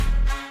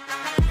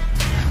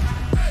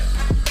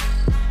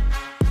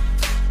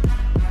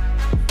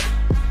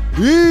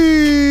Yo!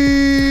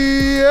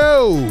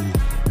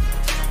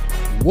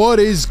 What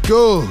is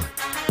good,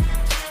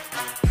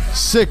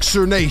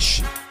 Sixer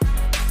Nation?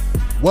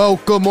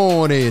 Welcome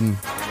on in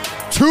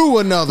to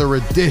another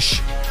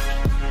edition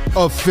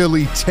of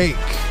Philly Take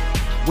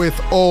with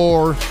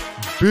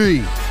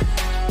RB.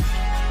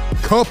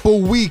 Couple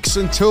weeks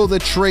until the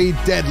trade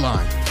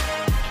deadline.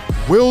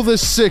 Will the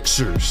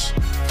Sixers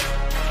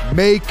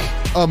make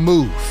a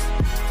move?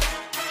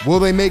 Will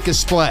they make a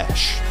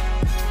splash?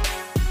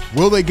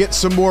 Will they get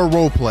some more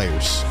role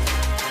players?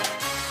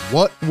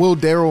 What will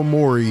Daryl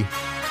Morey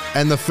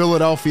and the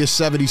Philadelphia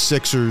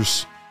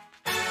 76ers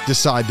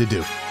decide to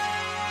do?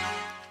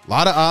 A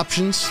lot of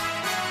options,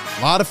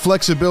 a lot of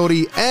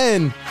flexibility,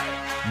 and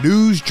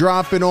news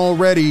dropping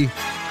already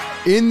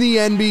in the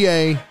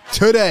NBA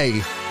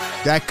today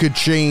that could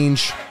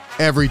change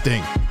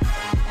everything.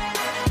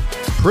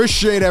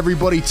 Appreciate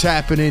everybody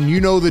tapping in. You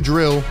know the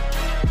drill.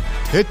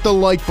 Hit the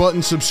like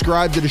button,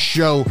 subscribe to the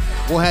show.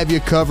 We'll have you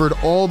covered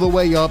all the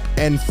way up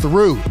and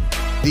through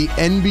the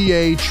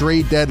NBA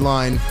trade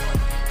deadline.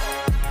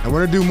 And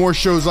we're going to do more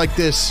shows like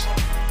this,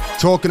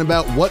 talking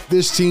about what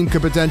this team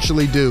could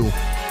potentially do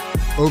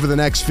over the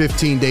next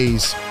 15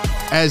 days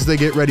as they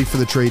get ready for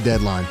the trade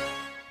deadline.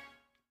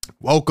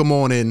 Welcome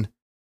on in,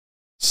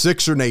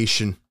 Sixer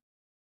Nation.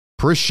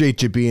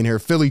 Appreciate you being here.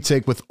 Philly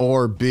Take with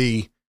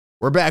RB.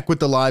 We're back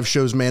with the live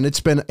shows, man. It's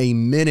been a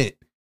minute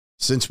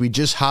since we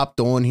just hopped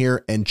on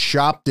here and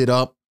chopped it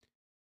up.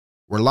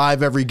 We're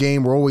live every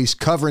game. We're always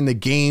covering the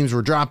games.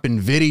 We're dropping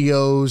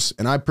videos,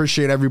 and I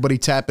appreciate everybody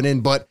tapping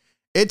in. But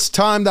it's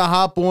time to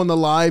hop on the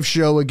live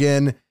show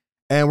again,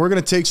 and we're going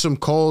to take some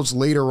calls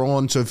later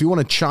on. So if you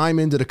want to chime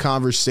into the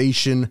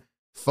conversation,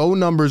 phone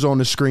numbers on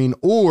the screen,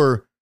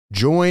 or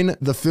join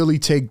the Philly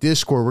Take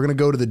Discord. We're going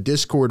to go to the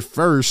Discord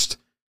first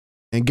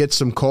and get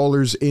some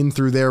callers in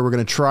through there. We're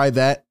going to try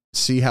that,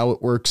 see how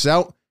it works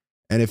out.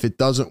 And if it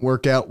doesn't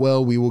work out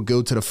well, we will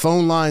go to the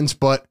phone lines.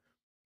 But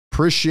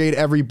appreciate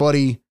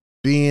everybody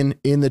being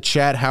in the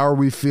chat. How are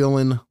we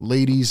feeling,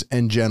 ladies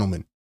and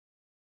gentlemen?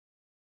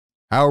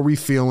 How are we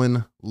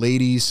feeling,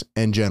 ladies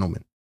and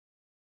gentlemen?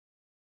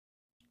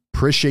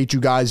 Appreciate you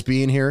guys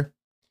being here.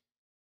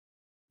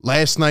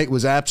 Last night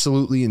was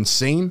absolutely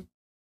insane.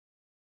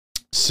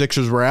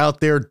 Sixers were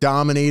out there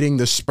dominating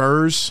the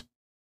Spurs.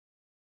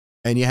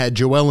 And you had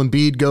Joel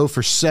Embiid go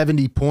for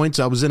 70 points.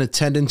 I was in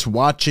attendance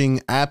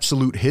watching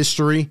absolute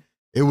history.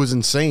 It was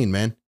insane,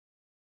 man.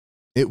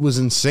 It was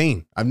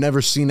insane. I've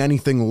never seen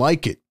anything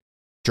like it.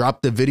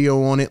 Dropped the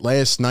video on it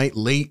last night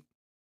late.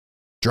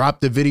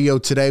 Dropped the video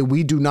today.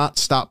 We do not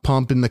stop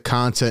pumping the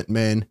content,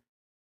 man.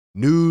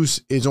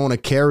 News is on a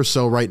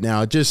carousel right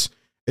now. It's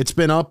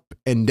been up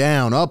and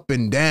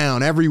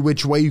down, every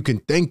which way you can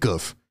think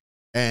of.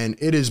 And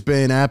it has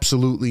been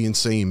absolutely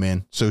insane,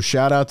 man. So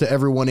shout out to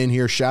everyone in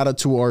here. Shout out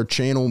to our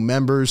channel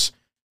members.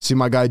 See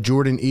my guy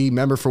Jordan E.,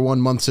 member for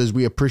 1 month, says,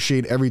 we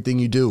appreciate everything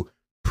you do.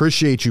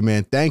 Appreciate you,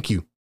 man. Thank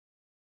you.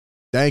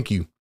 Thank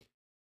you.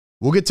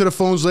 We'll get to the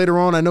phones later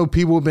on. I know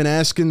people have been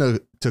asking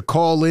to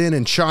call in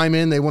and chime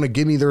in. They want to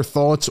give me their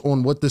thoughts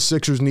on what the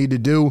Sixers need to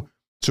do.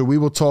 So we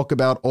will talk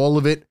about all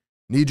of it.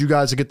 Need you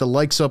guys to get the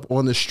likes up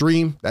on the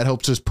stream. That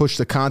helps us push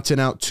the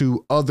content out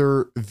to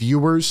other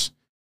viewers.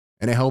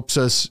 And it helps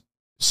us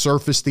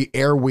surface the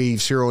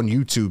airwaves here on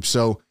YouTube.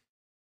 So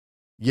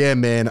yeah,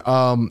 man.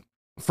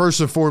 First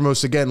and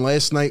foremost, again,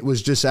 last night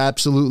was just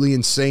absolutely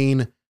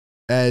insane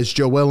as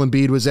Joel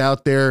Embiid was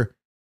out there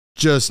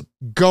just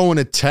going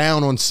to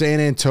town on San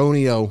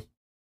Antonio.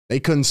 They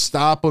couldn't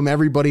stop him.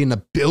 Everybody in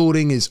the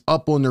building is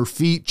up on their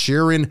feet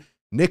cheering.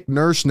 Nick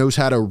Nurse knows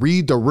how to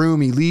read the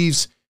room. He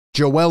leaves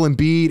Joel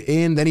Embiid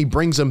in, then he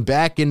brings him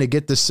back in to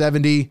get the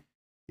 70.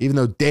 Even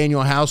though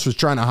Daniel House was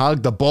trying to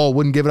hug the ball,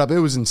 wouldn't give it up. It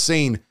was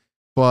insane.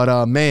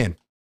 But, man,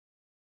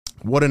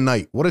 what a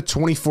night. What a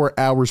 24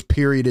 hours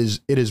period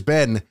it has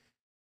been.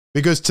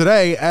 Because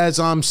today, as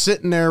I'm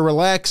sitting there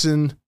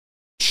relaxing,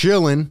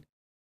 chilling,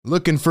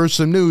 looking for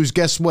some news,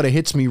 guess what? It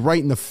hits me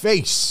right in the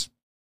face.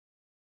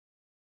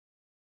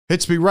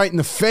 Hits me right in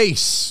the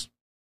face.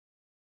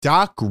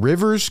 Doc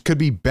Rivers could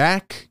be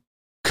back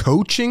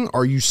coaching?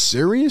 Are you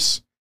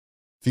serious?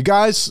 If you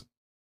guys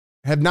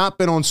have not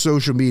been on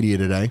social media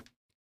today,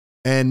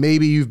 and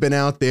maybe you've been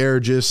out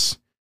there just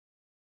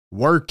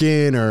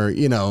working or,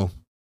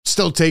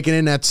 still taking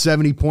in that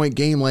 70-point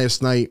game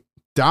last night,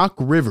 Doc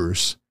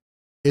Rivers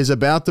is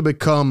about to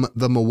become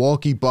the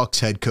Milwaukee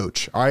Bucks head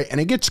coach. All right.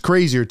 And it gets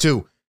crazier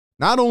too.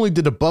 Not only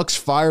did the Bucks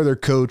fire their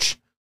coach,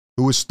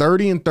 who was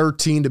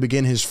 30-13 to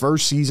begin his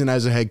first season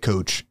as a head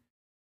coach,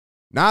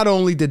 not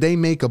only did they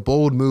make a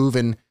bold move,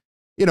 and,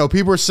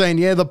 people are saying,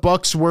 yeah, the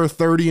Bucks were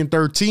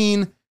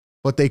 30-13,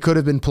 but they could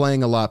have been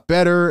playing a lot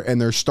better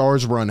and their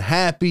stars were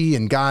unhappy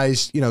and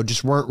guys,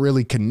 just weren't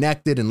really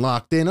connected and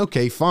locked in.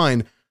 Okay,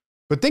 fine.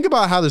 But think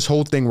about how this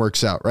whole thing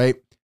works out, right?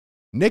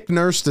 Nick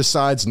Nurse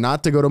decides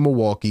not to go to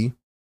Milwaukee,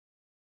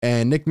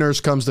 and Nick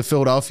Nurse comes to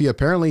Philadelphia.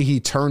 Apparently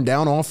he turned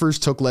down offers,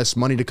 took less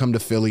money to come to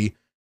Philly.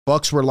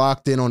 Bucks were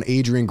locked in on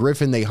Adrian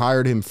Griffin. They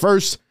hired him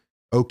first.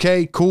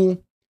 Okay,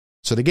 cool.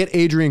 So they get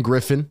Adrian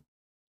Griffin.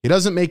 He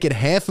doesn't make it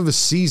half of a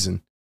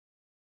season.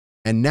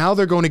 And now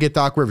they're going to get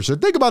Doc Rivers. So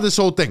think about this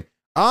whole thing.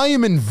 I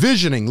am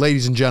envisioning,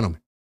 ladies and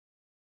gentlemen,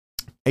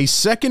 a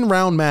second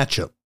round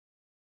matchup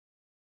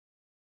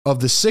of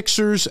the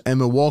Sixers and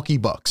Milwaukee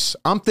Bucks.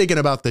 I'm thinking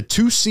about the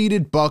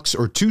 2-seeded Bucks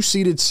or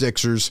 2-seeded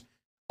Sixers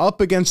up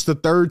against the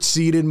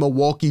 3rd-seeded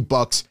Milwaukee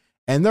Bucks.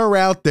 And they're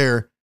out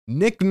there,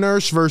 Nick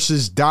Nurse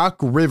versus Doc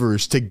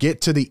Rivers to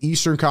get to the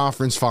Eastern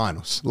Conference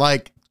Finals.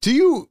 Like, do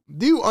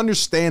you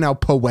understand how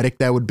poetic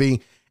that would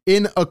be?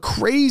 In a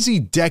crazy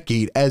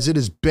decade as it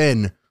has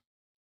been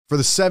for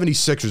the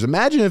 76ers,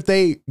 imagine if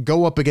they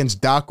go up against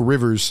Doc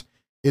Rivers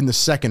in the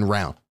second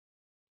round.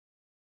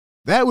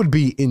 That would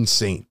be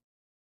insane.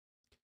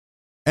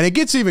 And it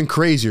gets even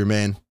crazier,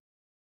 man.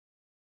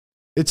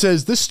 It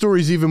says this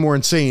story is even more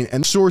insane,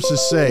 and sources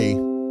say,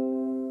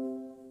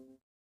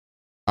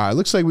 all right,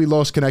 looks like we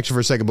lost connection for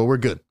a second, but we're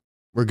good.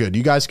 We're good.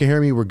 You guys can hear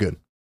me? We're good.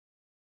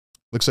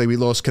 Looks like we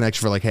lost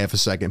connection for like half a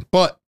second.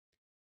 But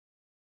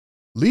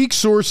league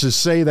sources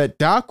say that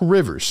Doc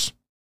Rivers,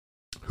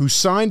 who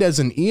signed as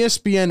an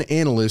ESPN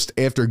analyst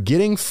after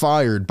getting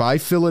fired by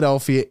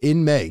Philadelphia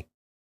in May,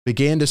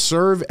 began to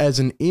serve as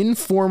an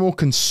informal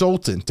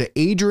consultant to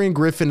Adrian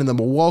Griffin and the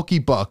Milwaukee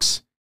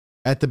Bucks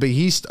at the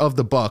behest of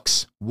the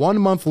Bucks. 1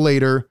 month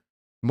later,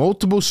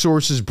 multiple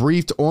sources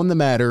briefed on the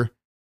matter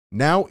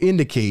now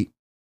indicate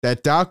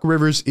that Doc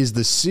Rivers is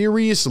the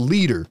serious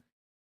leader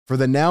for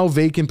the now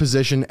vacant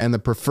position and the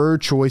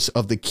preferred choice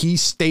of the key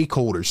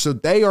stakeholders. So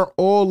they are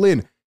all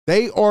in.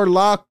 They are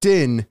locked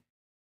in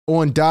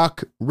on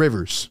Doc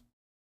Rivers.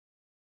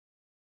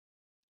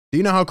 Do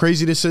you know how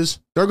crazy this is?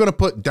 They're going to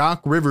put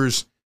Doc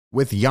Rivers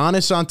with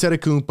Giannis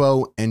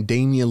Antetokounmpo and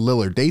Damian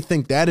Lillard. They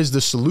think that is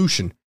the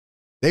solution.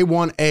 They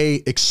want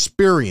a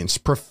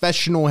experienced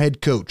professional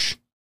head coach.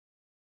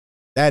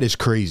 That is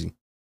crazy.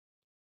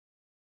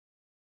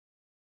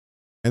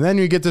 And then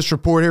you get this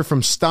report here from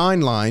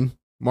Steinline,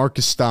 Mark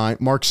Stein.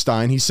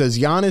 He says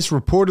Giannis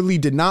reportedly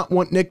did not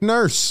want Nick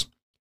Nurse.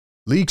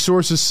 League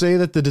sources say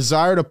that the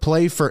desire to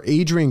play for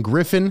Adrian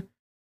Griffin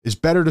is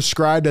better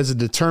described as a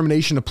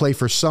determination to play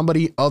for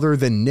somebody other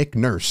than Nick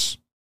Nurse.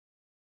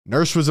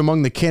 Nurse was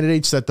among the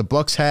candidates that the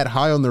Bucks had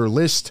high on their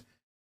list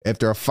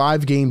after a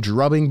 5-game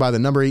drubbing by the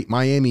number 8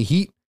 Miami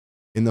Heat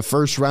in the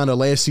first round of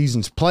last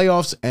season's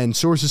playoffs, and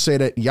sources say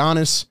that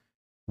Giannis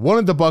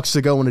wanted the Bucks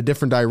to go in a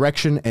different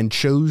direction and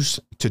chose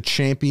to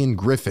champion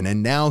Griffin,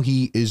 and now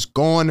he is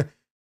gone.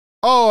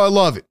 Oh, I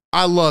love it.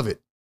 I love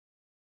it.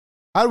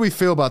 How do we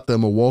feel about the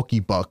Milwaukee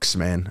Bucks,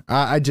 man?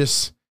 I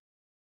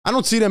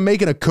don't see them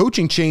making a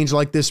coaching change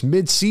like this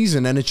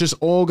mid-season, and it's just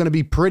all going to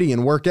be pretty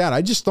and work out.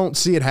 I just don't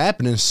see it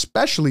happening,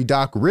 especially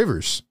Doc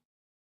Rivers.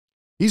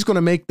 He's going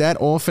to make that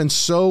offense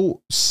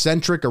so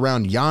centric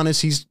around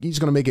Giannis. He's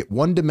going to make it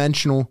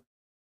one-dimensional,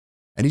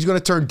 and he's going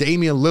to turn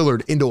Damian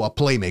Lillard into a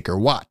playmaker.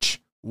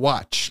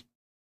 Watch.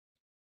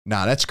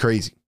 Nah, that's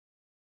crazy.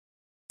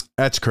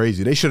 That's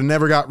crazy. They should have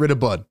never got rid of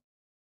Bud.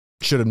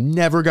 Should have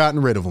never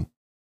gotten rid of him.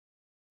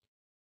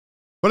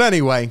 But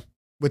anyway,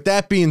 with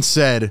that being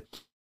said,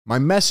 my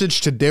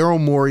message to Daryl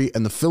Morey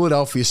and the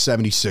Philadelphia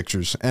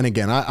 76ers, and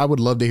again, I would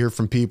love to hear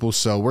from people,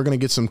 so we're going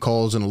to get some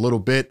calls in a little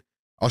bit.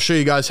 I'll show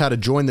you guys how to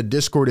join the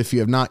Discord if you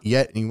have not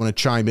yet and you want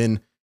to chime in.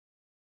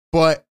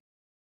 But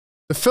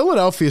the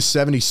Philadelphia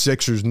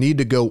 76ers need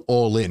to go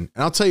all in,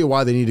 and I'll tell you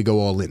why they need to go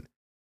all in.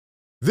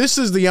 This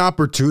is the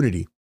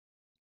opportunity.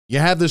 You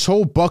have this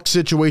whole Buck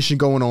situation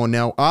going on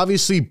now.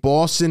 Obviously,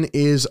 Boston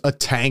is a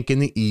tank in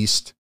the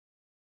East,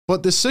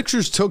 but the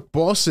Sixers took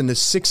Boston to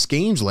 6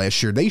 games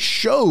last year. They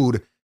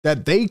showed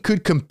that they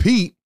could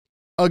compete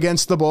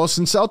against the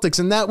Boston Celtics,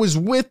 and that was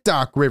with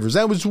Doc Rivers.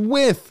 That was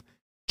with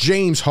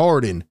James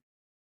Harden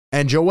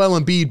and Joel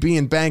Embiid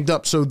being banged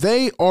up. So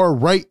they are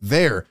right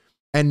there.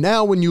 And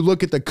now when you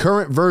look at the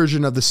current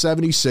version of the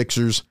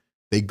 76ers,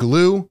 they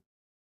glue,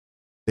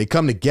 they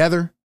come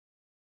together,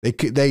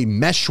 they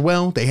mesh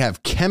well, they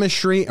have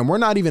chemistry, and we're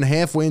not even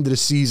halfway into the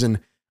season,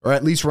 or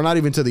at least we're not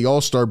even to the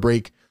All-Star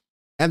break.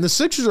 And the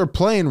Sixers are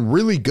playing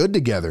really good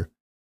together.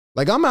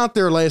 Like, I'm out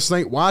there last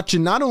night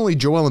watching not only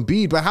Joel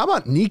Embiid, but how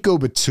about Nico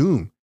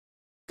Batum?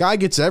 Guy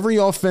gets every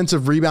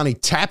offensive rebound. He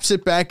taps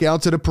it back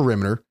out to the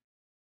perimeter.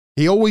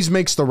 He always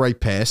makes the right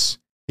pass.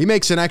 He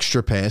makes an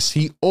extra pass.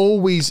 He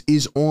always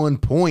is on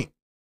point.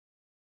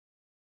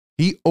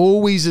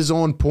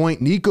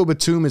 Nico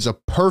Batum is a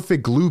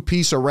perfect glue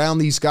piece around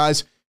these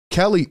guys.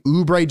 Kelly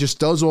Oubre just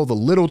does all the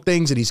little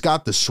things, and he's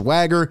got the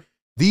swagger.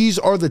 These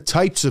are the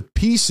types of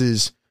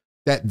pieces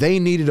that they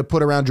needed to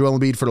put around Joel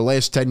Embiid for the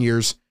last 10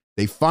 years.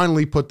 They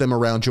finally put them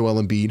around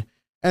Joel Embiid.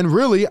 And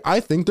really, I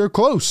think they're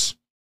close.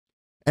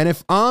 And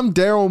if I'm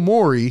Daryl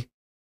Morey,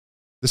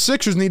 the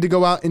Sixers need to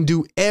go out and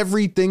do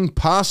everything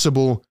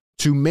possible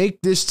to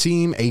make this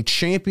team a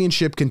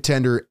championship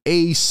contender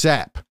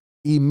ASAP,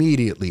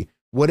 immediately.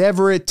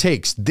 Whatever it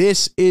takes,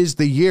 this is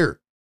the year.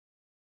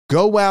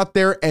 Go out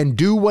there and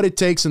do what it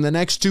takes in the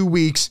next 2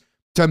 weeks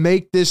to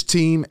make this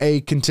team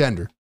a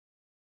contender.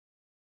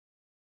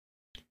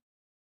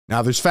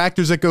 Now, there's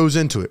factors that goes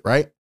into it,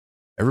 right?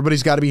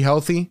 Everybody's got to be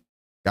healthy.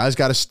 Guys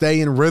got to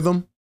stay in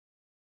rhythm.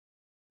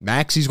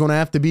 Maxi's going to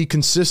have to be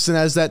consistent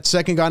as that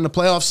second guy in the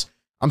playoffs.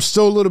 I'm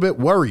still a little bit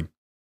worried.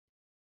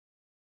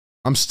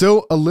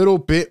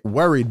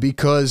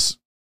 Because,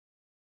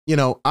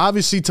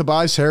 obviously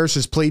Tobias Harris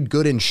has played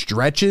good in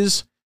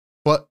stretches,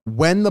 but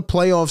when the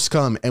playoffs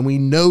come and we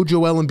know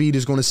Joel Embiid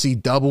is going to see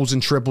doubles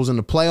and triples in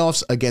the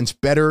playoffs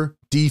against better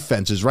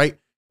defenses, right?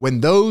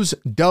 When those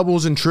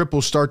doubles and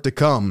triples start to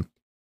come,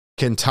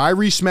 can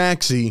Tyrese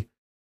Maxey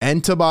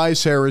and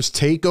Tobias Harris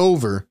take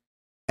over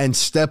and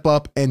step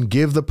up and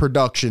give the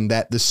production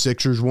that the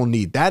Sixers will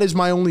need? That is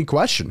my only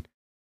question,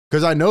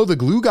 because I know the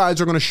glue guys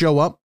are going to show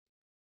up.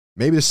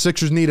 Maybe the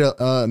Sixers need a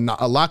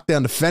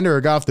lockdown defender or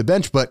a guy off the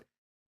bench, but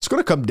it's going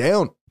to come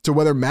down to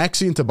whether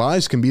Maxey and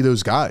Tobias can be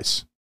those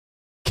guys.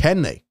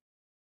 Can they?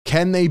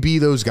 Can they be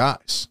those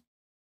guys?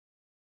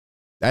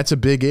 That's a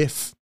big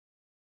if.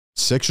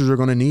 Sixers are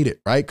going to need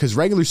it, right? Because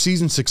regular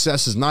season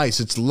success is nice.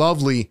 It's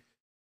lovely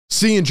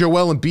seeing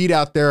Joel Embiid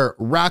out there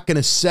rocking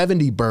a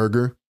 70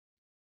 burger.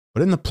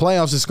 But in the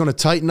playoffs, it's going to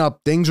tighten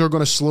up. Things are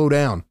going to slow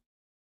down.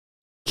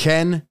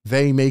 Can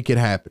they make it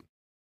happen?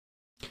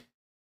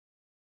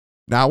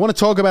 Now, I want to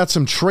talk about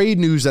some trade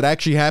news that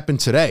actually happened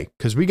today,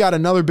 because we got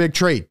another big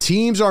trade.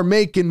 Teams are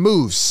making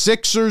moves.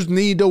 Sixers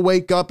need to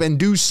wake up and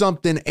do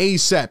something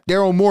ASAP.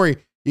 Daryl Morey,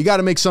 you got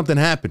to make something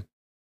happen.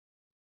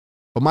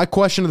 But my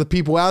question to the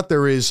people out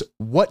there is,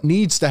 what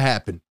needs to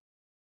happen?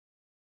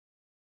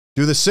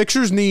 Do the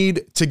Sixers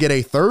need to get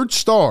a third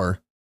star,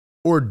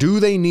 or do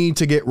they need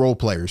to get role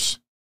players?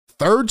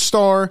 Third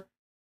star,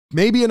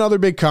 maybe another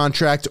big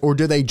contract, or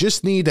do they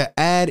just need to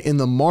add in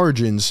the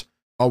margins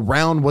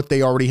around what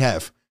they already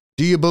have?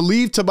 Do you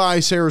believe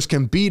Tobias Harris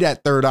can be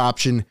that third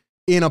option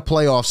in a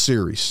playoff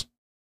series?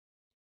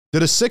 Do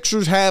the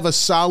Sixers have a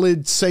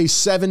solid, say,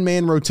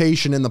 7-man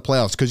rotation in the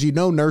playoffs? Because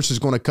Nurse is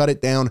going to cut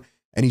it down,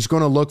 and he's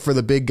going to look for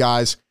the big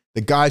guys,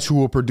 the guys who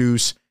will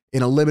produce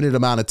in a limited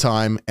amount of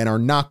time and are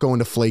not going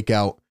to flake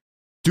out.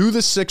 Do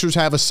the Sixers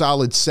have a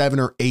solid 7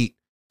 or 8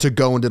 to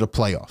go into the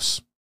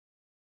playoffs?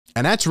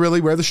 And that's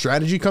really where the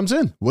strategy comes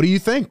in. What do you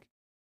think?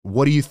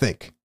 What do you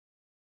think?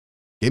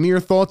 Give me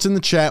your thoughts in the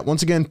chat.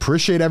 Once again,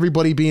 appreciate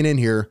everybody being in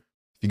here.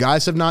 If you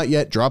guys have not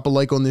yet, drop a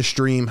like on this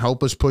stream.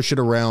 Help us push it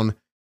around.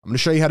 I'm going to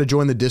show you how to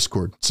join the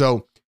Discord.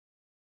 So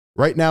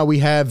right now we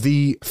have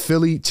the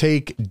Philly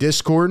Take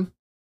Discord,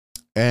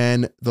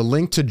 and the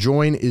link to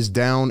join is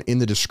down in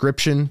the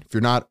description. If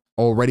you're not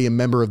already a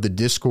member of the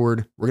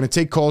Discord, we're going to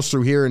take calls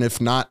through here. And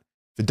if not,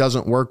 if it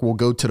doesn't work, we'll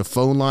go to the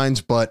phone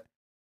lines. But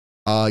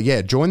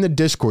yeah, join the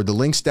Discord. The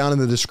link's down in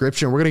the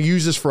description. We're going to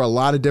use this for a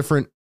lot of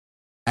different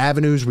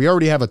avenues. We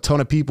already have a ton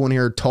of people in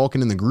here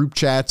talking in the group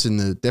chats and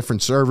the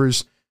different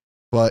servers,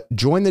 but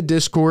join the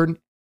Discord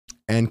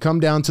and come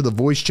down to the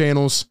voice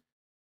channels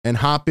and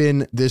hop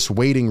in this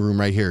waiting room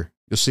right here.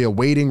 You'll see a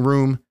waiting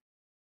room.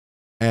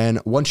 And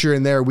once you're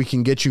in there, we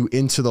can get you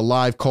into the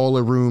live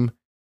caller room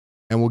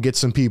and we'll get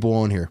some people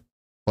on here.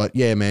 But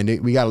yeah, man,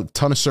 we got a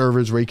ton of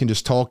servers where you can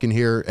just talk in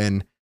here,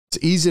 and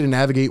it's easy to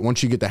navigate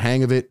once you get the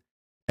hang of it.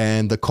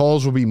 And the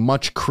calls will be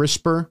much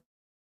crisper,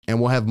 and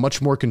we'll have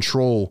much more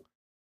control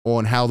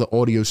on how the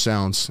audio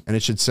sounds, and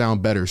it should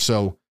sound better.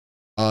 So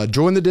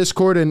join the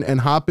Discord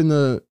and hop in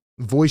the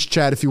voice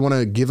chat if you want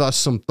to give us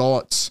some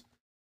thoughts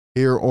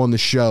here on the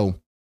show.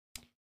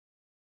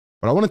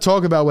 But I want to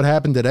talk about what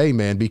happened today,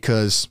 man,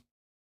 because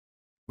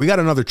we got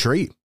another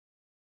trade.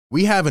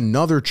 We have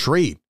another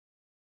trade.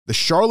 The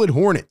Charlotte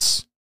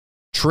Hornets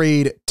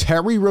trade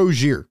Terry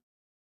Rozier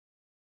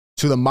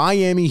to the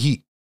Miami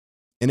Heat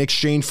in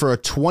exchange for a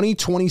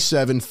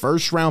 2027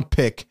 first-round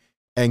pick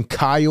and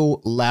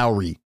Kyle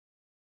Lowry.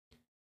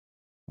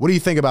 What do you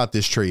think about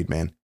this trade,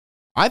 man?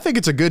 I think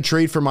it's a good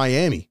trade for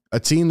Miami, a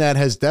team that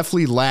has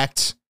definitely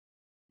lacked,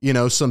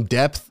 some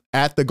depth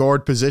at the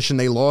guard position.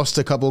 They lost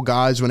a couple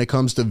guys when it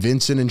comes to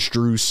Vincent and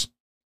Strus.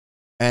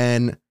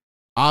 And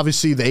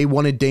obviously they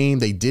wanted Dame.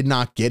 They did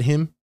not get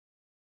him.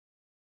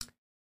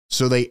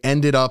 So they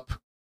ended up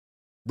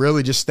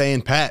really just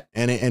staying pat.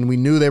 And we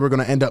knew they were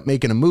going to end up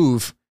making a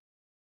move.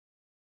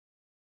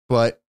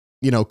 But,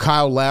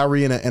 Kyle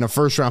Lowry and a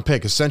first-round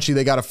pick. Essentially,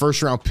 they got a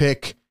first-round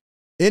pick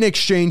in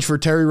exchange for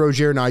Terry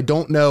Rozier. Now, I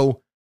don't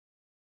know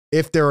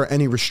if there are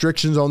any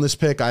restrictions on this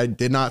pick. I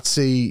did not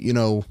see,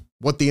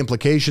 what the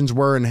implications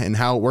were and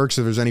how it works,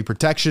 if there's any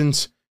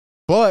protections.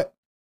 But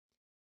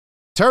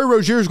Terry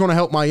Rozier is going to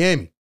help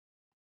Miami.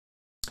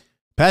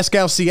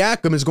 Pascal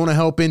Siakam is going to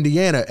help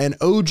Indiana. And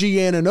OG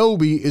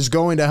Anunoby is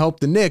going to help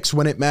the Knicks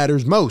when it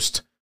matters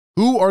most.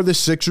 Who are the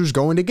Sixers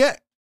going to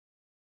get?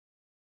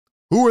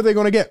 Who are they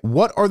going to get?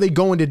 What are they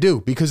going to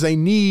do? Because they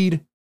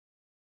need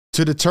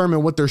to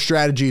determine what their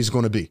strategy is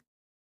going to be.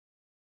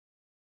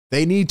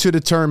 They need to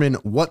determine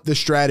what the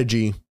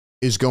strategy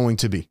is going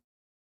to be.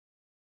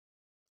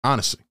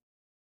 Honestly.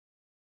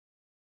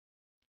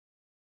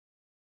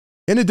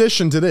 In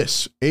addition to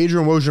this,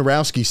 Adrian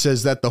Wojnarowski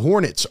says that the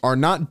Hornets are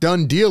not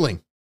done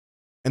dealing,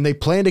 and they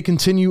plan to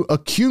continue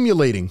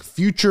accumulating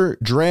future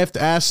draft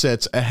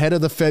assets ahead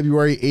of the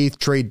February 8th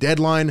trade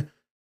deadline.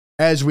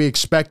 As we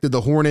expected,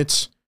 the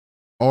Hornets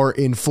are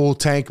in full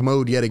tank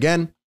mode yet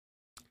again.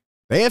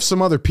 They have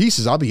some other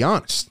pieces, I'll be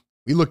honest.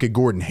 We look at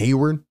Gordon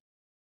Hayward.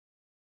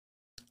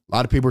 A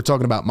lot of people are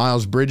talking about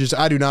Miles Bridges.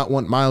 I do not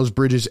want Miles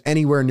Bridges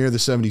anywhere near the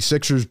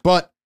 76ers,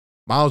 but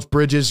Miles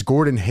Bridges,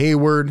 Gordon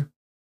Hayward,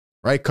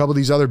 right? A couple of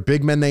these other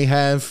big men they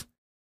have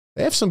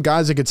some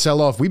guys that could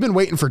sell off. We've been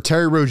waiting for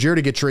Terry Rozier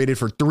to get traded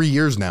for 3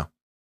 years now.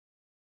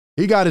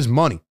 He got his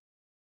money.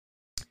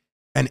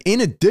 And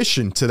in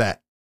addition to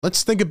that,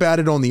 let's think about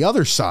it on the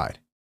other side.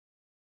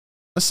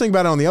 Let's think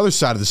about it on the other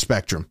side of the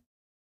spectrum.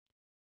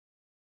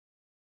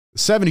 The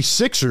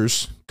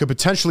 76ers could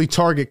potentially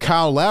target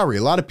Kyle Lowry.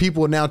 A lot of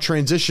people have now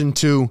transitioned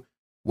to,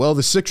 well,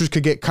 the Sixers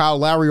could get Kyle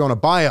Lowry on a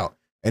buyout.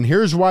 And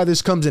here's why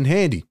this comes in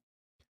handy.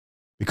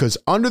 Because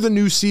under the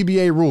new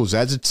CBA rules,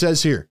 as it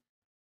says here,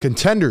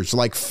 contenders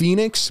like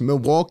Phoenix,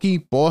 Milwaukee,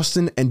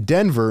 Boston, and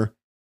Denver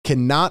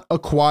cannot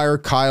acquire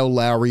Kyle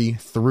Lowry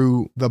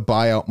through the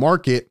buyout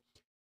market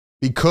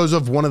because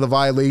of one of the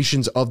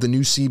violations of the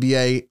new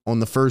CBA on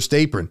the first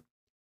apron,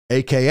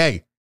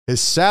 aka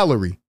his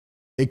salary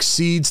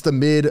exceeds the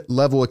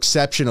mid-level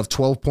exception of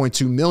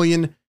 $12.2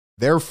 million.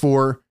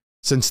 Therefore,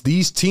 since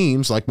these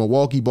teams like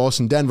Milwaukee,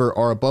 Boston, Denver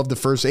are above the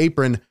first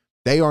apron,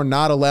 they are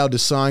not allowed to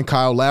sign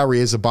Kyle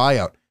Lowry as a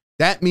buyout.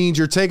 That means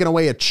you're taking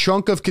away a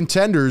chunk of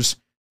contenders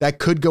that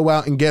could go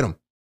out and get him.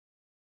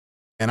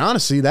 And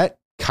honestly, that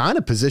kind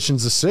of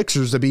positions the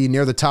Sixers to be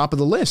near the top of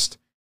the list.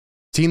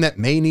 Team that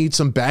may need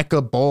some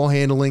backup ball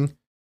handling,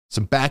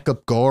 some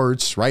backup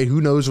guards, right?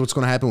 Who knows what's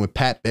going to happen with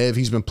Pat Bev?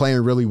 He's been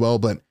playing really well,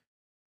 but,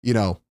 you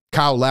know,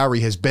 Kyle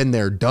Lowry has been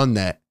there, done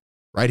that,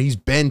 right? He's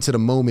been to the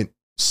moment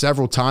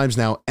several times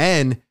now,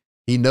 and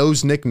he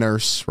knows Nick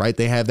Nurse, right?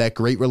 They have that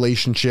great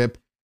relationship.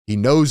 He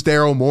knows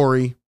Daryl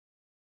Morey.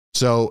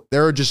 So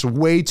there are just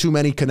way too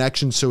many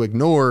connections to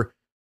ignore,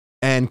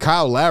 and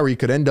Kyle Lowry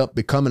could end up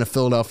becoming a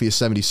Philadelphia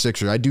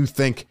 76er. I do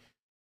think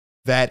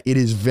that it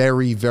is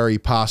very, very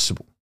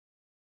possible.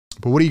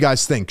 But what do you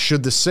guys think?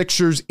 Should the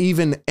Sixers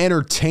even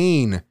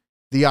entertain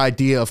the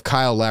idea of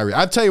Kyle Lowry?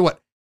 I'll tell you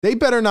what, they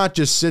better not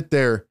just sit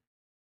there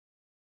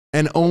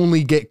and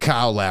only get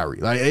Kyle Lowry.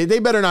 Like, they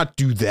better not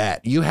do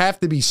that. You have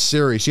to be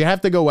serious. You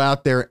have to go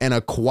out there and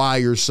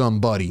acquire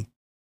somebody.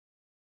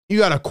 You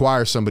got to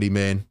acquire somebody,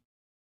 man.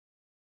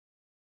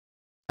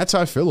 That's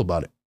how I feel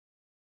about it.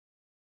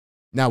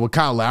 Now, would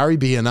Kyle Lowry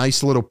be a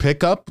nice little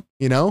pickup,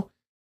 you know,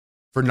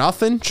 for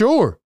nothing?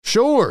 Sure.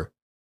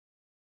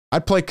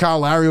 I'd play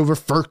Kyle Lowry over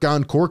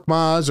Furkan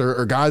Korkmaz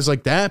or guys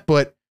like that,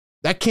 but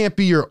that can't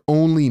be your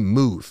only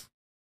move.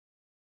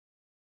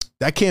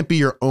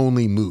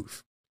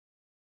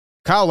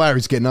 Kyle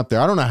Lowry's getting up there.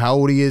 I don't know how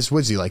old he is. What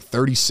is he, like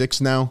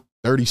 36 now?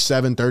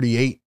 37,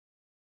 38?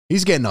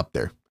 He's getting up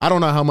there. I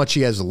don't know how much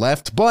he has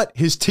left, but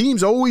his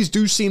teams always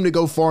do seem to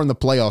go far in the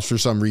playoffs for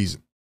some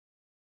reason.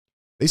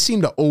 They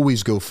seem to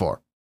always go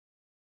far.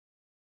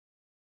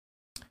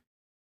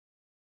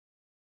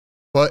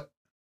 But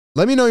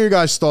let me know your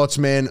guys' thoughts,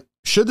 man.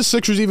 Should the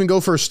Sixers even go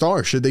for a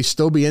star? Should they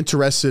still be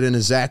interested in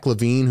a Zach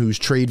LaVine whose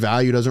trade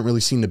value doesn't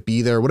really seem to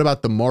be there? What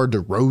about DeMar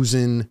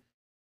DeRozan?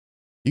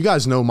 You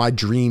guys know my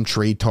dream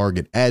trade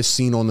target, as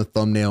seen on the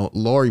thumbnail.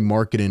 Lauri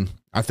Markkanen,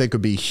 I think,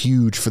 would be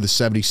huge for the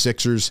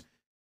 76ers.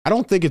 I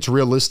don't think it's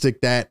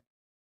realistic that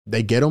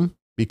they get him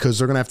because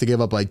they're going to have to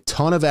give up a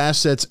ton of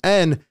assets,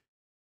 and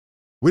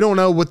we don't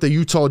know what the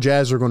Utah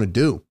Jazz are going to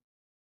do.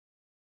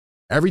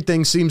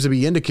 Everything seems to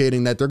be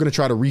indicating that they're going to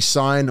try to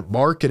re-sign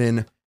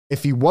Markkanen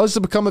if he was to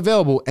become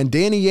available, and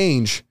Danny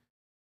Ainge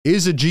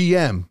is a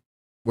GM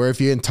where if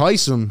you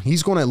entice him,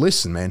 he's going to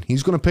listen, man.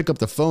 He's going to pick up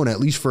the phone at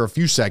least for a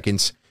few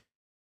seconds.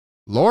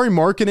 Lauri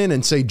Markkanen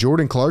and, say,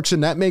 Jordan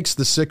Clarkson, that makes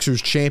the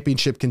Sixers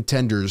championship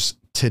contenders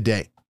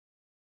today.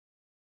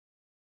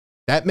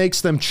 That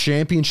makes them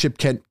championship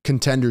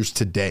contenders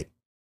today.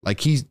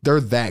 Like, they're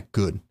that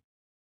good.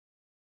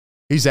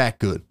 He's that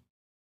good.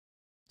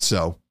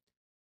 So,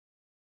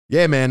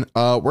 yeah, man,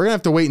 we're going to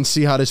have to wait and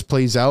see how this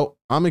plays out.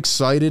 I'm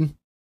excited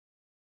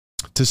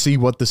to see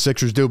what the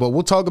Sixers do, but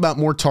we'll talk about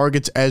more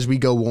targets as we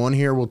go on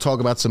here. We'll talk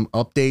about some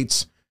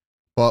updates.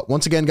 But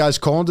once again, guys,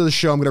 call into the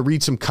show. I'm going to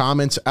read some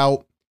comments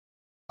out.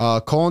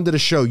 Call into the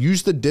show.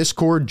 Use the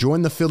Discord.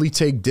 Join the Philly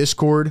Take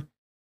Discord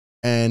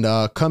and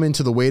come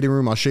into the waiting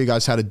room. I'll show you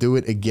guys how to do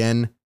it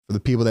again for the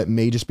people that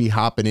may just be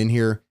hopping in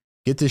here.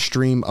 Get this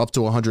stream up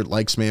to 100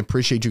 likes, man.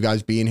 Appreciate you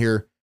guys being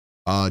here.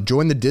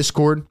 Join the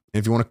Discord. And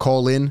if you want to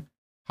call in,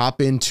 hop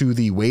into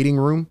the waiting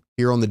room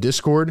here on the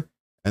Discord,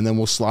 and then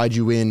we'll slide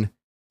you in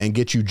and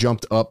get you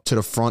jumped up to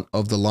the front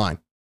of the line.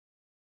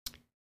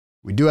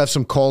 We do have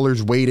some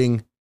callers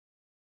waiting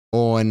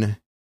on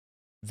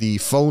the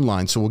phone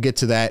line, so we'll get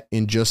to that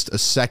in just a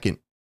second.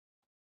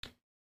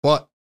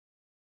 But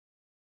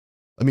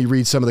let me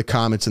read some of the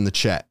comments in the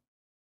chat.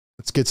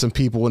 Let's get some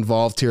people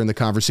involved here in the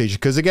conversation.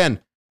 Because again,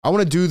 I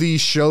want to do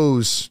these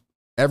shows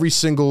every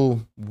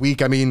single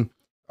week. I mean,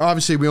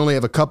 obviously we only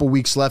have a couple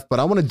weeks left, but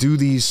I want to do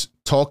these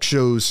talk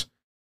shows,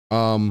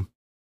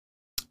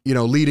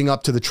 leading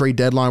up to the trade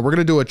deadline. We're going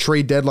to do a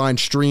trade deadline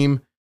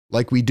stream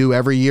like we do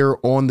every year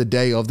on the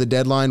day of the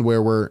deadline,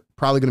 where we're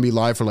probably going to be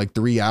live for like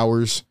 3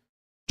 hours,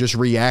 just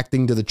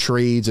reacting to the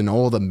trades and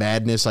all the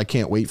madness. I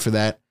can't wait for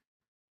that.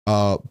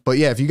 But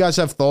yeah, if you guys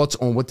have thoughts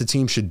on what the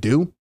team should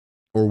do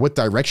or what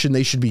direction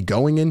they should be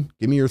going in,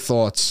 give me your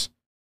thoughts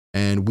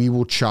and we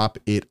will chop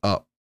it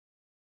up.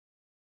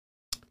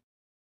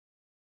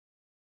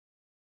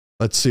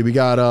 Let's see. We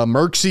got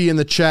Merksy in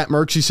the chat.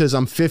 Merksy says,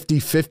 I'm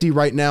 50-50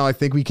 right now. I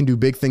think we can do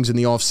big things in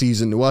the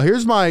offseason. Well,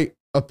 here's my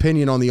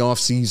opinion on the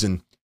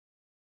offseason.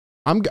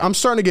 I'm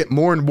starting to get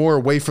more and more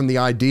away from the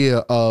idea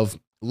of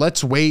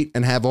let's wait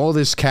and have all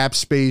this cap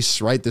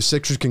space, right? The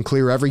Sixers can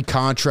clear every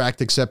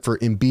contract except for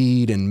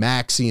Embiid and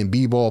Maxey and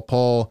B-Ball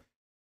Paul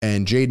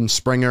and Jaden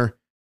Springer.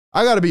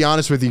 I got to be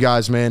honest with you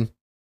guys, man.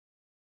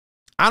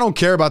 I don't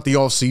care about the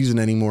offseason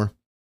anymore.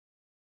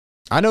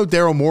 I know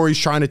Daryl Morey's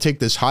trying to take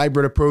this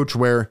hybrid approach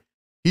where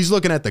he's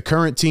looking at the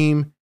current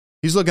team.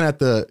 He's looking at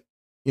the,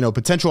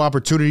 potential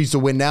opportunities to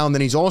win now. And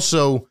then he's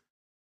also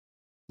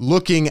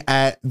looking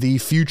at the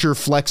future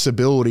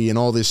flexibility and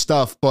all this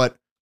stuff. But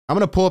I'm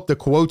going to pull up the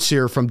quotes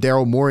here from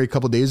Daryl Morey a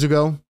couple days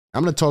ago.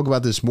 I'm going to talk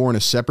about this more in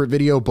a separate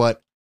video,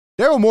 but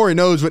Daryl Morey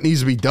knows what needs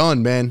to be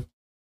done, man.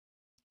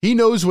 He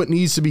knows what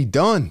needs to be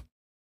done.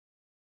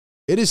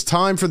 It is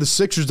time for the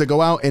Sixers to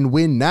go out and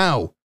win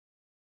now.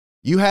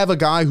 You have a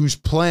guy who's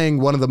playing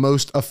one of the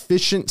most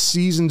efficient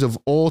seasons of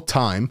all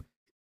time.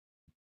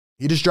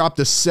 He just dropped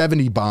a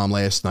 70 bomb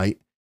last night.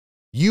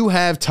 You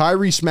have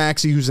Tyrese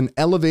Maxey, who's an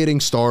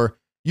elevating star.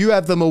 You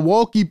have the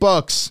Milwaukee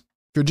Bucks. If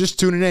you're just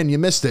tuning in, you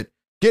missed it.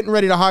 Getting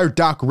ready to hire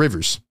Doc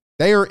Rivers.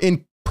 They are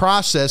in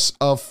process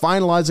of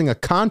finalizing a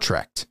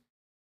contract.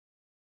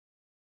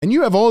 And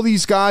you have all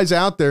these guys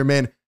out there,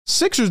 man.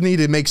 Sixers need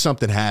to make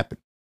something happen.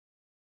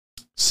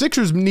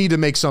 Sixers need to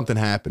make something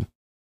happen.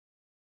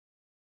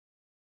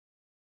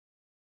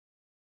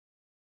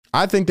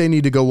 I think they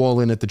need to go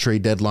all in at the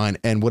trade deadline,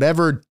 and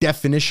whatever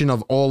definition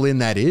of all in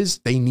that is,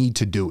 they need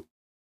to do it.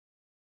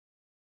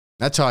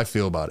 That's how I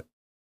feel about it.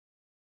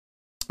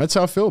 That's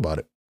how I feel about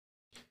it.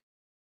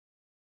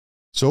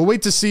 So we'll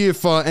wait to see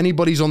if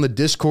anybody's on the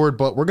Discord,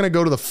 but we're going to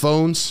go to the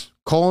phones.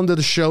 Call into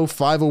the show,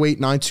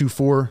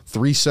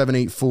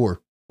 508-924-3784,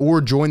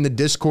 or join the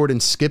Discord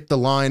and skip the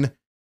line.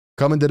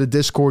 Come into the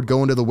Discord,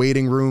 go into the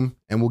waiting room,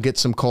 and we'll get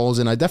some calls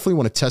in. I definitely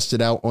want to test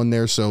it out on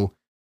there, so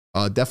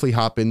definitely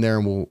hop in there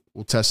and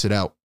we'll test it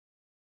out.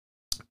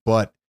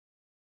 But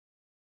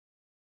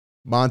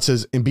Mon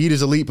says, Embiid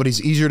is elite, but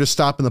he's easier to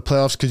stop in the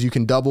playoffs because you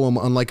can double him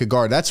unlike a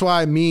guard. That's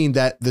why I mean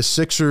that the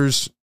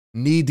Sixers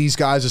need these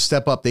guys to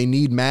step up. They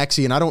need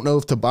Maxey, and I don't know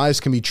if Tobias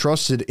can be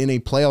trusted in a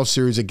playoff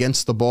series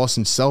against the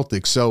Boston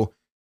Celtics. So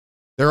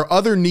there are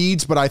other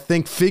needs, but I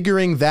think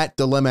figuring that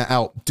dilemma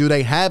out, do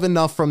they have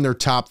enough from their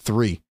top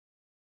three?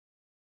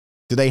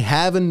 Do they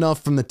have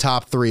enough from the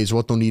top three is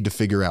what they'll need to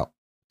figure out.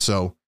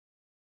 So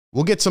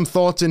we'll get some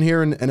thoughts in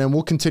here, and then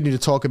we'll continue to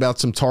talk about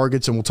some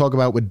targets, and we'll talk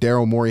about what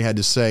Daryl Morey had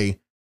to say.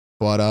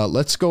 But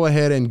let's go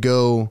ahead and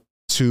go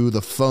to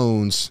the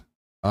phones.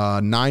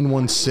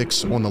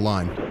 916 on the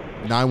line.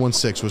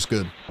 916, what's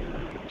good?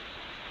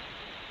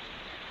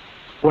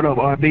 What up,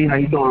 RB? How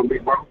you doing,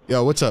 big bro?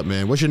 Yo, what's up,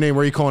 man? What's your name?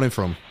 Where are you calling in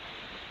from?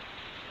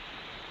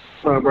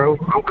 Bro,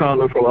 I'm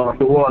calling from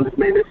New Orleans,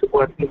 man. This is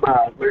what you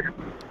miles, man.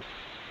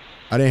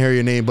 I didn't hear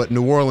your name, but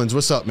New Orleans,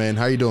 what's up, man?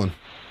 How you doing?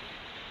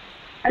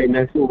 Hey,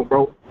 man, super,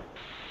 bro.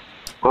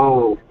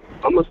 I'm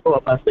going to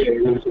start by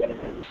saying this,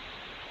 man.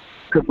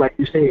 Because like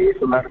you said,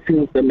 it's a lot of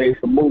teams that made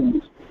some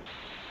moves.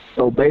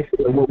 So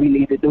basically what we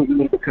need to do, we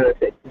need to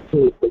contact the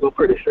teams. Because I'm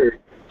pretty sure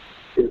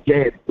the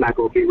Jazz is not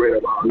going to get rid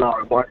of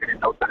Laura Market in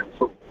no time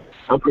soon.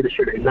 I'm pretty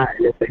sure they're not.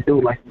 And if they do,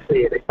 like you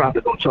said, they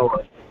probably going to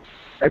charge.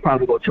 They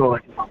probably going to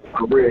charge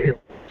a real hit.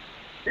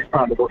 They're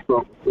probably going to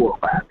start with 4 or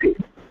 5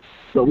 picks.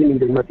 So we need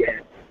to look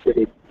at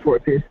the 4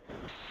 picks,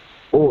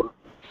 or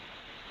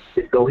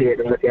just go ahead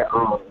and look at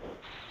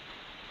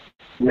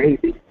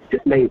maybe,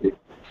 just maybe,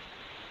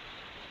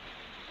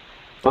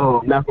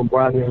 Malcolm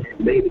Brogdon and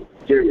maybe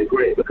Jeremy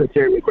Grant, because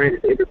Jeremy Grant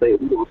is everything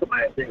we want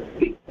somebody to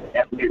be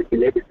athletic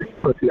and everything,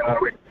 plus he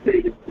already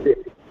stayed in the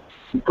city.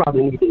 You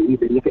probably need to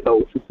either look at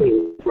those 2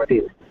 teams right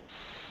here.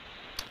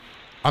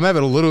 I'm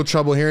having a little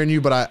trouble hearing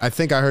you, but I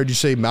think I heard you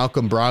say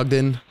Malcolm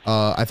Brogdon.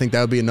 I think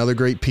that would be another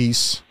great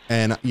piece.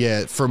 And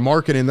yeah, for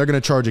marketing, they're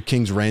going to charge a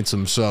king's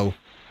ransom. So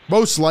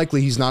most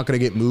likely he's not going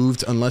to get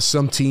moved unless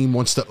some team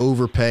wants to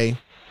overpay,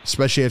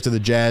 especially after the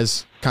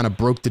Jazz kind of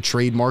broke the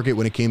trade market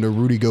when it came to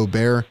Rudy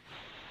Gobert.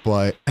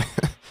 But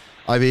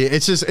I mean,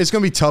 it's going to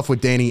be tough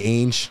with Danny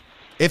Ainge.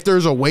 If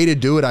there's a way to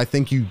do it, I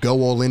think you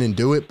go all in and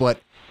do it.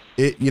 But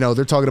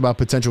they're talking about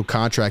potential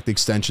contract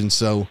extensions.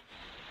 So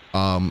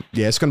yeah,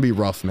 it's going to be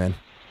rough, man.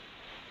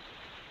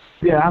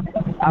 Yeah,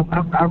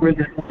 I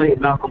really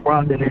think Malcolm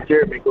Brogdon and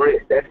Jeremy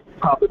Grant, that's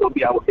probably going to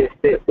be our best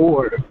bet.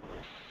 Or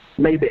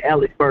maybe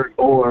Alex Burke,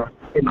 or,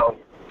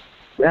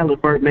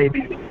 Alex Burke may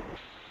be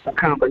a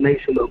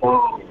combination of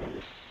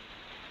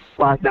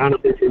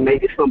Bogdanovich and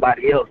maybe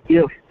somebody else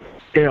if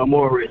Daryl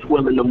Morey is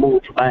willing to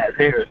move Tobias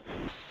Harris.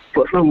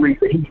 For some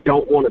reason, he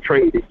don't want to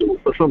trade this dude,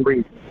 for some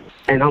reason.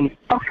 And I'm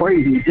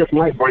afraid he just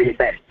might bring it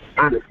back,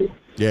 honestly.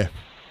 Yeah.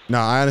 No,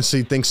 I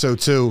honestly think so,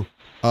 too.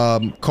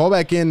 Call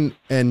back in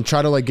and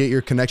try to get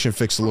your connection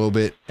fixed a little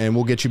bit, and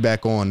we'll get you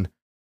back on.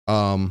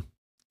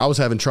 I was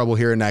having trouble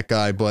hearing that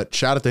guy, but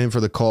shout out to him for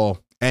the call.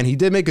 And he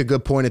did make a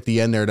good point at the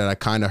end there that I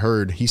kind of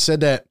heard. He said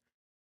that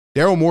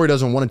Daryl Morey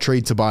doesn't want to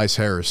trade Tobias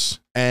Harris.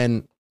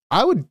 And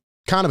I would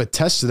kind of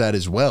attest to that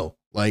as well.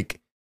 Like,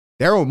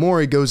 Daryl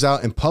Morey goes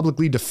out and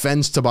publicly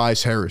defends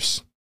Tobias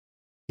Harris.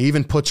 He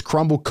even puts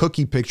crumble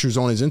cookie pictures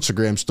on his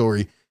Instagram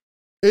story.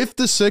 If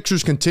the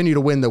Sixers continue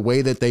to win the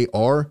way that they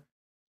are,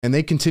 and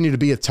they continue to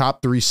be a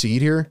top 3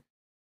 seed here,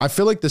 I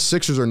feel like the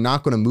Sixers are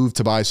not going to move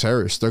Tobias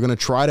Harris. They're going to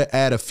try to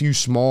add a few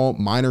small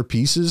minor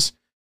pieces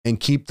and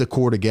keep the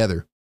core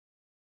together.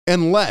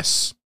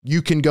 Unless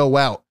you can go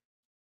out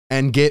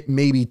and get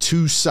maybe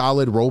 2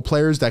 solid role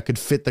players that could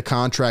fit the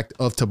contract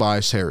of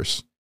Tobias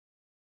Harris.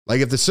 Like,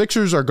 if the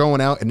Sixers are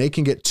going out and they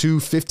can get 2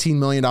 $15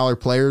 million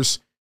players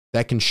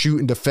that can shoot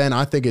and defend,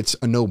 I think it's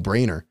a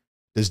no-brainer.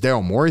 Does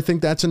Daryl Morey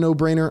think that's a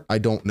no-brainer? I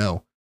don't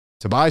know.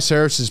 Tobias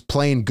Harris is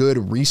playing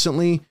good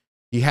recently.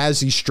 He has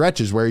these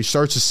stretches where he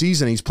starts the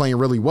season, he's playing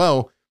really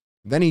well.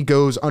 Then he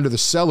goes under the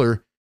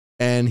cellar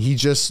and he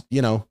just,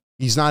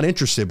 he's not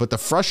interested. But the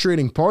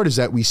frustrating part is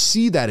that we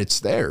see that it's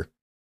there.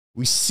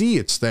 We see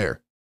it's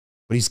there.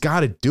 But he's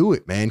got to do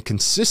it, man,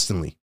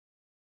 consistently.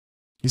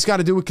 He's got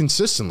to do it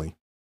consistently.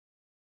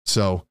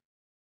 So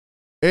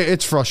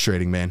it's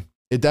frustrating, man.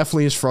 It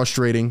definitely is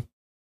frustrating.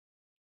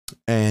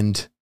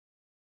 And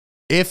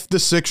if the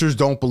Sixers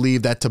don't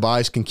believe that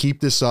Tobias can keep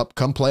this up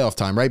come playoff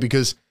time, right?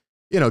 Because,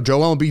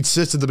 Joel Embiid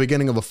sits at the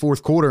beginning of a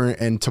fourth quarter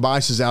and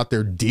Tobias is out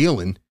there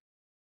dealing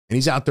and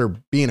he's out there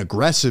being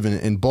aggressive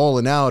and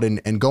balling out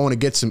and going to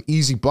get some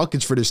easy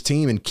buckets for this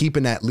team and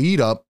keeping that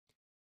lead up.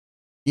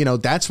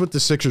 That's what the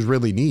Sixers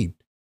really need.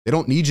 They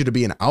don't need you to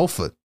be an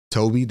alpha,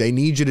 Toby. They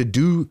need you to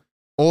do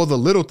all the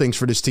little things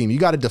for this team. You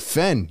got to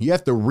defend. You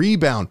have to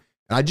rebound.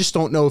 And I just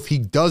don't know if he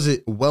does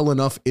it well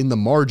enough in the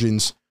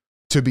margins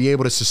to be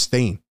able to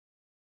sustain.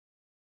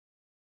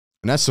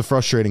 And that's the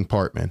frustrating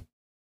part, man.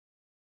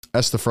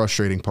 That's the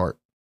frustrating part.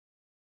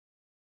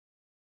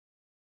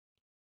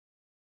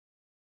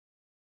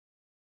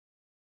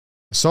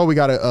 So we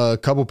got a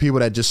couple people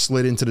that just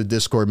slid into the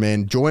Discord,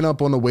 man. Join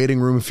up on the waiting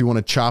room if you want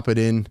to chop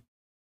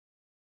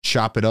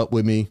it up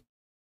with me.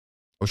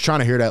 I was trying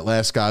to hear that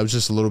last guy. It was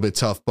just a little bit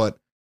tough, but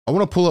I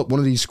want to pull up one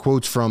of these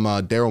quotes from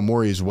Daryl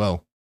Morey as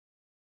well.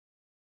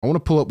 I want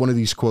to pull up one of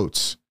these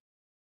quotes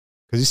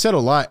because he said a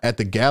lot at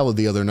the gala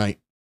the other night.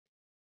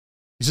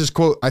 He says,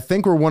 quote, "I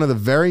think we're one of the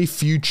very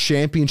few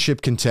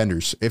championship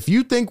contenders. If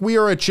you think we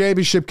are a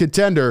championship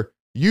contender,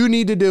 you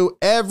need to do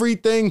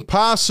everything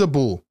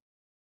possible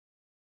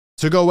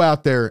to go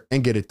out there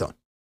and get it done.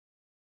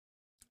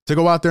 To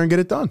go out there and get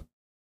it done.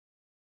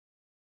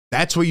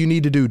 That's what you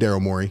need to do,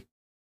 Daryl Morey."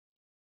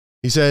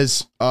 He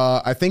says,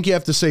 "I think you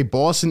have to say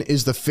Boston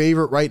is the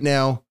favorite right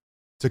now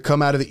to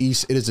come out of the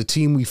East. It is a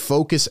team we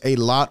focus a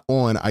lot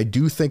on. I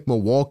do think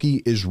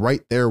Milwaukee is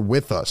right there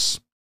with us.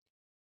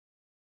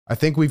 I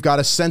think we've got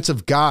a sense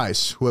of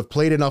guys who have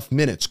played enough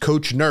minutes.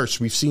 Coach Nurse,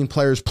 we've seen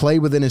players play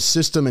within his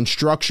system and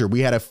structure. We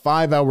had a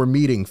 5-hour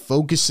meeting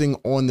focusing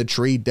on the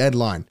trade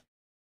deadline.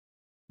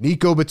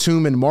 Nico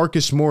Batum and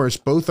Marcus Morris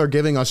both are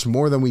giving us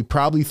more than we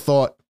probably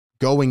thought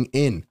going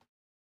in.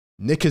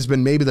 Nick has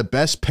been maybe the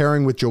best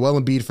pairing with Joel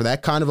Embiid for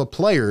that kind of a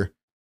player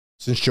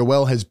since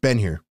Joel has been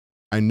here.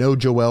 I know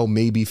Joel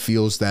maybe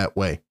feels that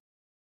way."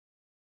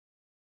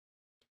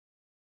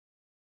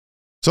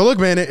 So look,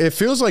 man, it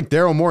feels like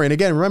Daryl Morey, and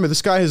again, remember,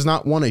 this guy has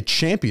not won a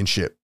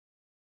championship,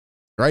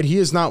 right? He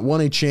has not won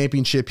a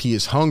championship. He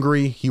is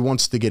hungry. He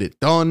wants to get it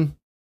done,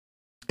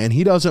 and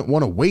he doesn't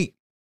want to wait.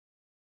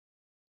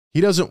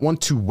 He doesn't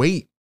want to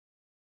wait.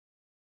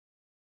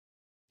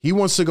 He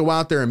wants to go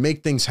out there and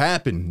make things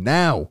happen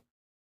now.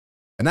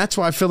 And that's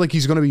why I feel like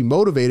he's going to be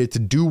motivated to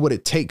do what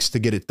it takes to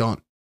get it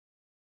done.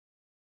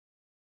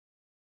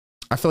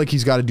 I feel like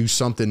he's got to do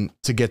something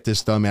to get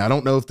this done, man. I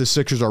don't know if the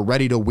Sixers are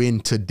ready to win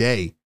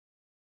today.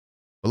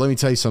 But let me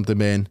tell you something,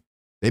 man.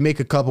 They make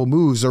a couple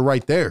moves, they're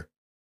right there.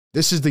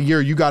 This is the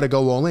year you got to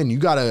go all in. You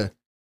got to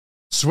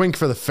swing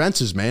for the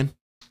fences, man.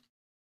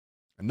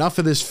 Enough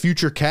of this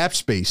future cap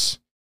space.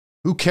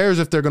 Who cares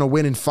if they're going to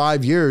win in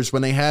 5 years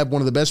when they have one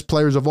of the best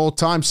players of all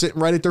time sitting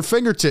right at their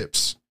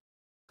fingertips?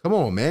 Come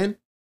on, man.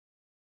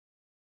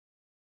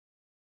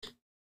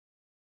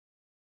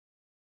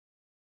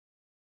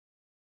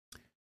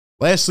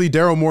 Lastly,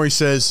 Daryl Morey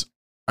says,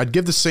 "I'd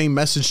give the same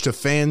message to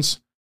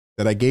fans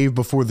that I gave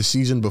before the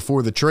season,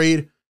 before the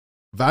trade.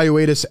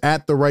 Evaluate us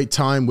at the right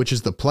time, which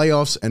is the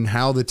playoffs and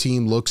how the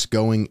team looks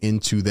going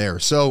into there."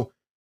 So,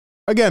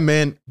 again,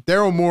 man,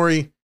 Daryl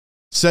Morey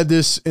said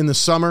this in the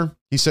summer.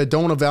 He said,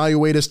 "Don't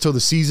evaluate us till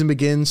the season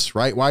begins,"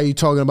 right? "Why are you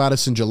talking about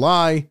us in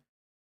July?"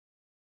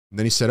 And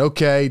then he said,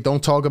 "Okay,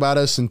 don't talk about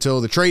us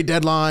until the trade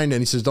deadline."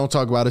 And he says, "Don't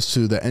talk about us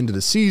to the end of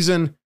the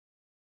season."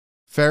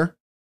 Fair.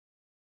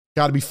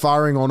 Got to be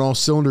firing on all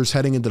cylinders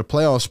heading into the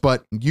playoffs,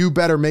 but you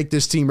better make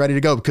this team ready to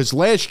go because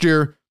last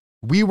year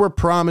we were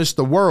promised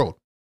the world.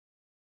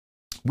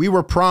 We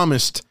were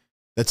promised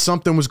that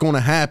something was going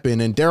to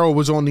happen, and Daryl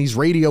was on these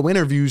radio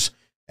interviews,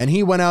 and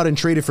he went out and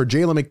traded for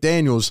Jalen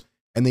McDaniels,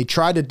 and they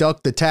tried to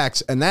duck the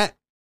tax, and that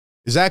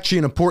is actually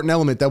an important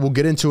element that we'll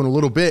get into in a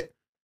little bit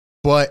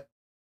But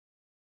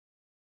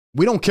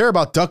we don't care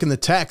about ducking the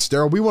tax,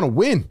 Daryl. We want to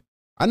win.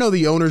 I know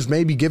the owners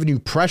may be giving you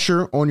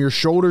pressure on your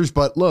shoulders,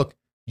 but look,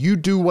 you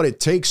do what it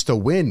takes to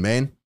win,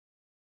 man.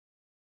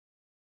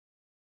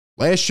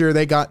 Last year,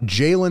 they got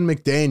Jalen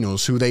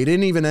McDaniels, who they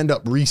didn't even end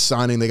up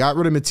re-signing. They got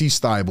rid of Matisse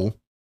Thybulle,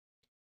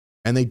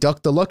 and they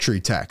ducked the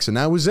luxury tax, and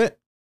that was it.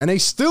 And they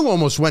still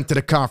almost went to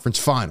the conference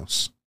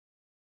finals.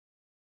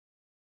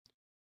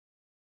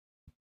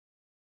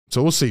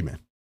 So we'll see, man.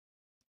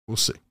 We'll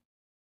see.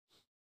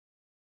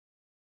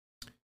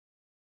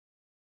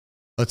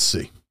 Let's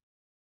see.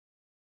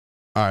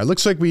 All right,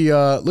 looks like we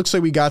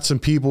got some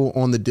people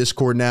on the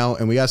Discord now,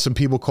 and we got some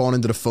people calling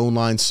into the phone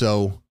line.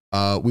 So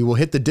we will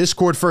hit the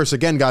Discord first.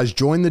 Again, guys,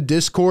 join the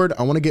Discord.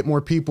 I want to get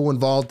more people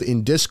involved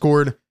in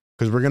Discord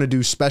because we're gonna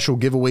do special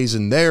giveaways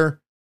in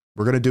there.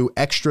 We're gonna do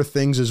extra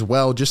things as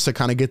well, just to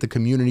kind of get the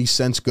community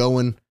sense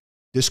going.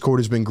 Discord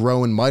has been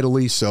growing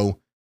mightily, so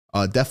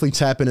definitely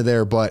tap into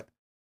there. But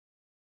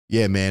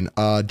yeah, man.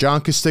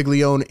 John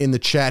Castiglione in the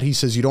chat, he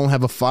says you don't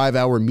have a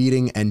 5-hour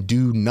meeting and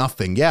do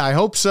nothing. Yeah, I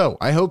hope so.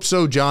 I hope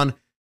so, John.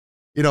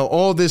 You know,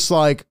 all this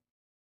like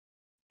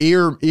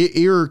ear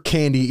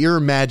candy, ear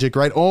magic,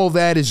 right? All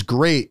that is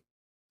great,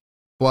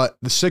 but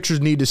the Sixers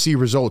need to see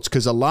results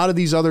because a lot of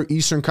these other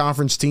Eastern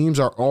Conference teams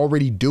are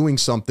already doing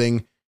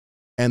something,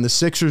 and the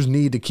Sixers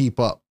need to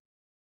keep up.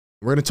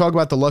 We're going to talk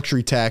about the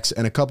luxury tax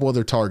and a couple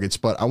other targets,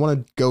 but I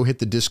want to go hit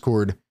the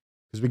Discord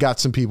because we got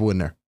some people in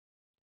there.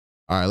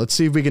 All right, let's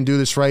see if we can do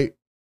this right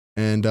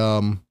and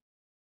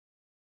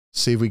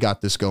see if we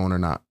got this going or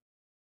not.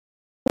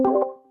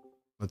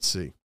 Let's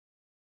see.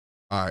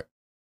 All right,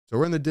 so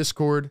we're in the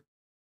Discord.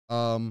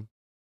 Bring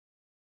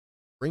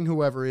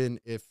whoever in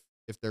if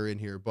they're in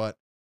here, but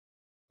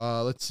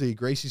let's see.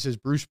 Gracie says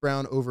Bruce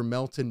Brown over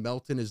Melton.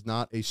 Melton is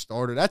not a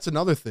starter. That's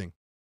another thing.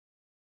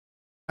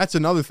 That's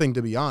another thing,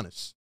 to be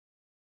honest.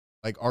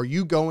 Like, are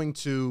you going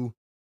to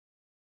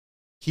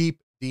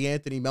keep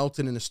DeAnthony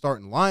Melton in the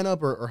starting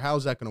lineup, or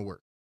how's that going to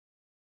work?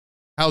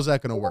 How's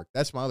that going to work?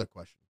 That's my other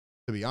question,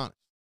 to be honest.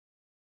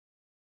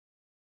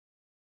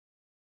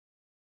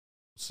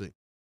 We'll see.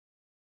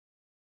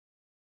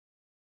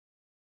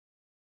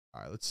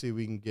 All right, let's see if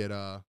we can get,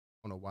 I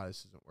don't know why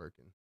this isn't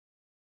working.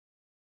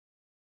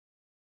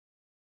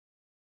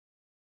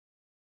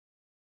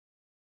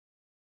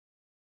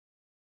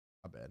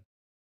 My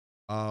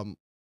bad.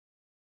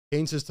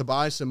 Kane says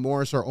Tobias and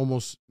Morris are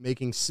almost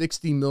making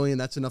 $60 million.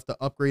 That's enough to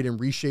upgrade and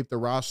reshape the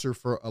roster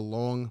for a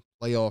long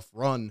playoff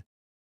run.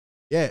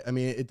 Yeah, I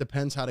mean, it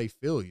depends how they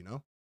feel, you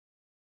know?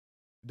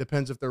 It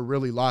depends if they're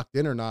really locked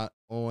in or not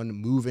on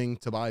moving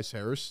Tobias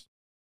Harris,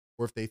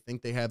 or if they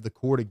think they have the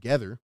core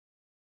together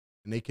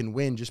and they can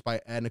win just by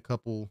adding a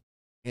couple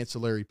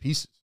ancillary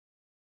pieces.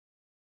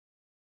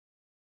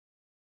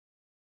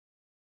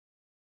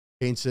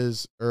 Kane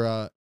says,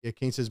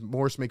 Kane says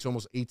Morris makes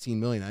almost $18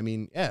 million. I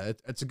mean, yeah,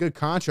 it's a good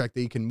contract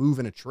that you can move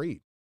in a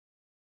trade.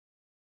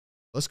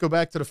 Let's go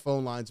back to the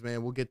phone lines,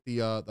 man. We'll get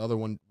the other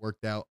one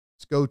worked out.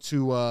 Let's go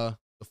to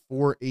the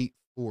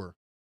 484.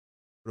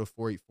 Go to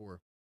 484.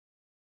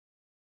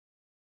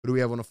 Who do we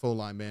have on the phone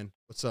line, man?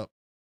 What's up?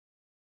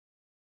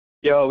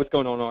 Yo, what's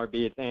going on,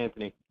 RB? It's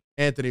Anthony.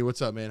 Anthony,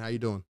 what's up, man? How you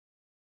doing?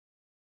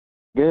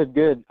 Good,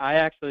 good.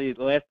 The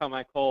last time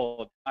I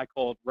called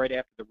right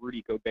after the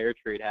Rudy Gobert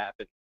trade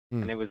happened.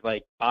 And it was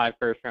like 5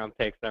 first-round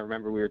picks. I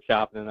remember we were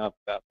chopping it up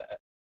about that.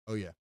 Oh,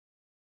 yeah.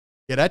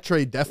 Yeah, that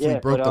trade definitely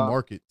broke the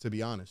market, to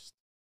be honest.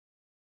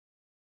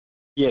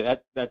 Yeah,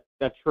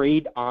 that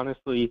trade,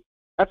 honestly,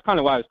 that's kind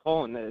of why I was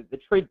calling. The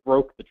trade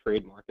broke the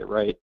trade market,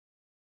 right?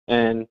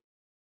 And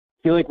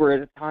I feel like we're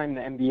at a time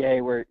in the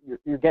NBA where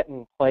you're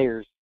getting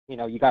players. You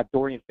know, you got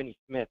Dorian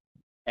Finney-Smith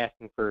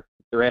asking for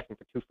 2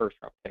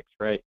 first-round picks,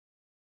 right?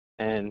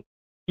 And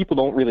people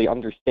don't really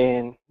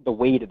understand the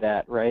weight of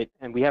that, right?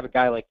 And we have a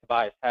guy like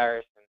Tobias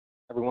Harris, and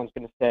everyone's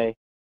going to say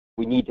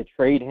we need to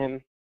trade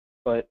him,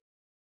 but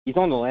he's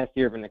on the last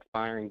year of an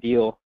expiring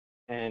deal,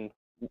 and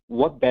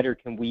what better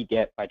can we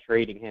get by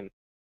trading him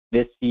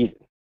this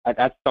season?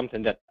 That's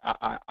something that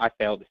I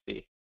fail to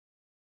see.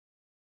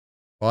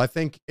 Well, I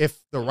think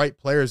if the right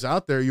player's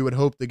out there, you would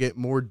hope to get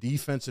more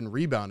defense and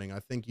rebounding. I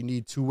think you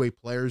need two-way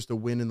players to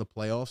win in the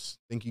playoffs.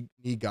 I think you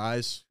need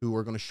guys who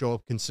are going to show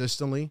up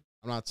consistently.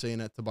 I'm not saying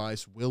that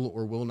Tobias will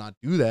or will not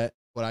do that,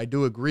 but I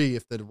do agree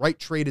if the right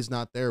trade is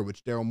not there,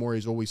 which Daryl Morey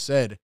has always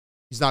said,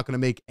 he's not going to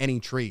make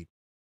any trade.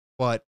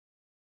 But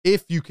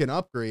if you can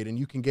upgrade and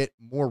you can get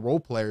more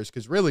role players,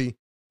 because really, at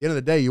the end of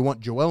the day, you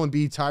want Joel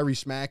Embiid,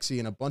 Tyrese Maxey,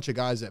 and a bunch of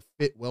guys that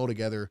fit well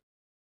together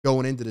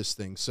going into this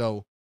thing.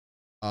 So,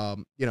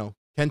 you know,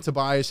 can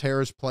Tobias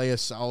Harris play a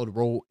solid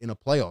role in a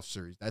playoff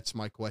series? That's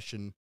my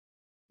question,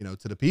 you know,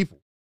 to the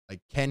people. Like,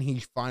 can he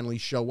finally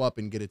show up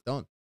and get it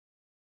done?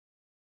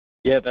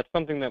 Yeah, that's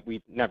something that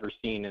we've never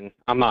seen, and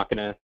I'm not going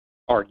to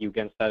argue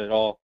against that at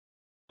all.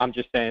 I'm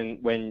just saying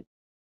when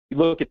you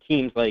look at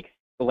teams like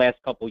the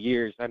last couple of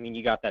years, I mean,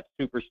 you got that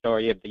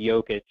superstar, you have the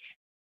Jokic,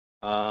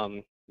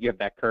 you have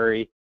that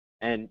Curry,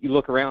 and you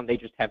look around, they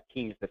just have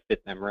teams that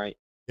fit them, right?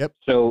 Yep.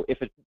 So if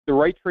the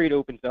right trade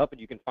opens up and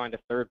you can find a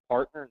third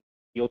partner,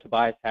 deal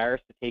Tobias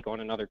Harris to take on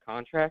another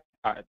contract,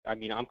 I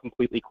mean, I'm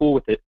completely cool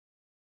with it.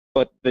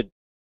 But the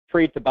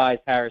trade Tobias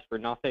Harris for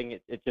nothing,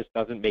 it just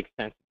doesn't make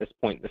sense at this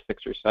point in the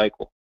Sixers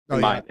cycle,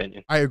 in my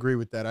opinion. I agree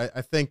with that.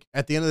 I think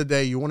at the end of the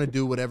day, you want to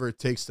do whatever it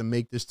takes to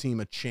make this team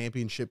a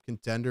championship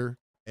contender,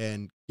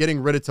 and getting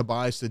rid of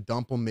Tobias to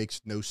dump him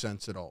makes no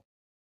sense at all.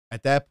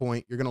 At that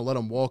point, you're going to let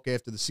him walk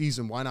after the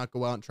season. Why not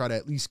go out and try to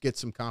at least get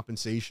some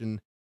compensation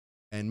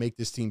and make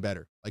this team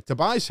better? Like,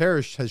 Tobias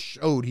Harris has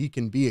showed he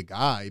can be a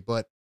guy,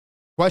 but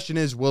question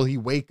is, will he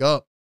wake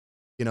up,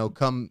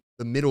 come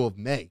the middle of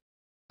May?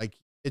 Like,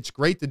 it's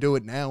great to do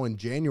it now in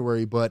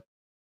January, but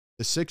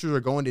the Sixers are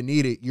going to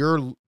need it.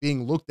 You're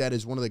being looked at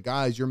as one of the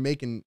guys. You're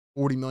making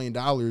 $40 million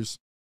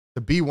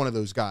to be one of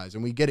those guys.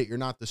 And we get it. You're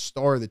not the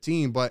star of the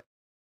team, but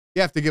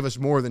you have to give us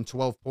more than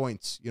 12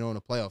 points, in a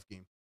playoff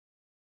game.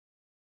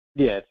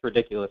 Yeah, it's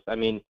ridiculous. I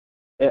mean,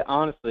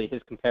 honestly,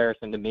 his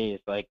comparison to me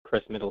is like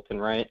Chris Middleton,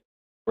 right?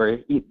 Where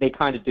they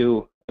kind of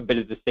do a bit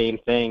of the same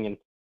thing, and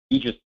he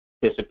just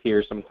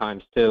disappears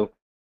sometimes too.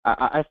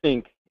 I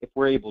think if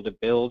we're able to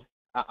build,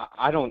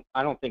 I don't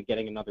think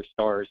getting another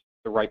star is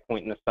the right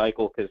point in the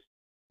cycle, because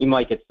you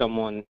might get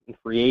someone in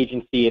free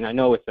agency, and I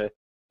know it's a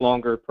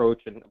longer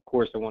approach, and of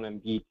course I want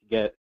Embiid to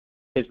get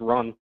his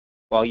run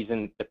while he's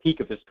in the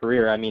peak of his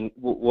career. I mean,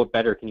 what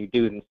better can you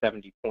do than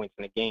 70 points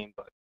in a game?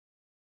 But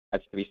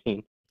that's to be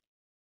seen.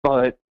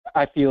 But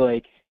I feel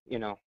like,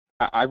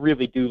 I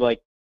really do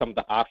like some of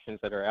the options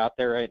that are out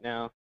there right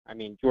now. I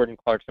mean, Jordan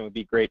Clarkson would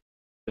be a great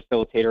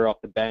facilitator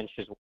off the bench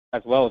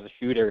as well as a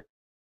shooter.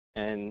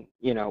 And,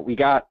 we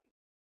got,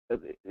 this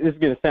is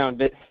going to sound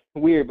a bit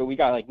weird, but we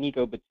got like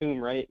Nico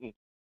Batum, right? And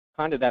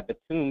kind of that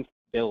Batum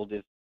build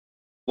is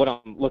what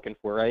I'm looking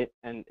for, right?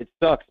 And it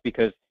sucks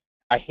because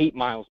I hate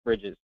Miles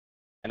Bridges,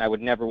 and I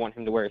would never want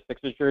him to wear a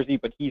Sixers jersey,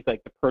 but he's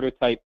like the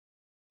prototype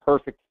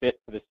perfect fit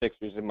for the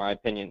Sixers, in my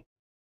opinion.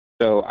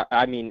 So,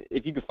 I mean,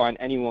 if you could find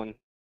anyone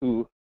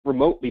who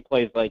remotely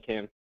plays like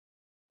him,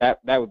 that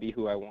would be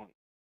who I want.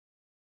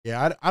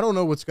 Yeah, I don't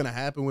know what's going to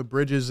happen with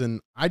Bridges, and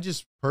I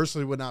just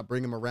personally would not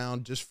bring him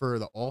around just for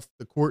the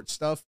off-the-court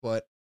stuff.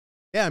 But,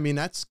 yeah, I mean,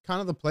 that's kind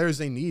of the players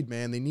they need,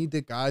 man. They need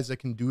the guys that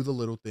can do the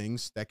little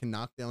things, that can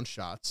knock down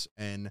shots.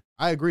 And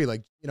I agree.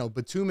 Like,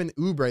 Batum and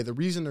Oubre, the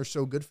reason they're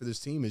so good for this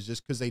team is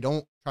just because they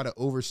don't try to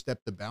overstep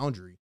the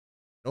boundary.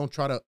 Don't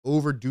try to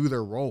overdo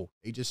their role.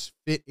 They just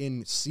fit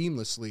in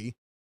seamlessly,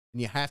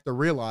 and you have to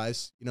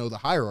realize, the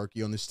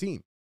hierarchy on this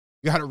team.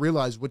 You got to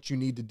realize what you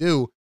need to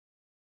do.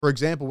 For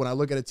example, when I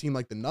look at a team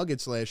like the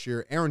Nuggets last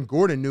year, Aaron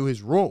Gordon knew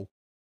his role.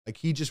 Like,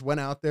 he just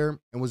went out there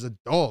and was a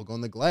dog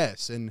on the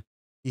glass, and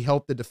he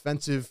helped the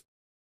defensive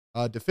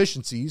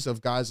deficiencies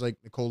of guys like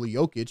Nikola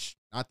Jokic.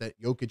 Not that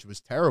Jokic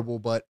was terrible,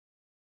 but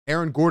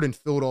Aaron Gordon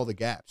filled all the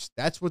gaps.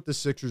 That's what the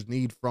Sixers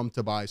need from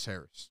Tobias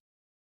Harris.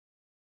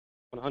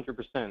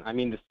 100%. I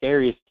mean, the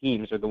scariest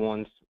teams are the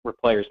ones where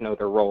players know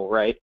their role,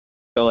 right?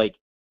 So, like,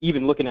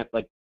 even looking at,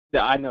 like,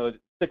 I know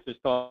Sixers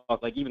talk,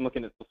 like, even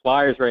looking at the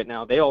Flyers right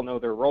now, they all know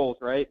their roles,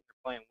 right?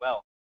 They're playing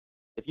well.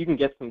 If you can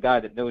get some guy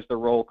that knows their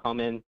role,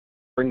 come in,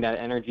 bring that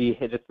energy,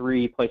 hit a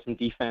three, play some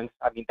defense,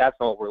 I mean, that's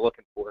all we're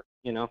looking for,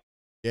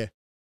 Yeah,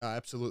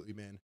 absolutely,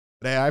 man.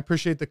 But, hey, I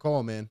appreciate the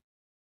call, man.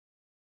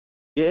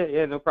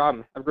 Yeah, no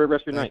problem. Have a great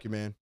rest of your night. Thank you,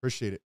 man.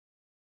 Appreciate it.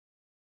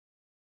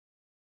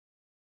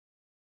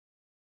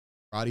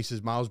 Roddy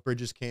says Miles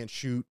Bridges can't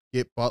shoot.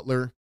 Get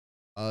Butler.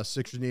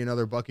 Sixers need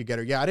another bucket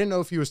getter. Yeah, I didn't know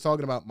if he was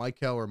talking about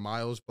Michael or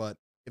Miles, but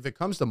if it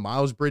comes to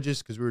Miles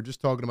Bridges, because we were just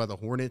talking about the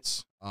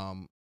Hornets,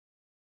 I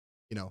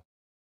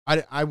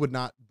would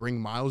not bring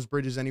Miles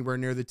Bridges anywhere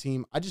near the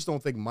team. I just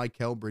don't think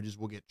Michael Bridges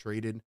will get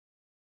traded.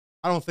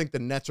 I don't think the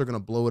Nets are going to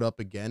blow it up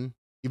again,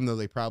 even though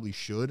they probably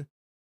should.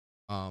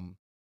 But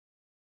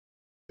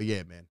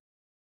yeah, man,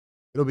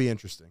 it'll be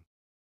interesting.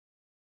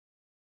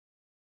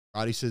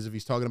 Roddy says if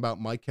he's talking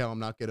about Michael, I'm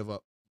not going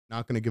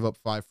to give up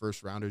 5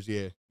 first-rounders.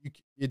 Yeah,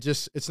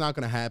 it's not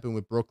going to happen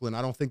with Brooklyn.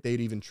 I don't think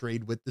they'd even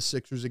trade with the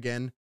Sixers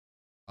again.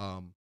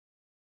 But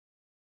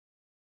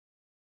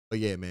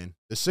yeah, man,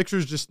 the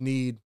Sixers just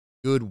need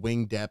good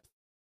wing depth.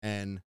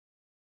 And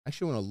I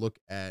actually want to look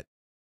at,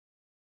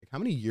 like, how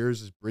many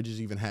years does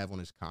Bridges even have on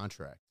his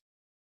contract?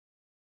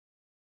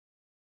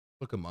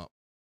 Look him up.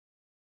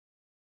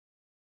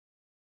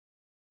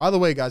 By the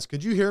way, guys,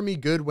 could you hear me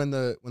good when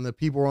the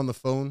people were on the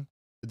phone?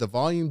 Did the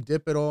volume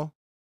dip at all?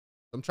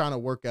 I'm trying to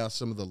work out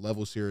some of the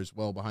levels here as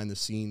well behind the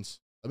scenes.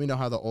 Let me know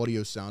how the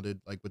audio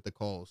sounded like with the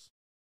calls.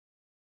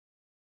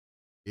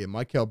 Yeah,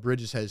 Michael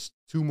Bridges has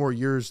 2 more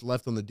years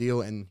left on the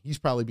deal, and he's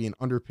probably being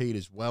underpaid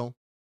as well.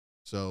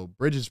 So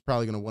Bridges is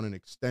probably going to want an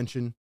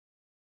extension.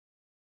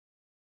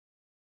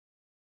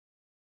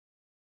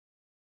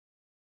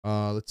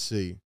 Let's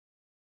see.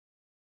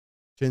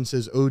 Chin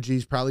says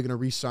OG's probably going to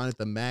re-sign at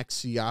the max.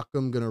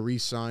 Siakam going to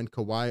re-sign.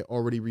 Kawhi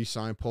already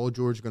re-signed. Paul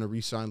George going to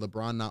re-sign.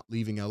 LeBron not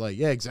leaving LA.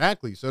 Yeah,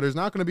 exactly. So there's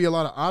not going to be a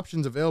lot of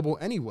options available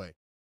anyway.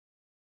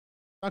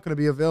 Not going to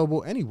be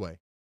available anyway.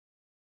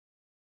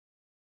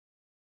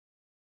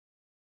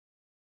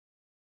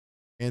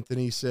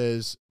 Anthony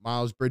says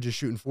Miles Bridges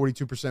shooting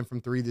 42%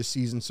 from three this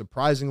season.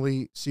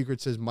 Surprisingly,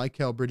 Secret says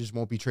Mikal Bridges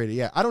won't be traded.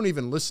 Yeah, I don't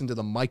even listen to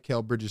the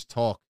Mikal Bridges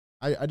talk.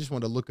 I just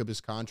want to look up his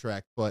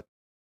contract, but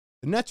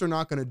the Nets are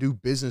not going to do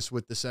business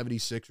with the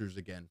 76ers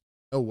again.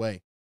 No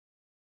way.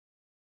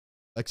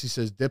 Lexi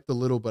says dipped a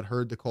little, but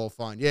heard the call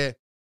fine. Yeah.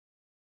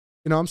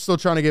 I'm still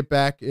trying to get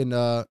back and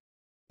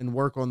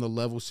work on the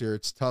levels here.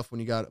 It's tough when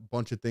you got a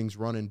bunch of things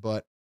running,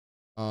 but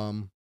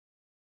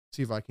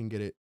see if I can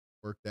get it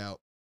worked out.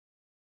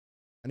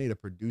 I need a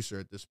producer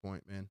at this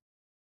point, man.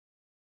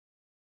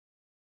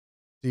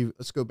 Steve,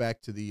 let's go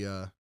back to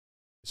the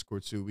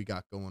Discord, see what we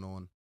got going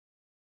on.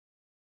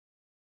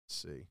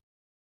 Let's see.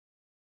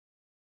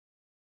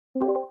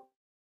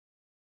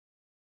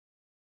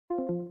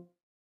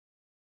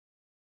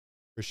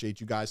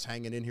 Appreciate you guys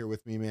hanging in here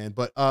with me, man.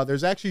 But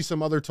there's actually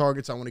some other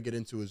targets I want to get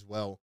into as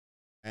well.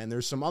 And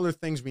there's some other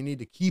things we need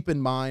to keep in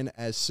mind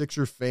as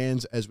Sixer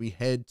fans as we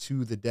head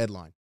to the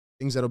deadline.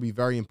 Things that'll be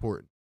very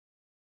important.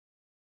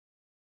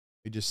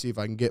 Let me just see if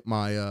I can get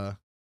my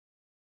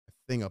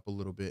thing up a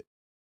little bit.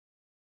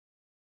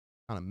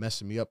 Kind of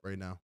messing me up right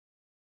now.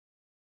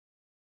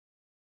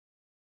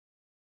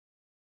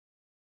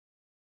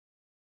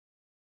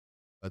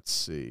 Let's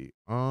see.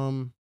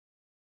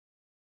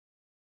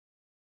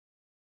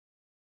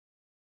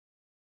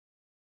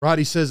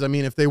 Roddy says, I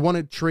mean, if they want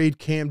to trade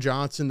Cam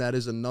Johnson, that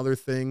is another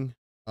thing.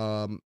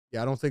 Yeah,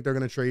 I don't think they're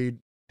going to trade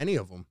any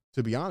of them,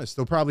 to be honest.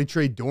 They'll probably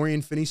trade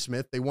Dorian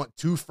Finney-Smith. They want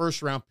 2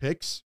 first-round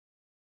picks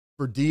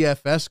for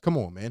DFS. Come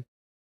on, man.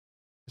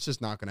 It's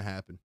just not going to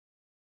happen.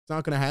 It's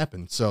not going to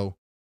happen. So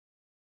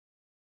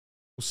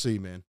we'll see,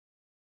 man.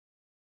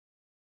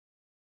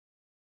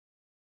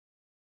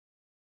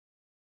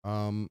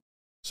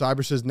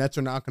 Cyber says Nets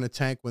are not going to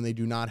tank when they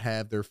do not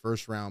have their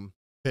first-round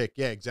pick.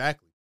 Yeah,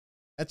 exactly.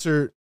 Nets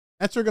are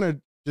going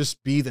to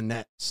just be the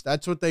Nets.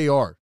 That's what they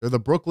are. They're the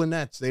Brooklyn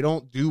Nets. They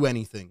don't do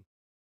anything.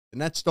 The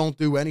Nets don't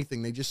do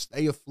anything. They just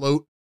stay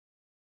afloat,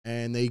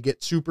 and they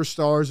get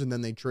superstars, and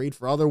then they trade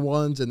for other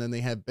ones, and then they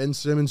have Ben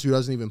Simmons, who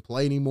doesn't even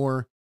play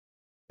anymore.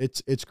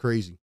 It's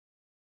crazy.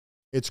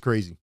 It's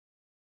crazy.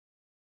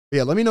 But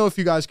yeah, let me know if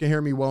you guys can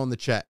hear me well in the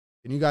chat.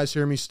 Can you guys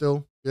hear me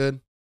still?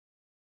 Good?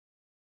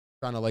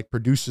 Trying to, like,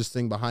 produce this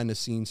thing behind the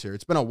scenes here.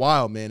 It's been a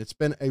while, man. It's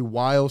been a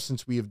while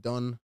since we have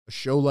done a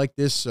show like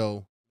this,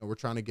 so we're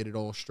trying to get it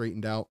all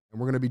straightened out. And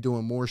we're going to be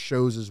doing more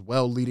shows as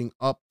well leading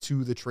up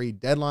to the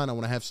trade deadline. I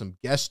want to have some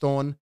guests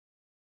on.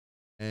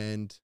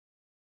 And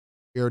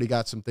we already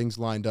got some things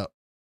lined up.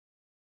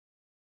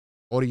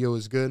 Audio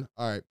is good.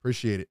 All right.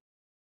 Appreciate it.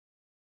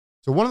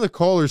 So one of the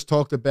callers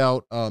talked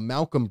about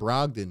Malcolm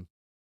Brogdon.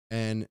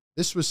 And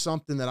this was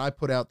something that I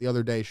put out the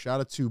other day.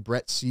 Shout out to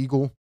Brett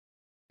Siegel.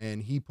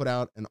 And he put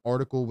out an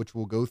article, which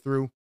we'll go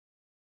through.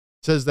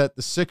 It says that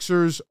the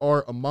Sixers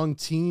are among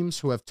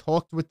teams who have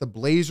talked with the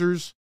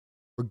Blazers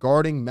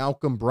regarding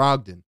Malcolm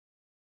Brogdon.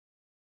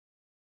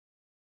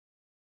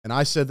 And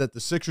I said that the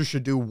Sixers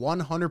should do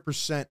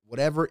 100%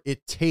 whatever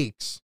it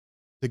takes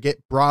to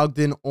get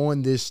Brogdon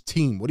on this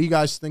team. What do you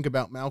guys think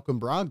about Malcolm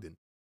Brogdon?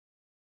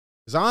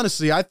 Because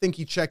honestly, I think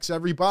he checks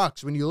every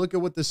box. When you look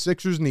at what the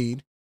Sixers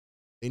need,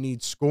 they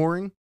need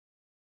scoring.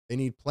 They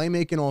need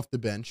playmaking off the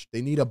bench.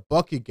 They need a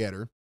bucket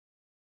getter.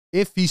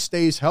 If he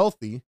stays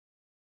healthy,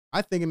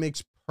 I think it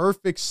makes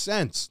perfect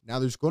sense. Now,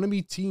 there's going to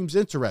be teams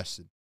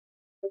interested.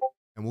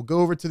 And we'll go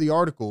over to the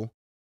article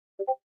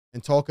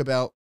and talk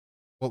about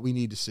what we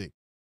need to see.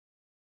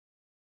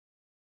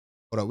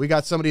 Hold on. We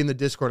got somebody in the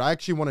Discord. I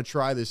actually want to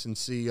try this and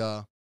see.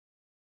 I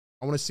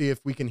want to see if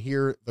we can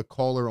hear the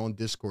caller on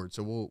Discord.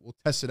 So we'll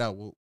test it out.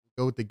 We'll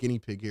go with the guinea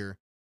pig here.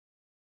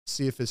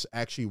 See if this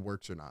actually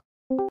works or not.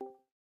 All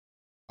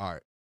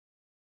right.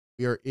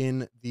 We are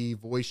in the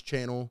voice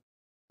channel.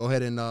 Go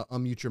ahead and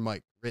unmute your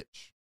mic.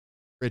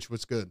 Rich,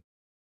 what's good?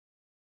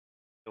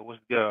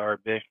 What's good,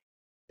 RB?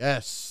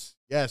 Yes.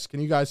 Can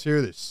you guys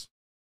hear this?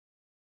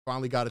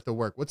 Finally got it to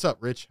work. What's up,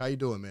 Rich? How you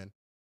doing, man?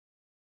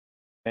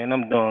 Man,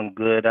 I'm doing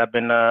good. I've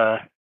been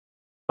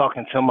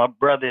talking to my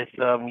brothers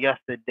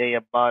yesterday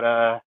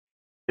about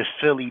the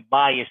Philly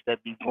bias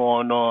that be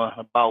going on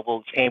about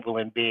Wilt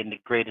Chamberlain being the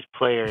greatest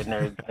player and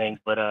everything.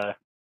 But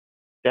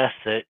that's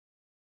it.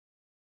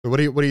 So what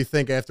do you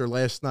think after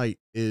last night?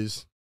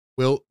 Is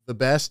Wilt the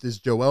best? Is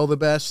Joel the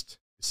best?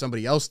 Is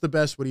somebody else the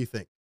best? What do you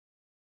think?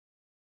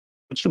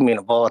 What you mean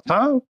of all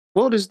time?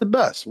 Wilt is the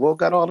best. Wilt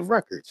got all the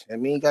records. I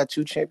mean, he got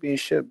 2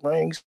 championship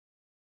rings.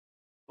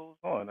 What's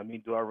going on? I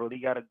mean, do I really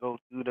got to go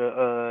through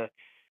the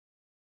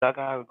I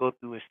got to go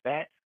through his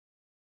stats?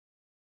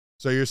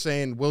 So you're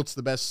saying Wilt's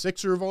the best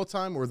Sixer of all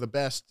time, or the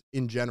best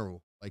in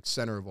general, like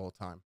center of all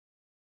time?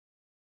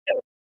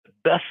 The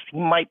best. He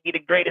might be the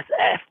greatest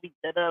athlete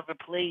that ever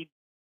played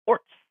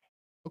sports.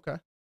 Okay.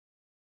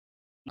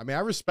 I mean,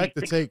 I respect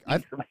the take.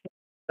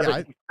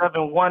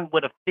 7'1"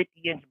 with a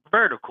 50-inch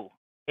vertical,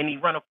 and he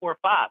run a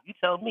 4.5. You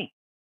tell me.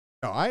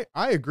 No, I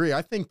agree.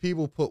 I think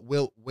people put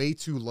Wilt way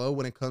too low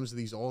when it comes to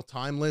these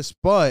all-time lists,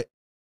 but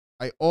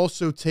I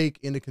also take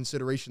into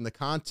consideration the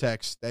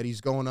context that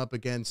he's going up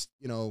against,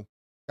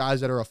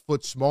 guys that are a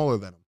foot smaller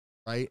than him,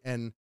 right?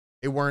 And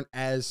they weren't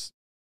as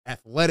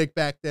athletic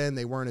back then.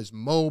 They weren't as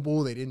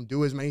mobile. They didn't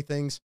do as many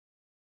things.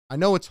 I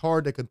know it's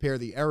hard to compare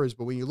the eras,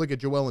 but when you look at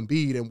Joel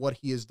Embiid and what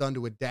he has done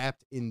to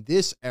adapt in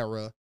this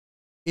era,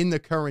 in the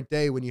current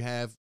day, when you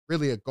have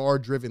really a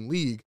guard-driven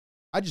league,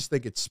 I just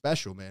think it's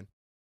special, man.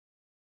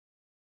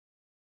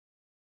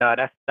 No,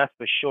 that's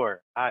for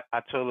sure. I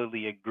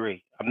totally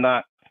agree. I'm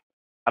not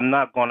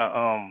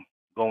gonna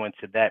go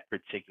into that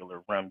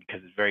particular realm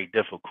because it's very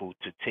difficult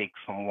to take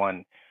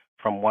someone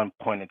from one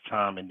point in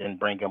time and then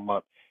bring them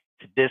up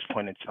to this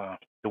point in time.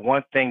 The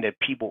one thing that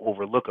people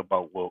overlook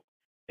about Wilt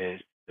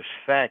is the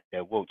fact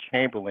that Wilt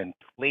Chamberlain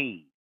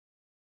played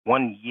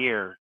 1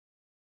 year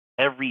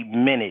every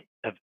minute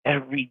of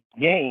every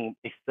game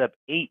except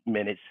 8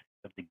 minutes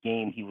of the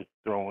game he was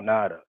thrown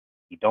out of.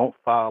 He don't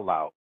foul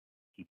out.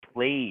 He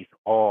plays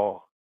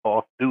all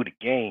through the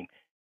game,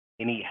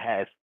 and he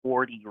has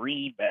 40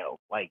 rebounds.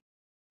 Like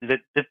the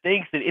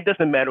things that it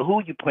doesn't matter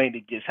who you playing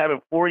against,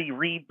 having 40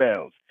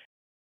 rebounds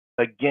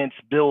against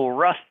Bill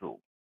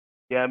Russell.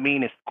 Yeah, I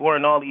mean, and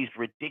scoring all these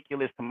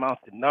ridiculous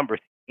amounts of numbers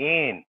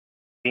and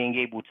being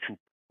able to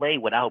play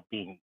without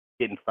getting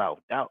fouled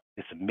out.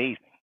 It's amazing.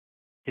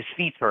 His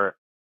feet are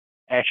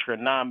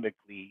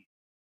astronomically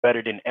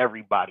better than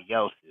everybody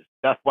else's.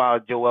 That's why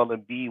Joel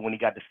Embiid, when he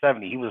got to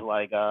 70, he was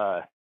like,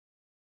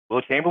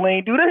 Will Chamberlain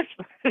ain't do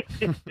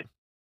this?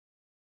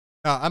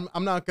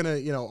 I'm not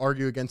gonna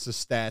argue against the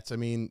stats. I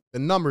mean, the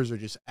numbers are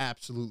just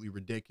absolutely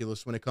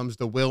ridiculous when it comes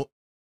to Wilt.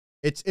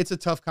 It's a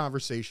tough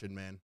conversation,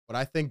 man. But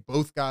I think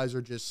both guys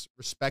are just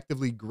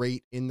respectively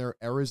great in their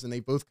eras, and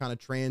they both kind of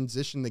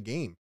transition the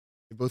game.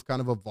 They both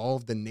kind of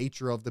evolved the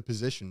nature of the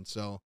position.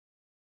 So,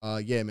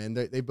 yeah, man,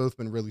 they've both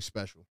been really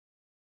special.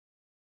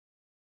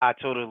 I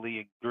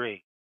totally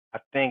agree. I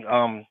think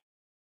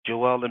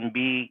Joel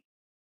Embiid,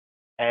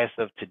 as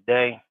of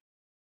today,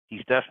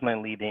 he's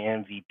definitely the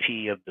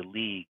MVP of the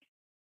league.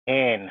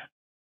 And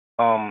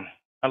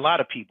a lot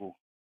of people,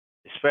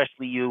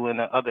 especially you and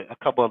a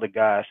couple other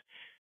guys,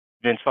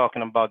 been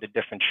talking about the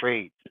different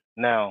trades.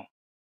 Now,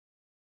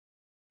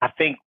 I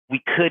think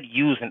we could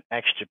use an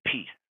extra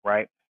piece,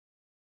 right?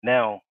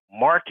 Now,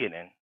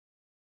 marketing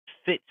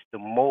fits the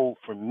mold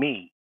for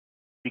me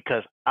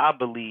because I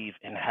believe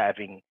in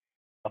having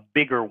a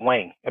bigger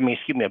wing.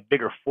 A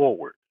bigger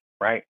forward,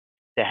 right?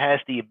 That has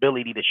the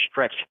ability to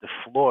stretch the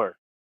floor,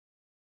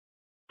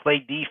 play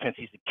defense.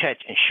 He's a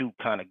catch and shoot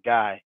kind of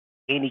guy,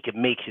 and he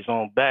can make his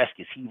own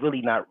baskets. He's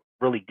really not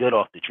really good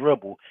off the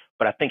dribble,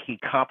 but I think he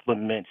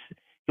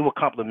will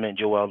complement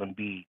Joel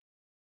Embiid.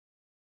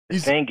 The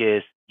thing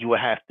is, you would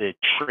have to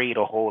trade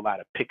a whole lot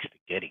of picks to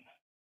get him.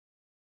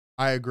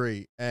 I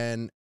agree.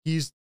 And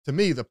he's, to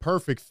me, the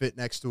perfect fit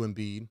next to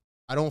Embiid.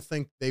 I don't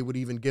think they would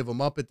even give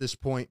him up at this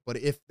point, but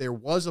if there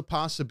was a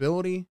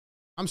possibility,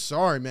 I'm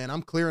sorry, man,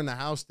 I'm clearing the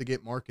house to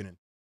get Markkanen.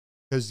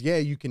 Because, yeah,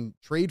 you can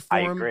trade for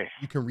him,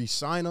 you can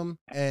re-sign him,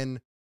 and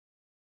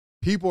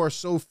people are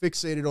so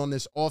fixated on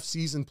this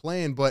off-season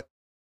plan, but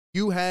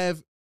you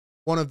have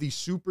one of the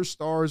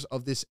superstars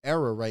of this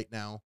era right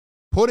now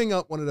putting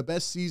up one of the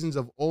best seasons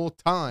of all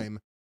time,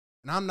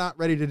 and I'm not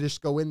ready to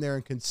just go in there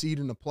and concede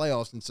in the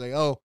playoffs and say,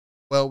 oh,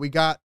 well, we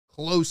got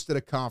close to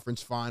the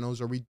conference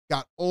finals or we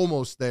got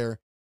almost there.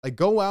 Like,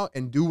 go out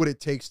and do what it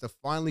takes to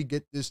finally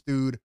get this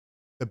dude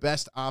the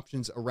best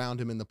options around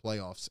him in the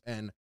playoffs.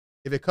 And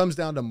if it comes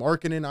down to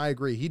Markkanen, I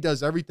agree. He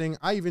does everything.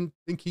 I even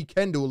think he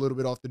can do a little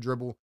bit off the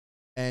dribble,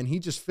 and he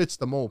just fits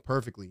the mold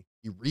perfectly.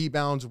 He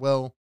rebounds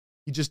well.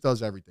 He just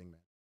does everything,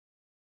 man.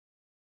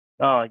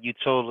 Oh, you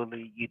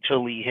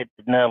totally hit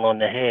the nail on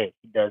the head.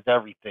 He does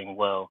everything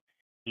well.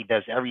 He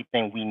does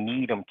everything we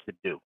need him to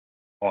do.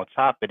 On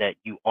top of that,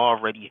 you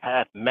already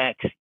have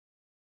Maxey.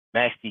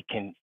 Maxey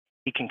can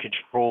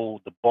control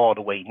the ball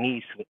the way he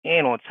needs to.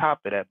 And on top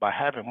of that, by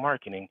having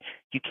Markkanen,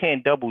 you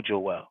can't double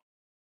Joel.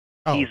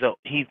 Oh.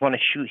 He's going to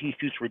shoot. He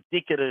shoots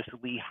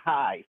ridiculously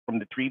high from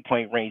the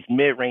 3-point range,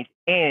 mid range,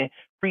 and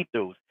free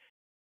throws.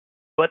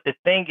 But the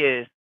thing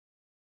is,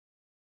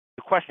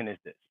 the question is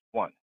this: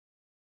 one,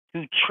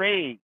 to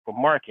trade for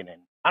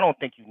Markkanen, I don't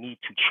think you need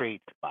to trade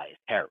Tobias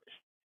Harris.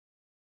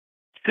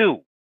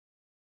 Two,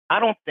 I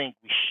don't think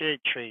we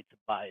should trade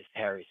Tobias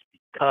Harris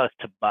because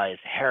Tobias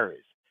Harris'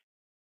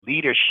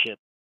 leadership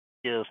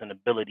skills and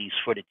abilities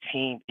for the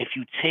team, if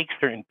you take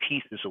certain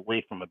pieces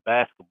away from a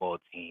basketball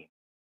team,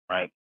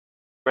 right,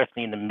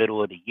 especially in the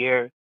middle of the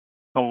year,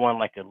 someone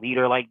like a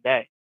leader like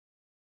that,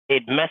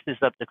 it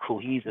messes up the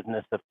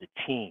cohesiveness of the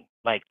team.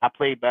 Like, I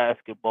play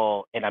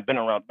basketball and I've been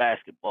around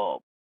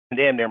basketball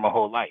damn near my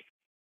whole life.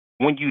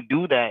 When you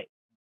do that,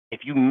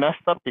 if you mess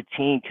up the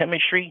team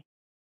chemistry,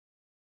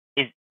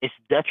 it's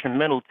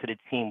detrimental to the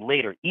team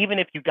later. Even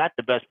if you got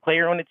the best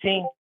player on the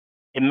team,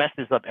 it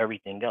messes up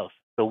everything else.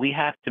 So we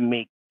have to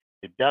make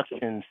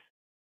deductions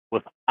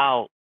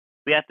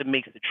we have to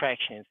make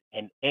subtractions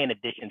and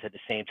additions at the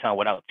same time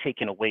without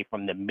taking away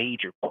from the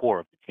major core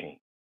of the team.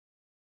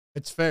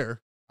 It's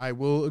fair. I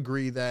will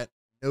agree that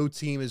no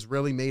team has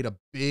really made a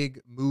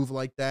big move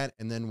like that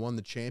and then won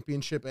the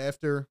championship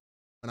after,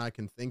 when I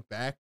can think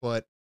back.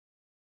 But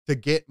to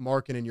get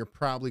Markkanen, you're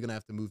probably going to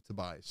have to move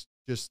Tobias,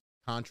 just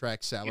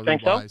contract salary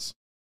wise. So?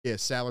 yeah,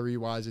 salary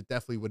wise, it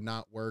definitely would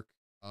not work.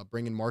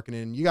 Bringing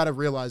Markkanen in, you got to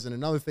realize, and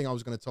another thing I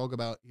was going to talk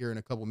about here in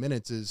a couple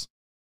minutes is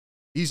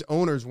these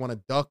owners want to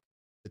duck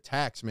the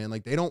tax, man.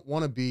 Like they don't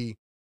want to be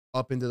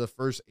up into the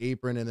first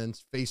apron and then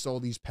face all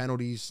these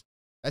penalties.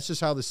 That's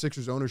just how the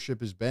Sixers ownership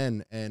has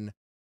been, and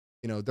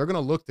they're going to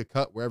look to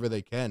cut wherever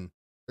they can.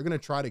 They're going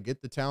to try to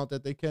get the talent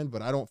that they can,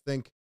 but I don't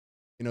think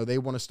they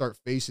want to start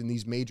facing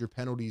these major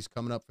penalties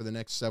coming up for the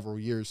next several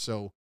years.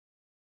 So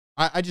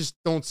I just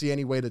don't see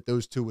any way that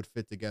those two would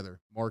fit together,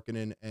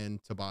 Markkanen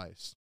and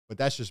Tobias. But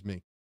that's just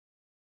me.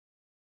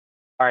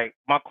 All right,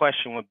 my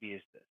question would be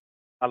is this.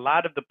 A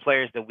lot of the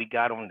players that we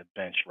got on the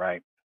bench,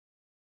 right?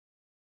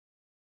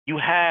 You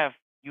have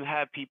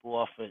people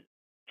off of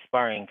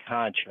expiring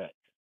contracts,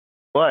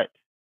 but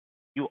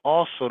you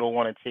also don't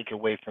want to take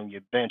away from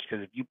your bench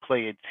because if you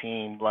play a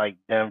team like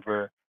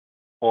Denver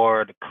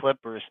or the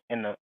Clippers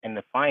in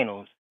the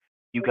finals,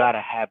 you got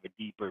to have a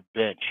deeper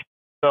bench.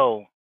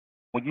 So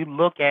when you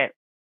look at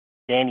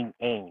Danny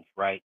Ainge,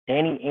 right?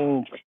 Danny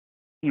Ainge,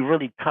 he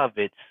really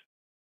covets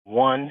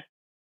 1,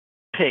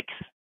 picks,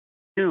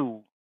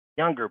 2,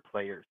 younger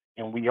players.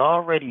 And we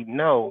already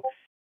know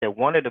that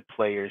one of the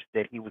players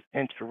that he was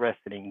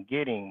interested in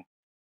getting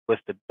was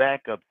the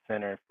backup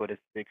center for the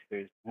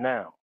Sixers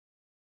now,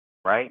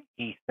 right?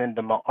 He sent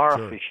them an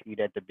offer sheet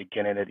at the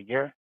beginning of the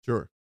year.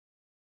 Sure.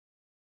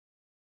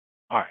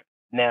 All right.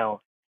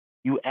 Now,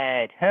 you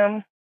add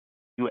him,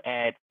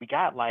 we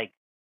got like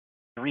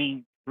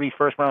three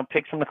first-round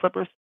picks from the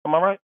Clippers. Am I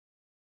right?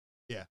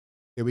 Yeah,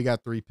 we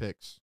got 3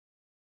 picks.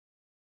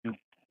 You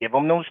give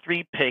them those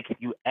 3 picks.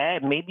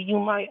 Maybe you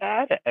might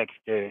add an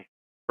extra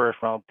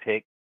first-round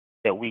pick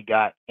that we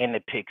got in the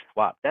pick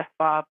swap. That's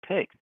 5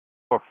 picks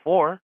for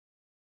 4.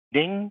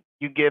 Then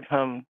you give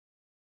him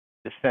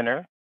the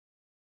center.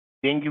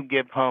 Then you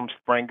give him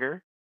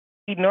Springer.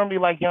 He normally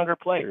like younger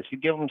players. You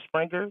give him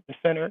Springer, the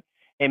center,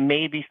 and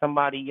maybe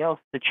somebody else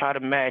to try to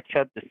match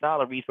up the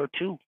salaries, or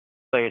 2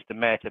 players to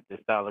match up the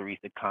salaries,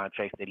 the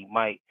contracts that he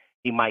might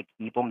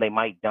keep them, they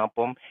might dump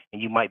them,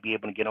 and you might be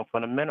able to get them for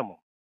the minimum.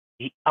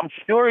 I'm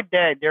sure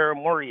that Daryl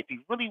Morey, if he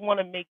really want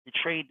to make the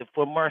trade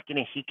for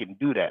Markkanen, he can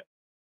do that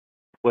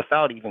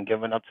without even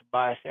giving up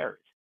Tobias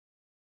Harris.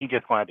 He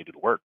just wanted to do the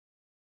work.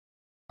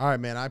 All right,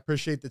 man. I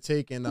appreciate the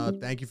take, and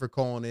thank you for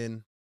calling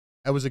in.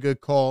 That was a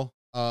good call.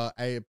 I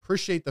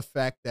appreciate the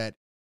fact that,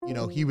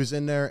 he was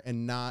in there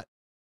and not,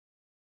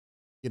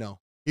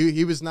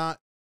 he was not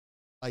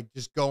like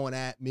just going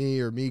at me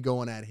or me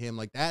going at him.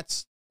 Like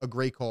that's a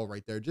great call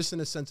right there, just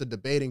in a sense of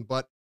debating.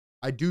 But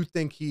I do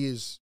think he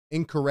is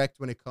incorrect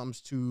when it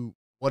comes to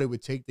what it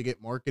would take to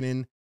get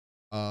Markkanen.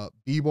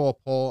 B-Ball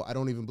Paul, I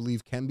don't even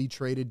believe can be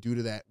traded due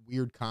to that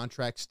weird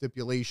contract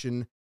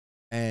stipulation.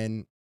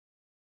 And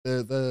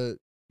the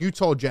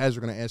Utah Jazz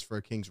are going to ask for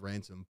a king's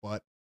ransom.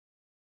 But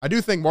I do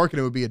think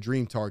Markkanen would be a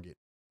dream target,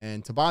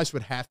 and Tobias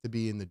would have to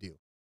be in the deal.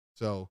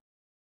 So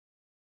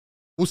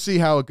we'll see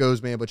how it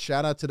goes, man. But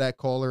shout out to that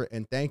caller,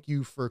 and thank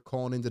you for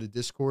calling into the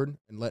Discord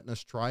and letting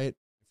us try it.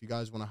 If you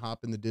guys want to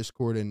hop in the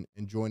Discord and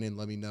join in,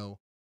 let me know.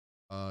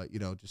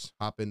 Just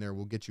hop in there.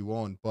 We'll get you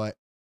on. But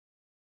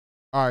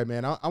all right,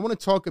 man, I want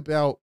to talk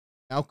about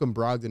Malcolm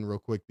Brogdon real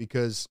quick,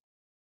 because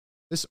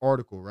this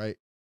article, right,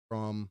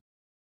 from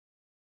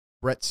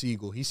Brett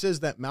Siegel, he says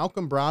that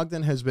Malcolm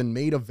Brogdon has been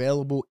made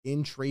available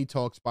in trade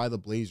talks by the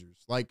Blazers.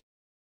 Like,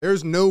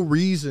 there's no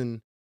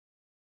reason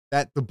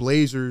that the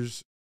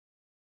Blazers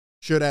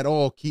should at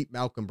all keep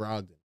Malcolm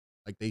Brogdon.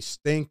 Like, they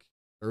stink.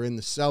 They're in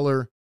the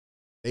cellar.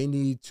 They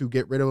need to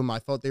get rid of him. I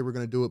thought they were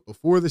going to do it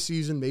before the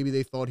season. Maybe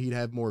they thought he'd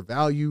have more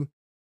value.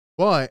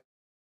 But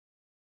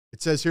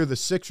it says here, the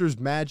Sixers,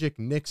 Magic,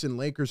 Knicks, and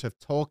Lakers have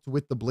talked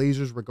with the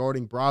Blazers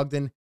regarding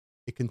Brogdon.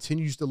 It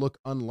continues to look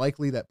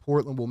unlikely that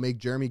Portland will make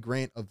Jeremy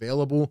Grant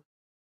available.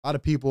 A lot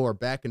of people are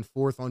back and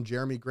forth on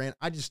Jeremy Grant.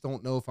 I just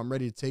don't know if I'm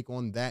ready to take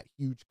on that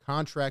huge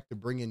contract to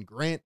bring in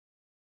Grant.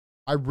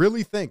 I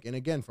really think, and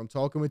again, from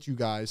talking with you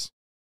guys,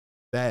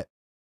 that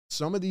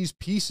some of these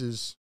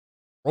pieces,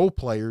 role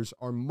players,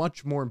 are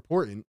much more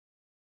important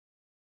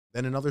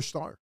than another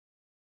star.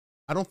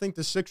 I don't think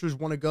the Sixers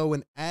want to go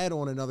and add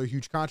on another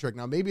huge contract.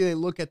 Now, maybe they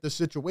look at the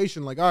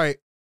situation like, all right,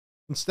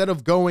 instead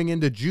of going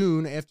into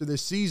June after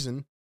this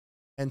season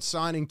and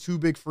signing 2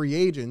 big free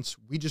agents,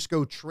 we just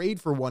go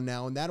trade for one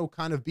now, and that'll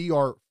kind of be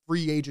our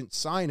free agent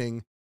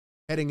signing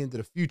heading into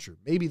the future.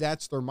 Maybe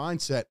that's their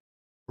mindset.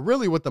 But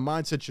really what the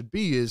mindset should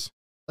be is,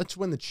 let's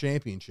win the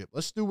championship.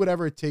 Let's do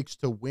whatever it takes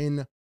to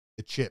win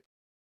the chip.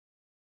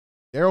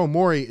 Daryl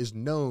Morey is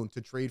known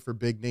to trade for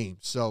big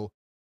names, so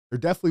there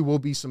definitely will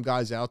be some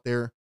guys out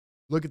there.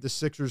 Look at the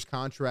Sixers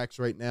contracts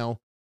right now.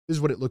 This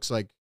is what it looks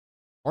like.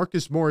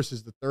 Marcus Morris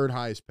is the 3rd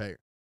highest payer.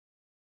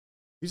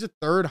 He's the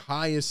 3rd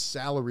highest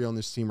salary on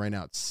this team right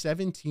now. It's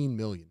 $17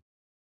 million.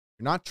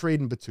 You're not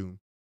trading Batum.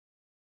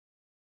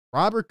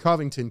 Robert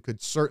Covington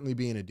could certainly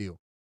be in a deal.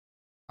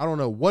 I don't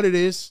know what it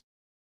is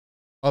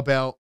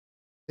about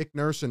Nick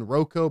Nurse and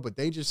Rocco, but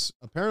they just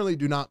apparently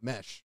do not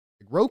mesh.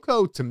 Like,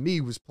 Rocco, to me,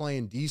 was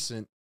playing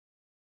decent,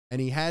 and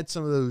he had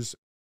some of those,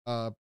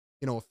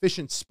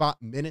 efficient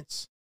spot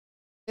minutes.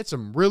 He had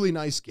some really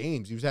nice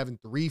games. He was having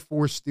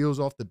 3-4 steals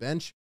off the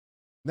bench.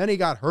 And then he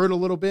got hurt a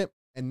little bit,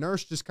 and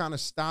Nurse just kind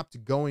of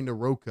stopped going to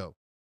Rocco.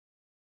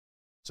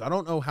 So I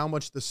don't know how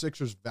much the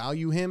Sixers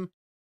value him,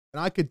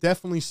 and I could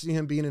definitely see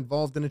him being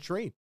involved in a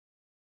trade.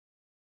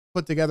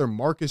 Put together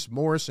Marcus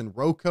Morris and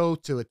Rocco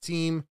to a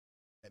team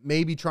that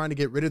may be trying to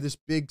get rid of this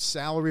big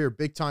salary or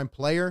big-time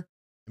player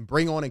and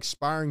bring on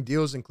expiring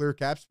deals and clear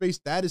cap space.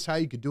 That is how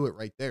you could do it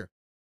right there.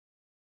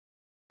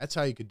 That's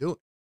how you could do it.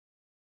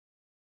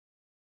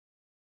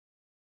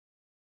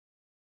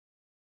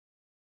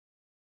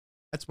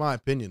 That's my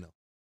opinion, though.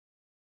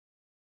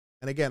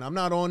 And again, I'm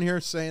not on here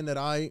saying that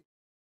I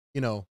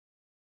know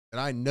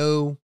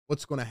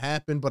what's going to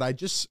happen, but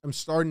I'm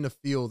starting to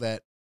feel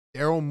that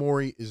Daryl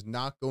Morey is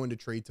not going to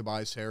trade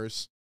Tobias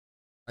Harris.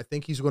 I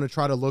think he's going to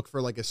try to look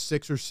for like a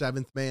 6th or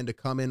 7th man to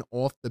come in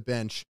off the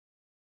bench.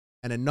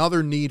 And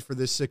another need for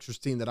this Sixers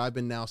team that I've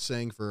been now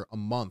saying for a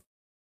month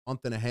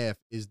and a half,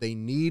 is they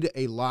need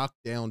a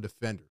lockdown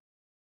defender.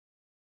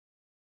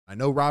 I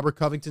know Robert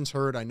Covington's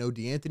hurt. I know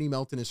DeAnthony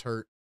Melton is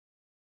hurt.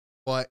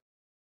 But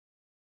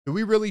do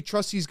we really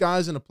trust these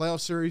guys in a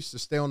playoff series to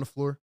stay on the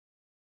floor?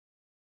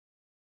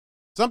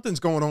 Something's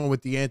going on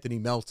with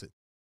DeAnthony Melton.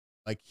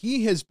 Like,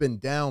 he has been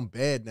down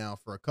bad now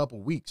for a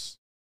couple weeks.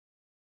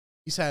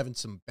 He's having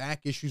some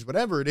back issues,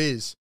 whatever it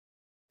is.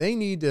 They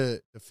need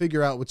to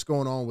figure out what's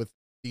going on with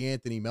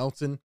DeAnthony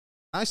Melton.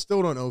 I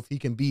still don't know if he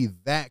can be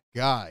that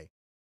guy.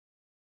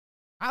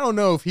 I don't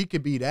know if he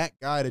could be that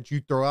guy that you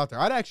throw out there.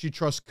 I'd actually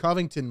trust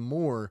Covington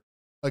more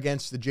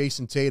against the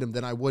Jason Tatum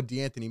than I would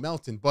DeAnthony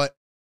Melton. But,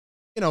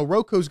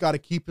 Rocco's got to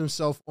keep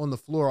himself on the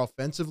floor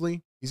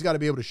offensively. He's got to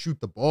be able to shoot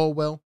the ball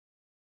well.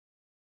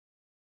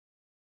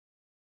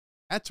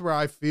 That's where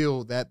I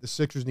feel that the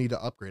Sixers need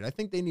to upgrade. I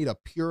think they need a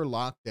pure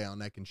lockdown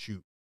that can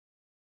shoot.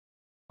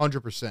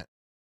 100%.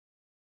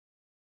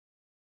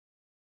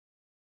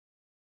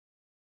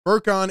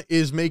 Furkan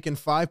is making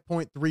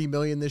 $5.3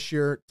 million this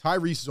year.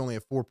 Tyrese is only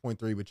at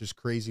 4.3, which is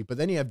crazy. But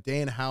then you have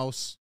Dan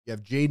House. You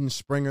have Jaden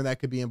Springer that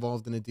could be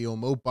involved in a deal.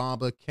 Mo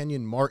Bamba,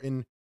 Kenyon Martin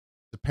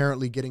is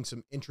apparently getting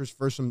some interest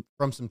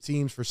from some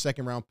teams for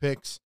second-round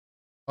picks.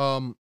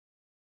 All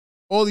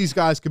these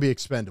guys could be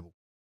expendable.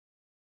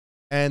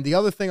 And the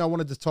other thing I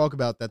wanted to talk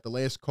about that the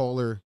last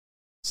caller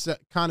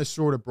kind of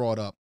sort of brought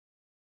up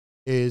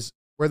is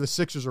where the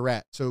Sixers are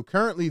at. So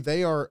currently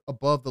they are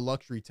above the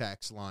luxury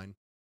tax line.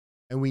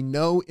 And we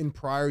know in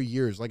prior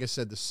years, like I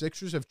said, the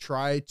Sixers have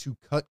tried to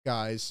cut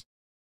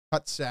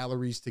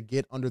salaries to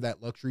get under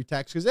that luxury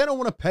tax because they don't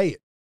want to pay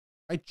it.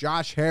 Right?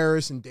 Josh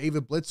Harris and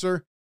David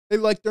Blitzer, they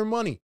like their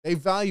money. They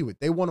value it.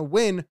 They want to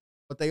win,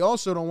 but they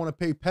also don't want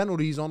to pay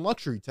penalties on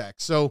luxury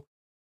tax. So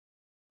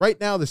right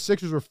now, the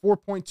Sixers are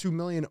 $4.2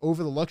 million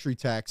over the luxury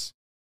tax.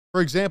 For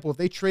example, if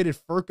they traded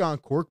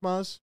Furkan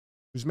Korkmaz,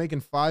 who's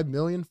making $5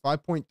 million,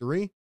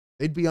 5.3,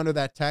 they'd be under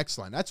that tax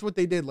line. That's what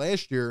they did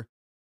last year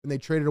when they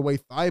traded away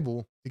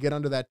Thibault to get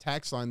under that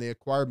tax line. They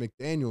acquired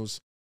McDaniels,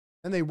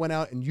 and they went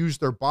out and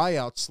used their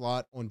buyout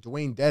slot on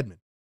Dwayne Dedmon.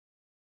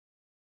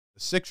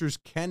 The Sixers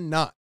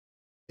cannot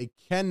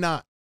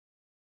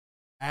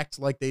act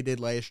like they did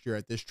last year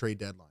at this trade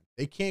deadline.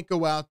 They can't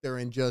go out there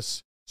and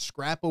just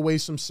scrap away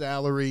some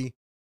salary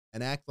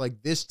and act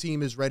like this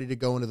team is ready to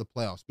go into the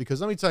playoffs.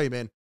 Because let me tell you,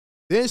 man,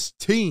 this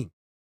team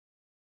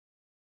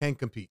can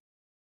compete.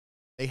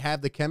 They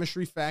have the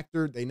chemistry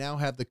factor. They now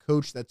have the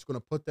coach that's going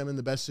to put them in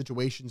the best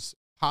situations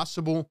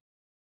possible.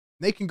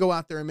 They can go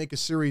out there and make a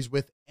series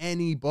with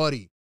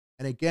anybody.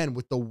 And again,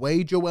 with the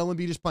way Joel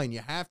Embiid is playing, you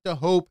have to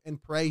hope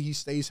and pray he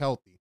stays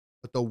healthy.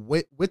 But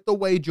with the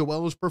way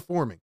Joel is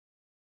performing,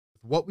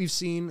 with what we've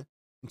seen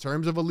in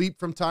terms of a leap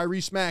from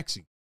Tyrese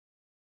Maxey,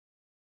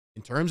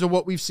 in terms of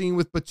what we've seen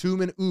with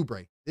Batum and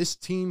Oubre, this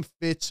team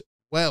fits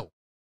well.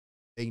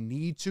 They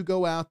need to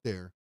go out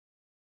there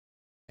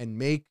and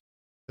make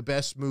the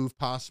best move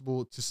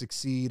possible to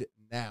succeed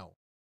now.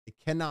 They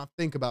cannot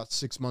think about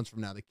 6 months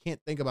from now. They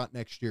can't think about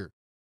next year.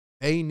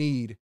 They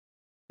need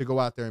to go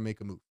out there and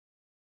make a move.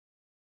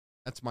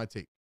 That's my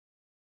take.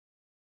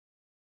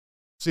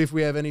 See if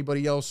we have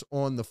anybody else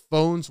on the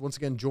phones. Once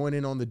again, join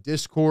in on the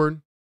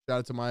Discord. Shout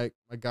out to my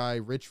guy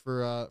Rich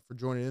for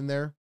joining in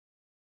there.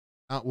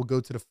 We'll go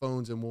to the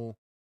phones and we'll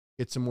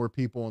get some more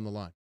people on the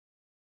line.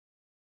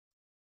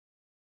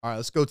 All right,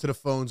 let's go to the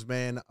phones,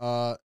 man.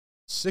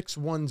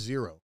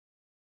 610.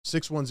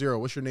 610.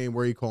 What's your name?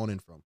 Where are you calling in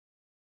from?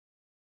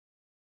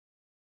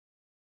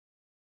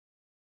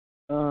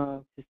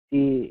 To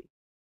see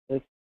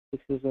if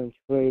Sixers going to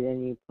trade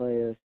any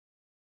players.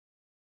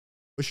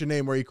 What's your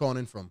name? Where are you calling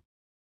in from?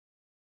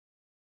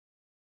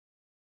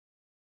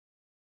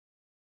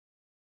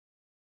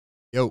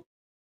 Yo.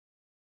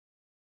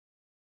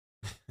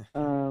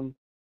 From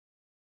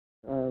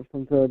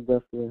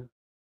Philadelphia.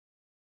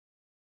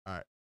 All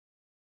right.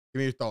 Give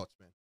me your thoughts,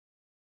 man.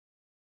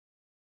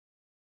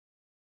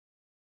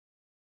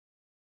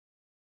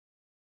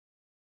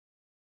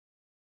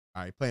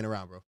 All right, playing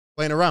around, bro.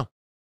 Playing around.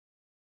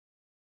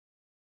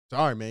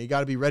 Sorry, man. You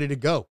got to be ready to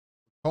go.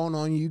 Calling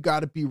on you. You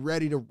got to be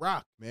ready to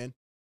rock, man.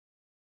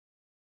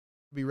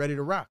 Be ready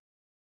to rock.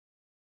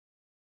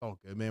 all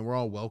good, man. We're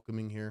all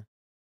welcoming here.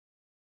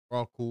 We're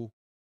all cool.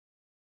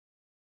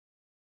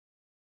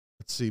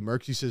 Let's see.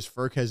 Merksy says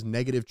Ferk has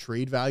negative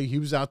trade value. He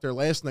was out there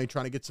last night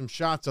trying to get some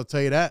shots. I'll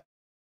tell you that.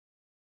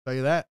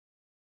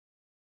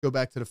 Go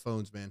back to the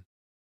phones, man.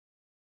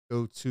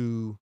 Go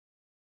to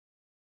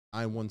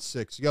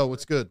 916. Yo,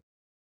 what's good?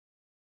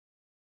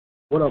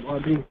 What up,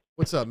 RD?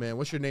 What's up, man?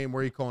 What's your name?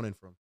 Where are you calling in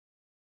from?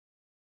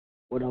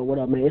 What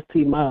up, man? It's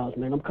T Miles,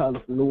 man. I'm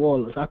calling from New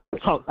Orleans.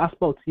 I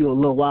spoke to you a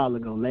little while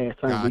ago. Last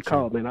time we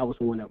called, man, I was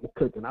the one that was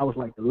cooking. I was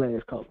like the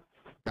last caller.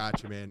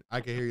 Gotcha, man. I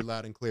can hear you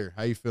loud and clear.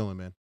 How you feeling,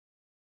 man?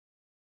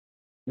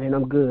 Man,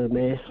 I'm good,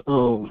 man.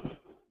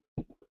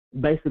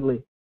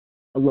 Basically,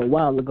 a little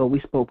while ago we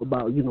spoke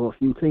about a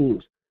few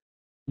teams,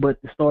 but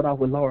to start off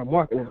with Lauri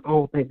Markkanen, I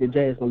don't think the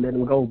Jazz gonna let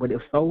him go. But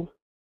if so,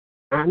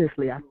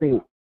 honestly, I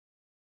think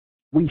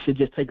we should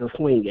just take a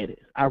swing at it.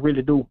 I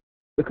really do,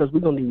 because we're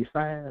gonna need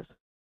size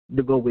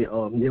to go with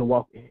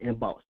Milwaukee and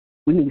Boston.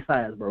 We need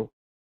size, bro,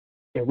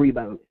 and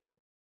rebounding.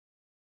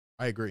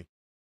 I agree.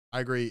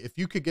 If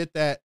you could get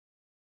that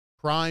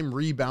prime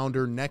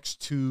rebounder next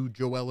to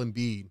Joel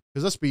Embiid,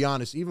 because let's be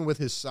honest, even with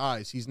his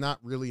size, he's not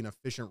really an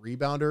efficient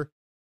rebounder.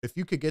 If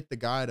you could get the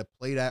guy to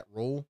play that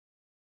role,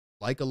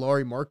 like a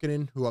Lauri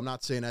Markkanen, who I'm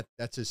not saying that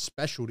that's his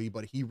specialty,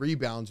 but he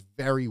rebounds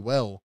very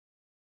well,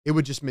 it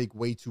would just make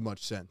way too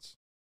much sense.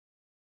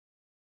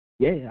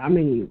 Yeah, I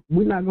mean,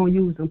 we're not gonna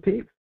use them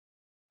picks.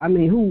 I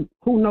mean,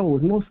 who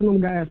knows? Most of them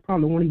guys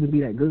probably won't even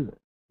be that good.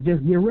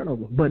 Just get rid of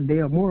them. But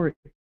they're more.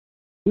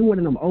 He one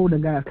of them older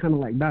guys, kind of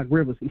like Doc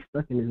Rivers. He's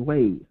stuck in his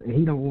ways, and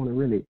he don't want to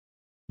really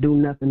do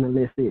nothing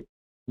unless it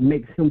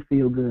makes him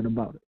feel good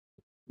about it.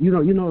 You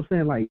know what I'm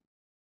saying? Like,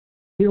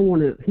 he don't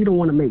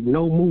want to make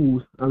no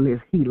moves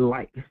unless he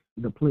likes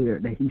the player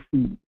that he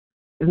sees.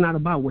 It's not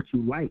about what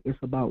you like; it's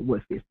about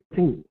what fits the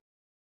team.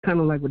 Kind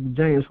of like with the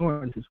James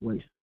Harden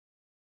situation.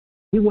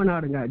 He went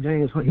out and got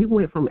James Harden. He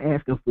went from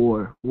asking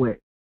for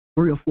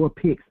 3 or 4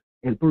 picks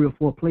and 3 or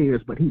 4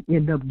 players, but he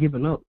ended up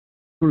giving up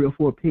 3 or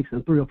 4 picks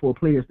and 3 or 4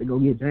 players to go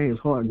get James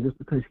Harden just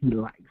because he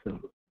likes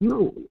him.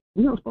 You're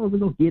not supposed to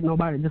go get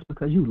nobody just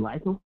because you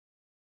like him.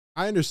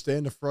 I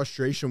understand the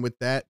frustration with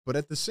that, but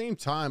at the same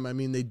time, I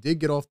mean, they did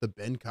get off the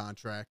Ben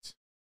contract.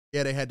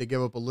 Yeah, they had to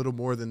give up a little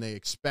more than they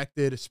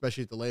expected,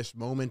 especially at the last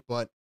moment,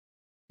 but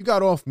you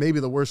got off maybe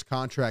the worst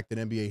contract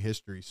in NBA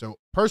history. So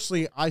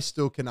personally, I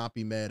still cannot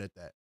be mad at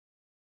that.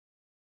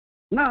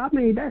 No, I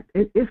mean,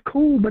 it's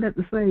cool, but at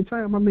the same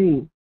time, I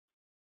mean,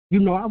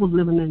 I was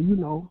living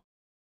in,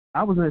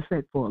 I was in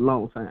sex for a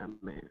long time,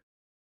 man.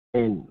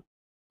 And,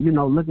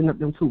 looking up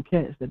them 2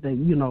 cats that they,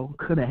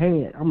 could have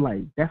had, I'm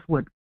like, that's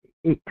what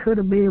it could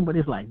have been, but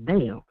it's like,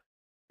 damn,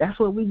 that's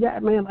what we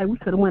got, man. Like, we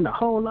could have went a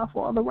whole lot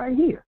farther right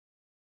here.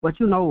 But,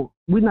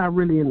 we're not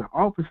really in the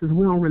offices.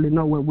 We don't really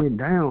know what went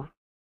down.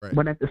 Right.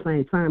 But at the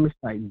same time, it's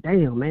like,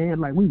 damn, man,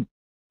 like, we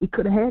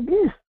could have had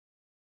this.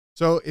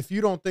 So if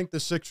you don't think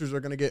the Sixers are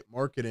going to get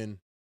Markkanen,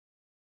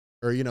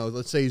 or,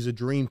 let's say he's a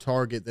dream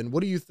target, then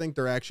what do you think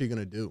they're actually going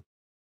to do?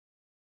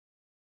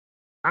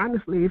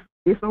 Honestly,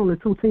 it's only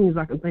 2 teams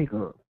I can think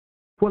of.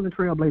 Portland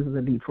Trail Blazers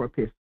and Detroit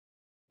Pistons.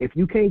 If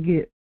you can't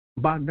get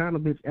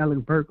Bogdanovich,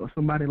 Alex Burke, or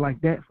somebody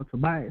like that for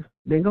Tobias,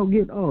 then go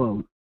get,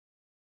 Malcolm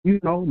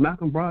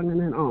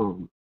Brogdon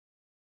and,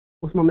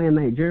 what's my man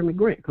name? Jeremy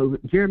Grant. Because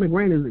Jeremy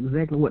Grant is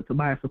exactly what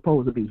Tobias is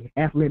supposed to be.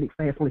 Athletic,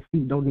 fast on his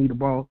feet, don't need the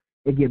ball.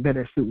 They get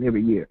better at shooting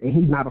every year, and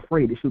he's not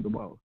afraid to shoot the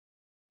ball.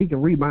 He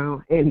can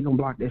rebound, and he can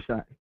block that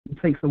shot. You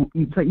take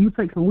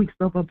some weak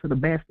stuff up to the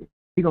basket,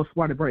 he gonna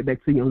swat it right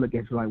back to you and look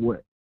at you like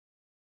what?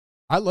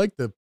 I like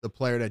the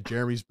player that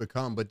Jeremy's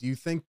become, but do you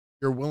think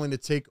you're willing to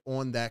take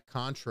on that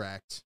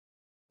contract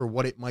for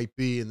what it might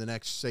be in the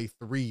next, say,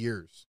 3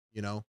 years?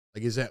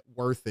 Like, is that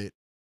worth it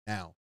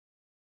now?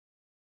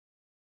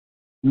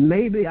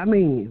 Maybe. I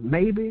mean,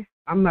 maybe.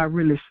 I'm not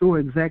really sure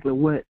exactly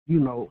what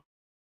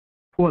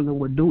Portland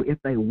would do if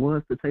they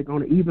was to take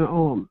on it.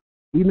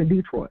 Even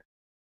Detroit.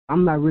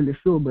 I'm not really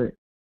sure, but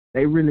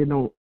they really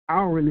don't. I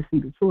don't really see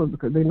the choice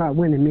because they're not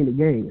winning many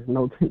games.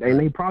 And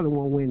they probably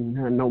won't win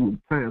no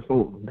time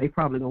soon. They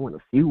probably gonna win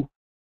a few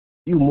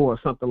more or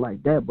something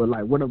like that. But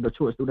like, what other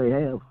choice do they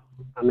have?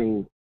 I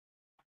mean,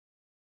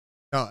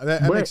 no,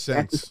 that makes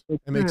sense.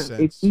 It makes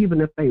sense. Even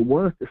if they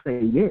was to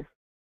say yes,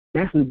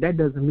 that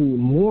doesn't mean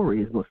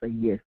Morey is gonna say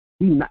yes.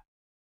 He's not.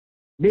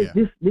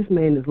 This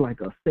man is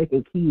like a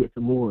second kid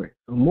to Morey.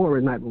 So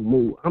Morey not gonna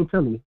move. I'm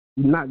telling you,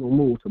 he's not gonna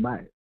move to buy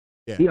it.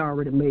 Yeah. He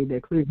already made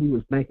that clear. He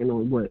was banking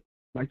on what,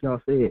 like y'all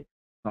said,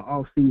 the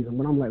off season.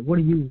 But I'm like, what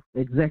are you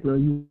exactly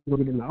going to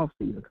get in the off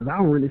season? Because I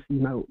don't really see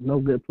no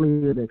good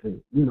player that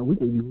can we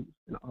can use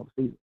in the off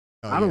season.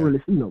 I don't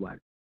really see nobody.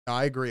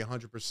 I agree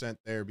 100%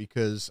 there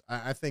because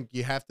I think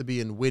you have to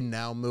be in win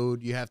now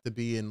mode. You have to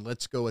be in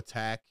let's go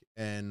attack.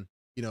 And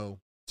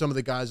some of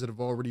the guys that have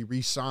already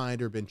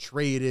re-signed or been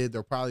traded,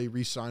 they'll probably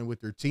re-sign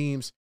with their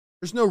teams.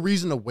 There's no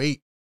reason to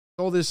wait.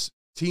 All this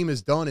team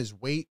has done is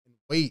wait and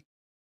wait.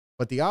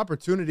 But the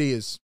opportunity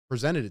has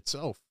presented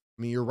itself.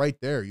 I mean, you're right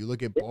there. You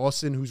look at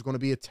Boston, who's going to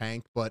be a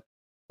tank, but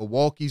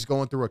Milwaukee's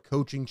going through a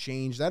coaching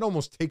change. That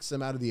almost takes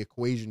them out of the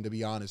equation, to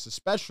be honest,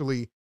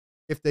 especially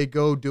if they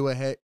go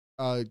ahead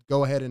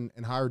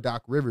and hire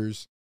Doc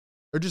Rivers,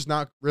 they're just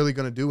not really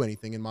going to do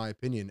anything, in my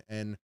opinion.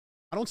 And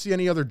I don't see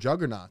any other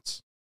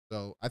juggernauts.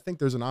 So I think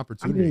there's an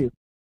opportunity.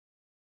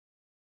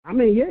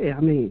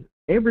 Yeah.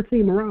 Every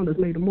team around us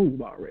made a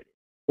move already,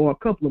 or a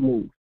couple of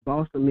moves.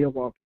 Boston,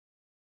 Milwaukee,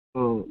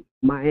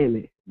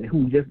 Miami,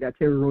 who just got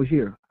Terry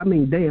Rozier.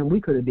 Damn, we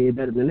could have did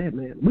better than that,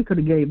 man. We could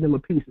have gave them a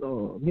piece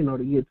of,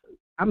 to get.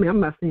 I'm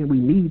not saying we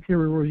need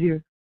Terry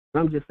Rozier, but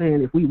I'm just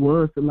saying if we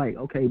was to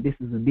okay, this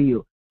is a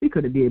deal, we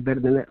could have did better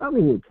than that.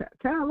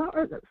 Kyle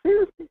Lowry,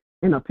 seriously,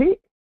 in a pick,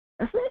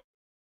 that's it.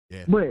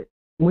 Yeah. But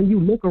when you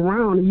look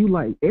around and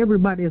you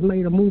everybody has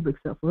made a move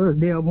except for us.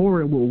 Daryl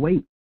Morey will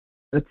wait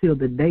until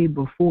the day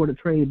before the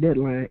trade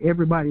deadline.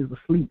 Everybody's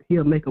asleep.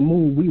 He'll make a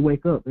move. We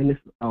wake up and it's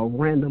a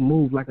random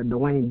move like a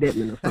Dwayne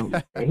Dedman or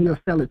something. And he'll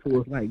sell it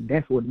to us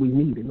that's what we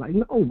needed.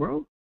 No,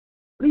 bro.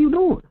 What are you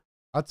doing?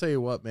 I'll tell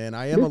you what, man.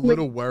 I am a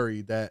little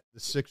worried that the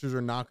Sixers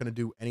are not going to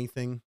do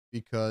anything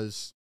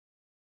because,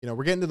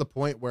 we're getting to the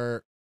point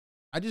where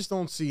I just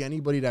don't see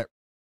anybody that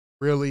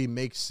really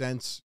makes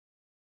sense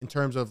in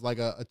terms of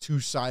a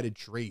two-sided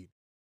trade.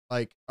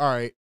 All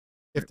right,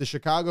 if the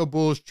Chicago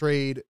Bulls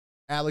trade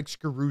Alex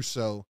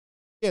Caruso,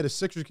 yeah, the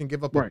Sixers can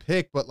give up a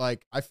pick, but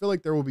I feel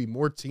like there will be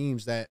more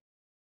teams that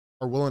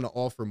are willing to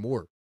offer more,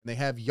 and they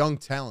have young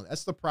talent.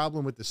 That's the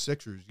problem with the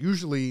Sixers.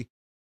 Usually,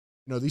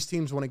 these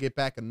teams want to get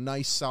back a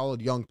nice,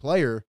 solid young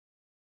player.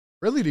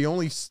 Really, the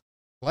only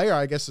player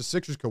I guess the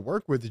Sixers could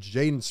work with is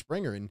Jaden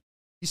Springer, and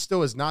he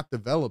still has not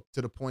developed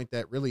to the point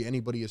that really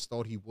anybody has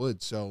thought he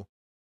would. So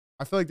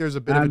I feel like there's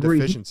a bit of a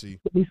deficiency.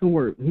 He needs some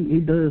work. He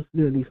does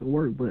still need some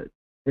work, but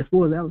as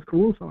far as Alex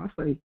Caruso, I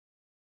say,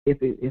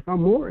 if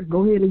I'm more,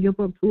 go ahead and give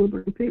up 2 or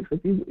 3 picks.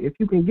 If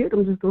you can get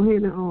them, just go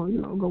ahead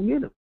and go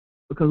get them,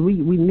 because we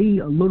need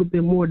a little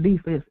bit more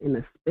defense,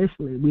 and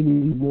especially we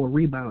need more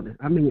rebounding.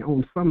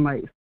 On some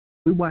nights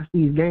we watch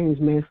these games,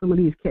 man. Some of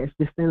these cats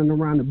just standing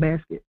around the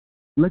basket,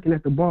 looking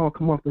at the ball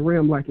come off the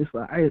rim like it's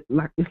like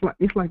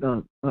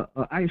a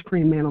ice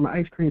cream man on an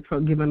ice cream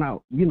truck giving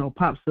out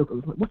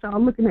popsicles. What y'all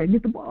looking at?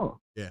 Get the ball.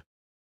 Yeah,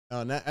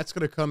 that's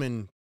gonna come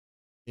in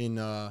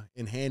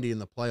handy in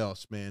the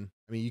playoffs, man.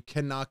 You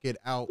cannot get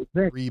out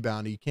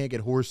rebounded. You can't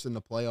get horsed in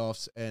the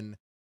playoffs, and you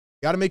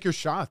got to make your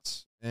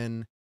shots.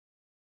 And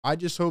I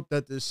just hope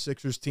that this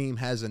Sixers team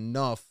has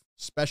enough,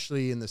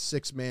 especially in the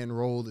 6-man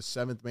role, the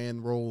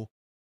 7th-man role,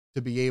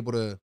 to be able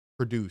to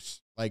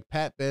produce.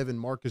 Pat Bev and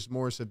Marcus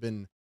Morris have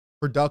been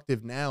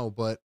productive now,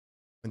 but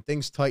when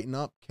things tighten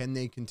up, can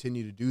they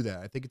continue to do that?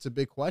 I think it's a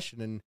big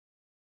question, and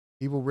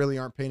people really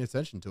aren't paying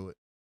attention to it.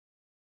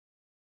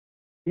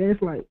 Yeah,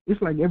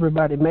 it's like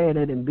everybody mad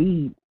at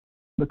Embiid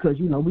because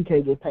we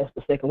can't get past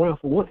the second round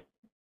for one.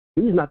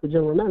 He's not the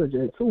general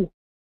manager, and 2,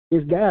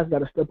 his guys got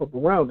to step up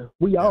around him.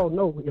 We all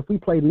know if we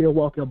play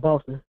Milwaukee or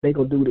Boston, they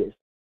gonna do this.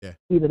 Yeah.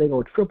 Either they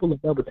gonna triple or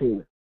double team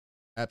him.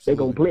 Absolutely.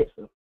 They gonna blitz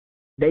him.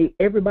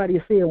 Everybody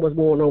is seeing what's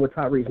going on with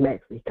Tyrese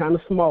Maxey. Kind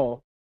of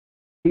small.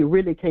 He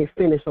really can't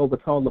finish over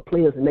taller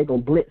players, and they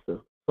gonna blitz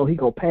him. So he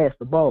gonna pass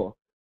the ball.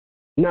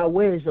 Now,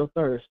 where's your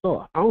third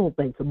star? I don't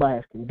think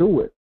Tobias can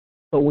do it.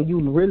 So when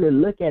you really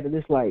look at it,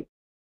 it's like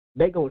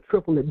they gonna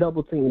triple and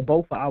double team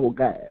both of our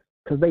guys,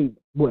 because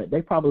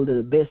they probably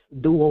the best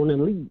duo in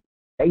the league.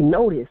 They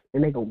know this,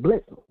 and they gonna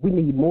blitz them. We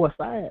need more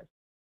size,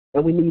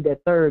 and we need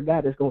that third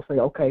guy that's gonna say,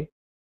 okay,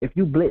 if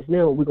you blitz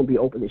now, we're gonna be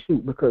open to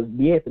shoot, because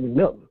DeAnthony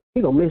Melton,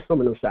 he gonna miss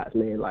some of them shots,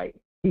 man.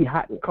 He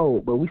hot and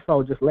cold, but we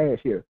saw just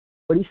last year,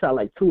 but he shot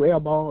 2 air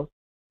balls.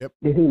 Yep.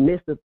 Then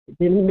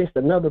he missed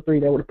another 3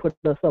 that would have put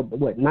us up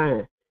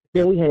 9.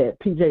 Then we had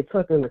PJ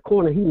Tucker in the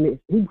corner.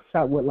 He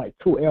shot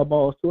 2 air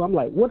balls too. I'm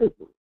like, what is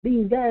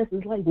these guys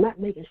is not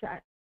making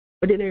shots?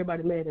 But then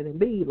everybody mad at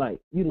Embiid,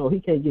 he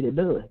can't get it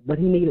done. But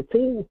he need a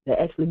team to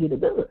actually get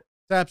it done.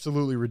 It's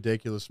absolutely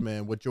ridiculous,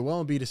 man. What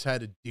Joel Embiid has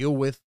had to deal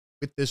with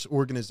this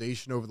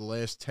organization over the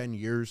last 10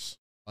 years.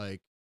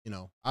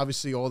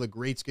 Obviously all the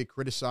greats get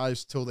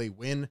criticized till they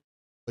win,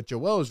 but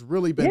Joel has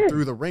really been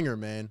through the ringer,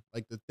 man.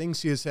 The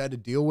things he has had to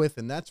deal with,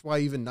 and that's why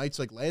even nights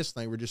like last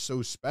night were just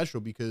so special,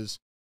 because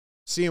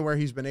seeing where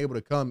he's been able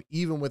to come,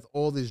 even with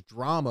all this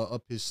drama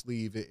up his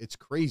sleeve, it's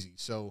crazy.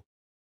 So,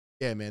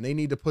 yeah, man, they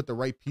need to put the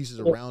right pieces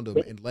around him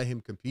and let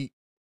him compete.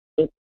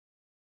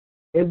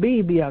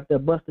 Embiid be out there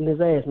busting his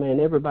ass, man.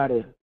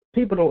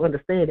 People don't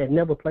understand that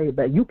never played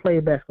back. You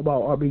played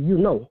basketball,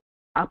 RB,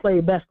 I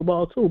played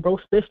basketball too, bro,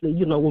 especially,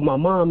 with my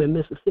mom in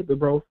Mississippi,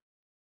 bro.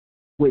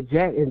 With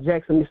Jack in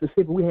Jackson,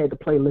 Mississippi, we had to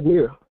play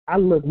Lanier. I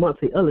looked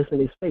Monte Ellis in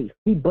his face.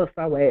 He bust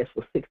our ass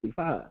for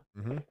 65.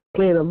 Mm-hmm.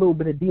 Playing a little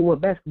bit of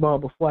D1 basketball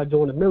before I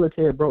joined the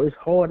military, bro, it's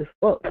hard as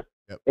fuck.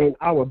 Yep. And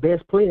our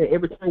best player,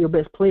 every time your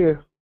best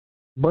player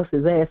busts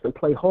his ass and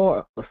play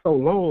hard for so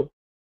long,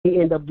 he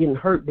end up getting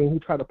hurt. Then he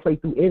try to play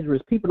through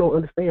injuries. People don't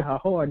understand how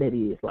hard that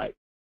is.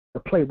 To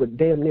play with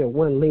damn near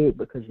one leg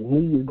because your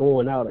knee is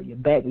going out or your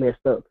back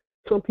messed up.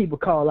 Some people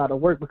call out of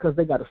work because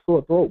they got a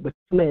sore throat, but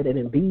he's mad at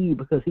Embiid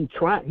because he's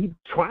trying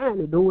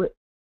to do it,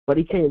 but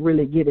he can't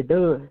really get it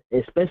done,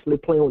 especially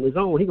playing on his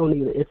own. He gonna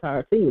need an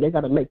entire team. They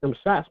got to make them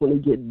shots when they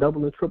get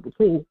double and triple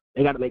team.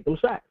 They got to make them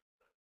shots.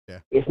 Yeah.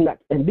 It's not,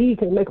 and B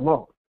can't make them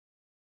all.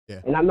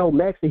 Yeah. And I know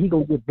Maxey, he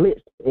gonna get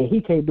blitzed, and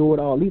he can't do it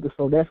all either.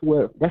 So that's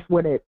where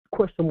that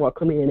question mark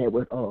come in at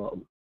with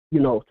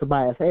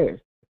Tobias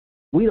Harris.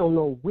 We don't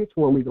know which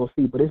one we gonna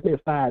see, but it's been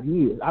 5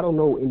 years. I don't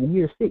know in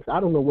year 6. I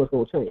don't know what's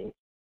gonna change.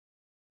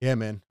 Yeah,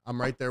 man,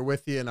 I'm right there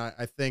with you, and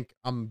I think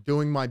I'm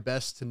doing my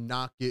best to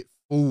not get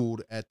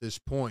fooled at this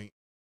point.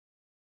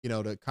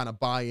 To kind of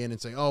buy in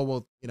and say, oh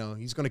well,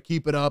 he's going to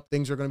keep it up.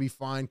 Things are going to be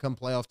fine come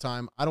playoff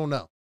time. I don't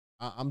know.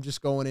 I'm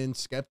just going in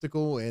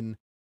skeptical, and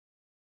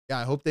yeah,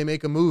 I hope they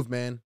make a move,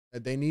 man.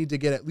 They need to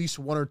get at least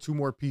 1 or 2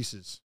 more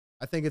pieces.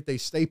 I think if they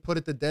stay put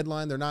at the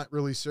deadline, they're not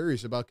really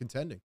serious about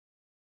contending.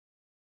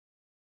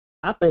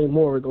 I think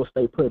Maury gonna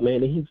stay put,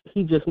 man. And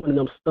he just one of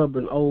them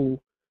stubborn old.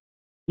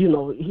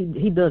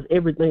 He does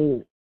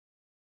everything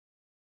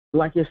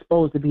like it's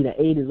supposed to be the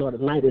 80s or the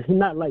 90s. He's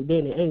not like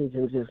Danny Ainge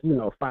and just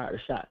fire the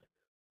shot,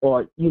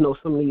 or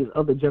some of these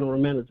other general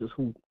managers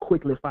who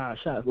quickly fire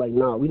shots. Like,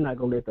 no, we're not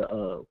gonna let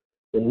the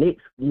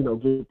Knicks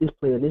get this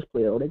player and this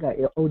player. Oh, they got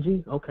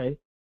OG. Okay,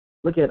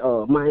 look at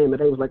Miami.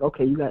 They was like,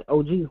 okay, you got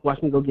OG.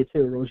 Watch me go get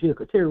Terry Rozier,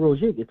 because Terry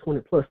Rozier get 20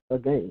 plus a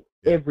game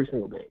every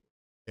single game.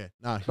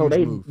 Yeah, so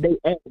they move. They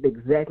added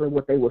exactly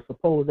what they were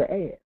supposed to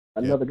add.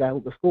 Another guy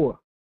who could score.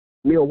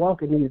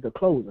 Milwaukee needs a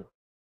closer.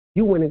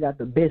 You went and got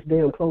the best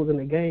damn closer in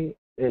the game,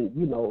 and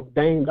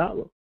Dame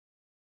Dollar.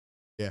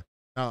 Yeah,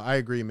 no, I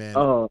agree, man.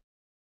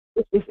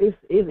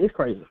 It's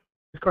crazy.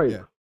 It's crazy.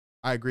 Yeah,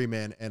 I agree,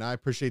 man, and I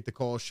appreciate the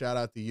call. Shout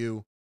out to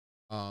you.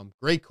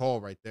 Great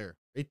call right there.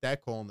 Rate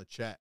that call in the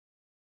chat.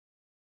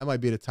 That might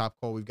be the top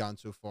call we've gotten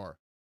so far.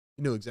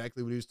 He knew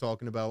exactly what he was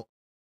talking about,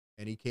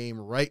 and he came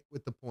right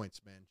with the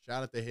points, man.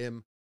 Shout out to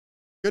him.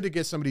 Good to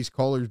get some of these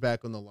callers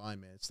back on the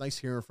line, man. It's nice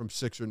hearing from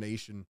Sixer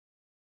Nation.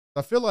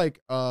 I feel like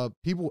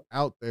people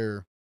out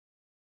there,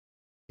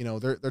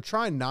 they're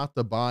trying not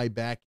to buy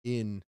back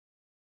in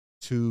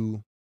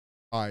to,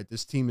 all right,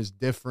 this team is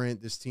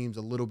different. This team's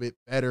a little bit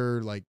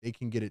better. Like, they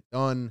can get it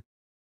done.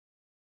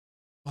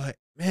 But,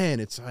 man,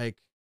 it's like,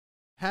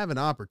 have an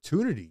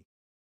opportunity.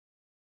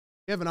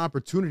 You have an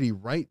opportunity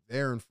right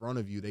there in front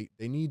of you.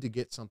 They need to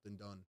get something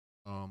done.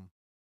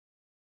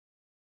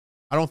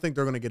 I don't think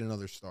they're going to get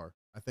another star.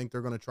 I think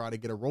they're going to try to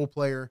get a role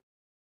player.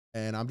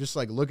 And I'm just,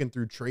 like, looking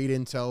through trade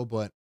intel,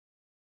 but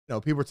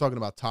people are talking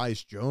about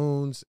Tyus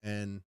Jones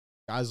and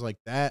guys like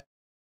that.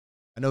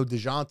 I know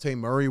DeJounte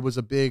Murray was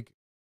a big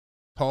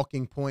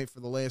talking point for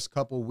the last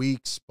couple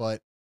weeks, but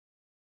it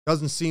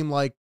doesn't seem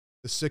like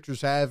the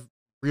Sixers have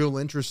real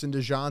interest in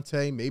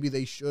DeJounte. Maybe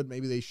they should,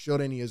 maybe they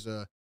shouldn't. He has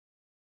a,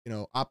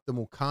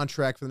 optimal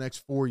contract for the next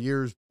 4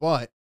 years,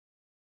 but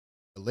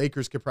the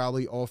Lakers could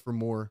probably offer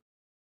more,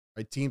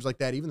 right? Teams like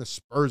that, even the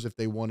Spurs, if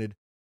they wanted,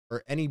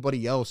 or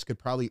anybody else could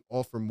probably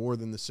offer more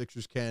than the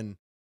Sixers can.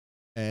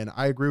 And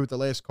I agree with the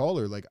last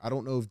caller. Like, I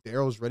don't know if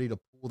Daryl's ready to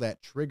pull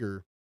that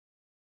trigger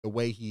the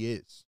way he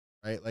is,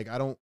 right? Like, I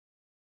don't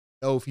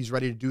know if he's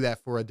ready to do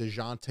that for a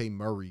DeJounte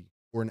Murray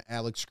or an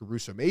Alex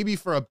Caruso. Maybe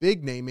for a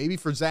big name, maybe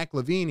for Zach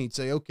LaVine, he'd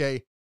say,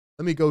 okay,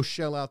 let me go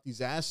shell out these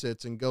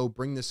assets and go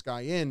bring this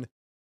guy in.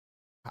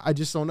 I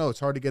just don't know. It's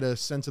hard to get a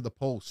sense of the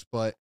pulse,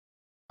 but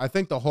I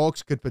think the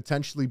Hawks could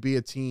potentially be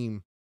a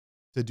team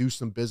to do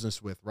some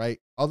business with, right?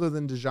 Other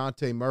than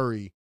DeJounte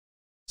Murray,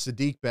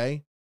 Sadiq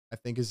Bey, I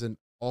think, is an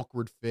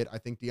awkward fit. I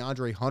think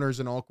DeAndre Hunter's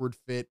an awkward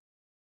fit,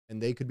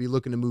 and they could be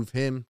looking to move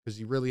him because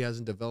he really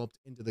hasn't developed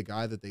into the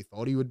guy that they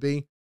thought he would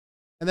be.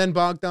 And then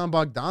Bogdan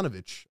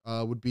Bogdanovic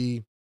would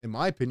be, in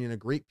my opinion, a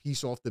great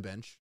piece off the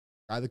bench.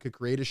 Guy that could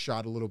create a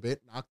shot a little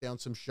bit, knock down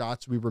some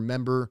shots. We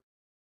remember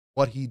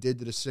what he did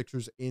to the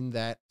Sixers in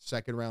that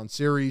second round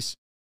series.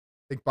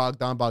 I think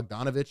Bogdan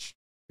Bogdanovic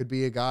could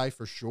be a guy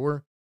for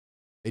sure.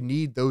 They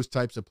need those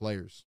types of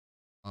players.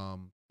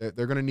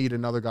 They're going to need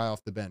another guy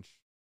off the bench.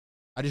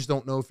 I just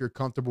don't know if you're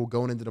comfortable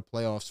going into the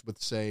playoffs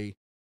with, say,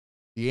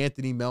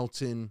 DeAnthony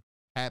Melton,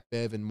 Pat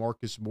Bev, and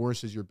Marcus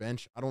Morris as your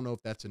bench. I don't know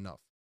if that's enough.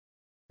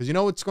 Because you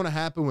know what's going to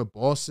happen with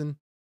Boston?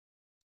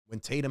 When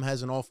Tatum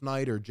has an off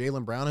night or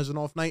Jaylen Brown has an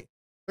off night,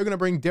 they're going to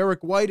bring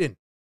Derek White in.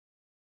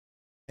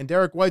 And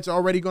Derek White's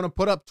already going to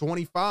put up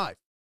 25.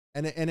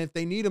 And if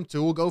they need him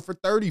to, we'll go for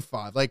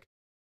 35. Like,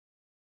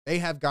 they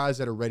have guys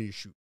that are ready to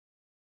shoot.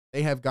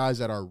 They have guys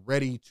that are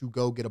ready to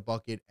go get a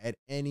bucket at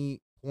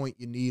any point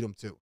you need them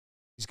to.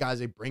 These guys,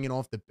 they bring it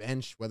off the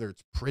bench, whether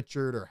it's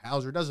Pritchard or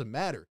Hauser, doesn't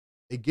matter.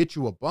 They get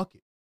you a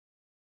bucket.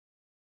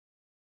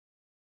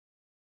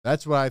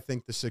 That's what I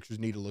think the Sixers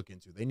need to look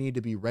into. They need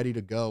to be ready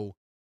to go,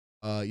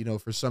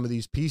 for some of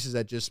these pieces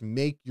that just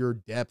make your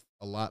depth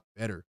a lot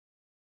better.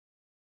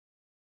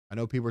 I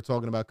know people are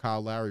talking about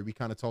Kyle Lowry. We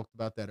kind of talked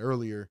about that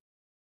earlier.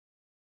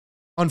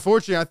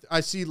 Unfortunately,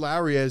 I see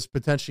Lowry as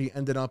potentially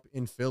ending up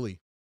in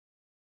Philly.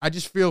 I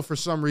just feel for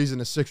some reason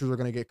the Sixers are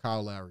going to get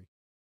Kyle Lowry.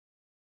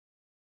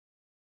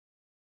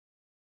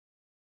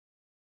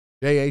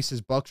 Jay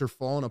Ace's Bucks are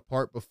falling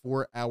apart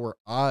before our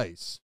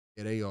eyes.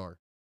 Yeah, they are.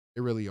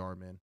 They really are,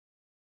 man.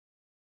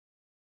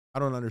 I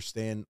don't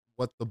understand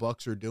what the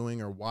Bucks are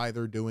doing or why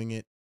they're doing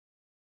it.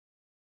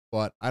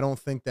 But I don't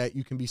think that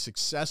you can be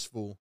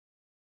successful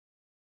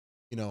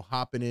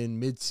hopping in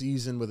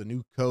mid-season with a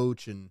new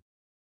coach and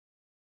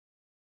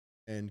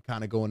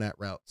kind of going that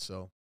route.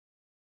 So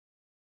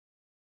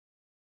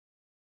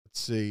let's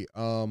see.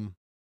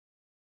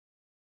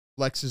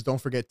 Flexes,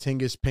 don't forget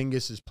Tingus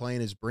Pingus is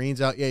playing his brains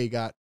out. Yeah, you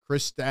got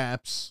Chris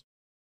Stapps,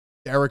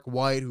 Derek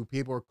White, who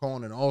people are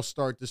calling an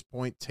all-star at this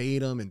point,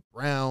 Tatum and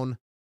Brown.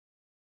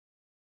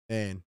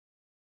 And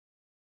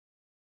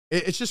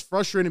it's just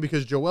frustrating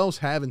because Joel's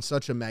having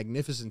such a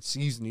magnificent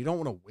season. You don't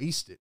want to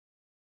waste it.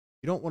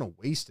 You don't want to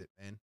waste it,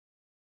 man.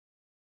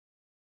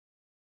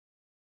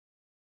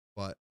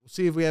 But we'll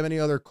see if we have any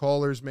other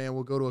callers, man.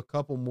 We'll go to a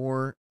couple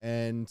more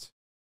and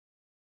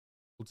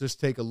we'll just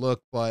take a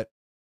look. But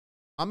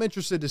I'm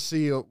interested to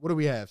see, what do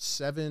we have?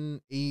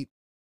 7, 8,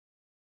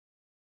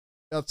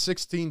 about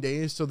 16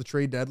 days till the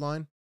trade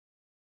deadline.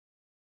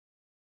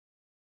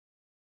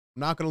 I'm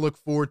not going to look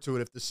forward to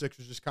it if the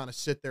Sixers just kind of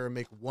sit there and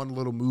make one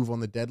little move on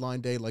the deadline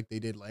day like they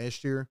did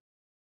last year.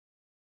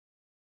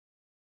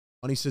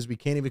 Money says we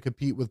can't even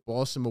compete with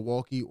Boston,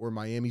 Milwaukee, or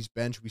Miami's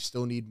bench. We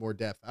still need more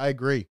depth. I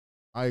agree,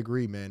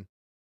 man.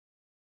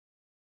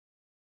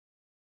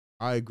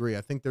 I agree.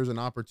 I think there's an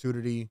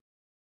opportunity.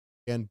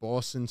 Again,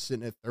 Boston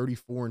sitting at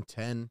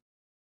 34-10.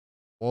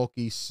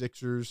 Milwaukee,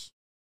 Sixers,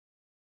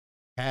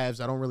 Cavs.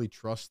 I don't really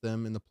trust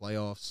them in the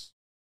playoffs.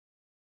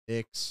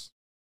 Knicks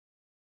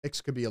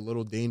could be a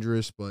little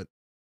dangerous, but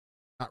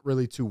not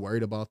really too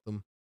worried about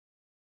them.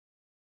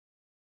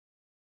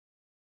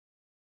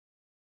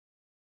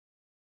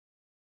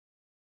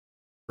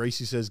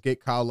 Gracie says,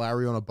 get Kyle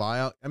Lowry on a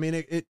buyout. I mean,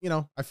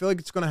 I feel like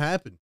it's going to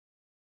happen.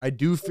 I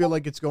do feel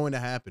like it's going to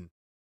happen,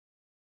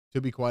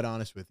 to be quite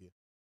honest with you.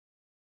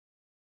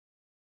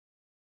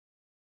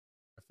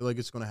 I feel like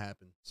it's going to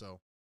happen.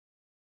 So,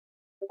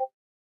 let's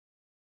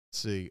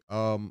see.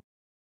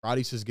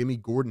 Roddy says, give me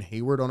Gordon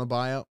Hayward on a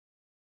buyout.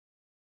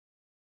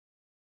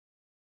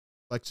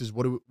 Lex says,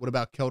 what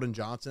about Keldon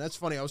Johnson? That's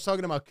funny. I was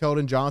talking about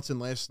Keldon Johnson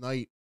last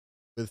night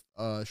with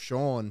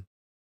Sean.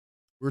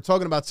 We were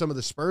talking about some of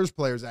the Spurs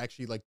players,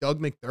 actually, like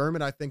Doug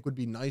McDermott, I think, would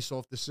be nice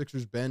off the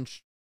Sixers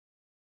bench.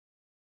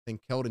 I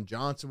think Keldon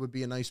Johnson would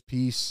be a nice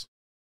piece.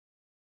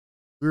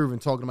 We were even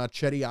talking about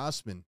Chetty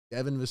Osman,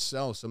 Devin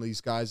Vassell, some of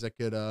these guys that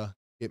could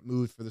get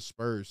moved for the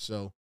Spurs.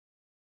 So,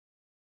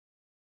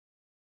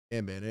 yeah,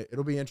 man,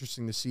 it'll be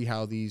interesting to see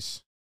how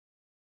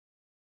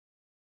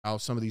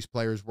some of these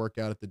players work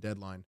out at the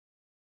deadline.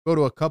 Go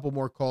to a couple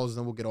more calls, and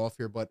then we'll get off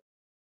here. But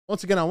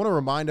once again, I want to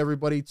remind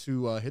everybody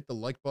to hit the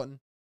like button.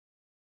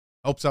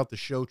 Helps out the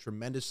show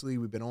tremendously.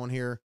 We've been on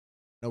here.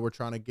 I know we're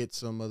trying to get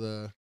some of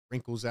the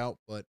wrinkles out,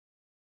 but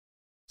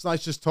it's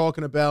nice just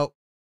talking about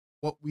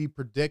what we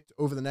predict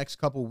over the next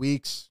couple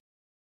weeks.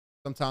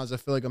 Sometimes I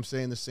feel like I'm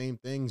saying the same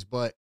things,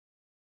 but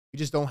we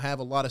just don't have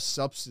a lot of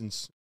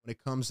substance when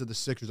it comes to the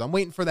Sixers. I'm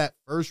waiting for that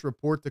first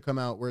report to come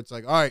out where it's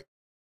like, all right,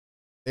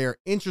 they're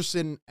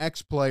interested in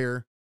X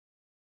player,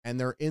 and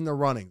they're in the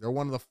running. They're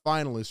one of the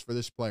finalists for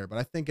this player. But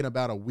I think in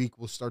about a week,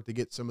 we'll start to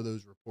get some of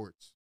those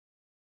reports.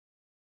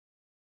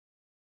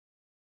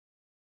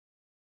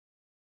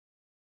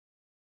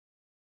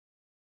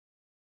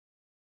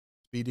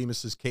 Speed Demus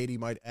says Katie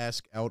might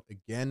ask out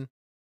again.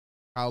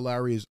 Kyle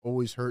Lowry is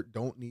always hurt.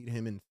 Don't need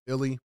him in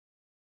Philly.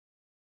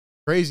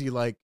 Crazy,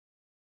 like,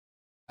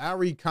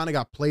 Lowry kind of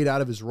got played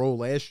out of his role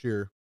last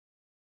year,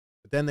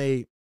 but then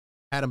they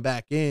had him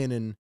back in,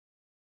 and,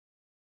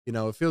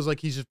 it feels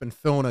like he's just been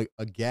filling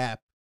a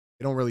gap.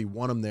 They don't really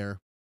want him there.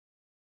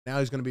 Now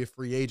he's going to be a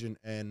free agent,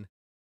 and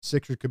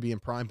Sixers could be in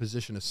prime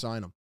position to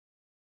sign him.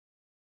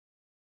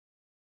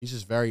 He's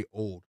just very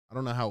old. I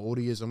don't know how old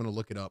he is. I'm going to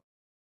look it up.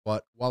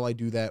 But while I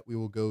do that, we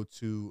will go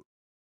to,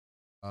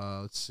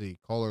 let's see,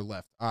 caller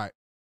left. All right.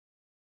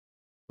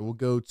 So we'll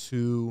go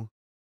to,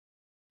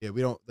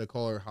 the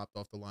caller hopped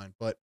off the line.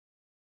 But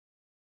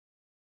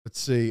let's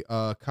see,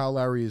 Kyle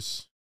Lowry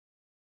is,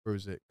 where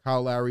is it?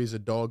 Kyle Lowry is a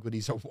dog, but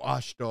he's a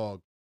wash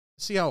dog.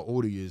 Let's see how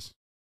old he is.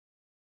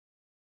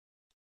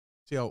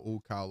 See how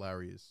old Kyle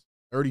Lowry is.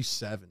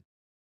 37.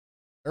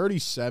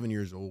 37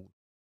 years old.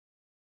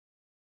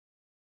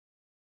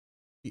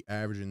 He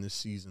averaging this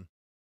season.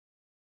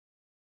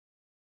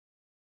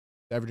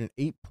 Averaging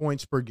 8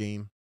 points per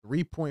game,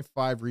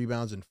 3.5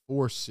 rebounds, and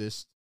 4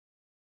 assists.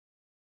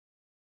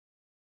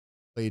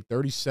 Played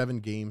 37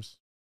 games,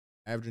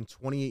 averaging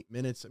 28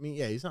 minutes. I mean,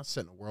 yeah, he's not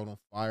setting the world on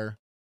fire.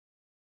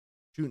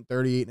 Shooting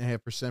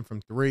 38.5%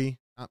 from 3.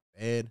 Not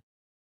bad.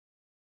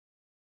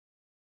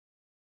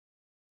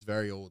 He's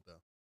very old, though.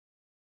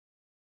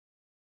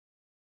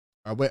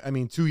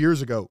 2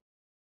 years ago,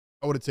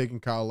 I would have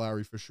taken Kyle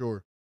Lowry for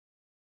sure.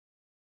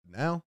 But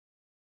now,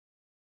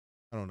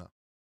 I don't know.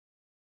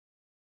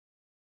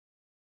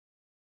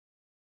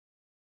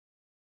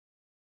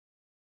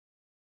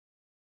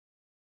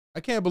 I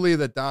can't believe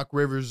that Doc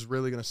Rivers is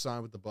really going to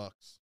sign with the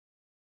Bucks.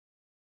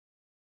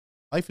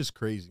 Life is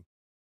crazy.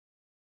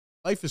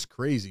 Life is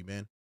crazy,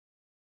 man.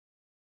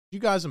 You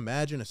guys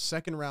imagine a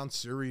second-round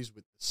series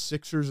with the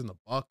Sixers and the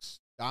Bucks,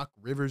 Doc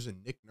Rivers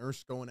and Nick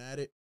Nurse going at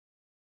it?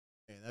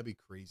 Man, that'd be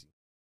crazy.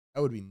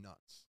 That would be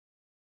nuts.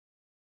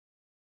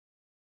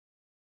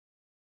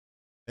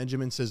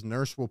 Benjamin says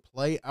Nurse will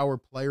play our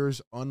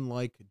players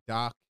unlike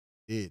Doc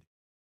did.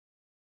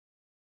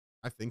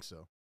 I think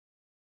so.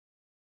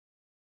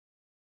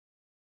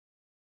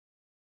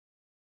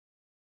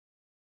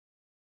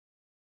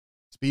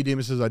 Speed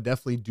Demon says, I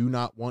definitely do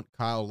not want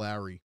Kyle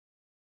Lowry.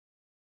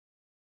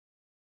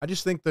 I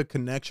just think the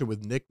connection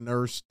with Nick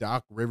Nurse,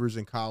 Doc Rivers,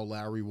 and Kyle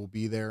Lowry will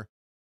be there.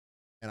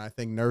 And I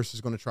think Nurse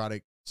is going to try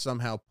to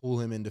somehow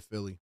pull him into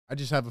Philly. I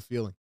just have a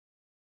feeling.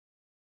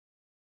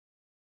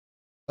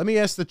 Let me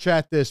ask the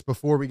chat this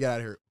before we get out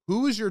of here.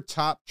 Who is your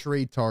top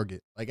trade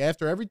target? Like,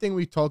 after everything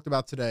we talked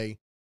about today,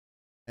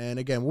 and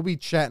again, we'll be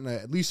chatting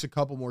at least a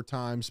couple more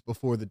times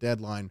before the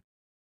deadline.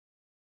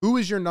 Who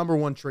is your number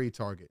one trade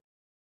target?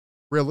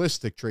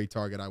 Realistic trade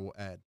target, I will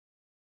add.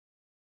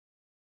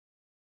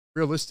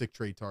 Realistic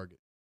trade target.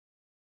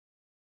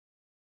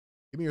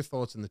 Give me your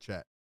thoughts in the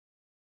chat.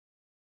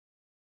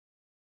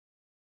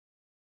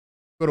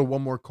 Go to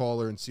one more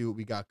caller and see what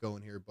we got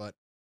going here, but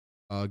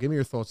give me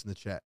your thoughts in the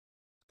chat.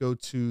 Go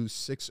to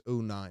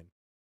 609.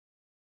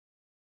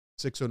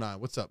 609,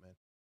 what's up, man?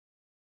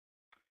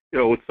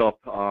 Yo, what's up,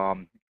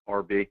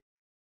 RB?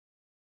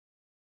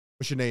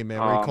 What's your name, man?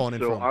 Where are you calling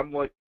in from? I'm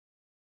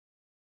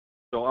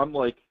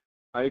like,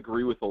 I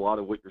agree with a lot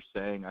of what you're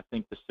saying. I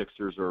think the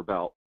Sixers are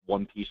about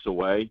one piece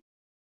away.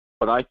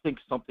 But I think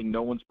something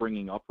no one's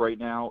bringing up right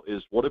now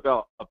is, what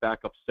about a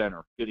backup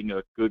center, getting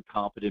a good,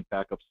 competent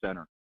backup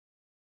center?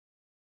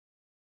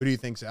 Who do you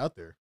think's out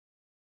there?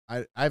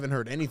 I haven't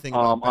heard anything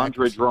about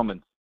Andre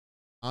Drummond.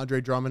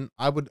 Andre Drummond.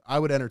 I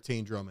would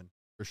entertain Drummond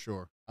for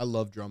sure. I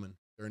love Drummond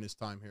during his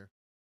time here.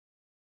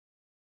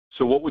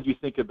 So what would you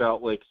think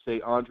about, like,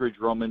 say, Andre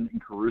Drummond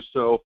and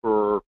Caruso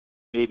for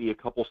maybe a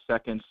couple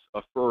seconds,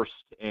 a first,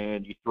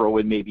 and you throw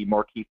in maybe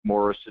Markieff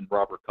Morris and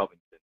Robert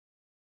Covington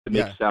to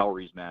make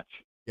salaries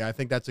match? Yeah, I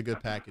think that's a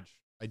good package.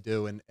 I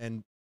do.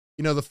 And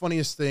you know, the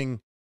funniest thing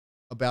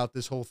about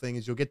this whole thing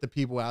is you'll get the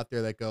people out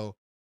there that go,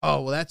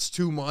 oh, well, that's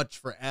too much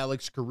for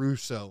Alex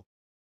Caruso.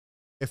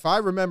 If I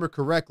remember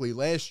correctly,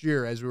 last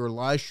year as we were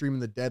live streaming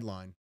the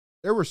deadline,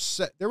 there were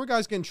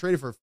guys getting traded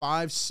for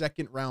 5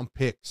 second-round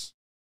picks.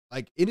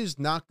 Like, it is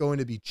not going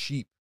to be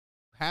cheap.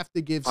 You have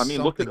to give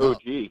something look at up.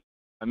 OG.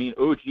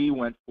 OG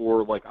went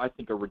for, like, I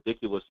think a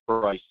ridiculous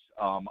price.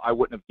 I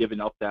wouldn't have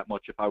given up that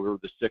much if I were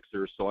the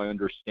Sixers, so I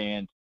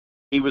understand.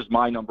 He was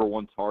my number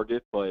one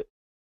target, but,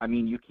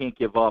 you can't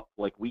give up.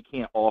 Like, we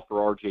can't offer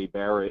R.J.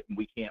 Barrett, and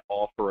we can't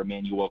offer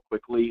Emmanuel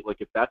Quickly. Like,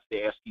 if that's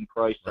the asking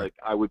price, right, like,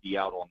 I would be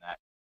out on that.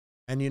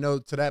 And,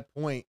 to that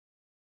point,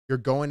 you're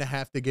going to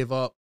have to give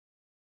up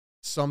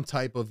some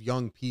type of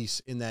young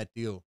piece in that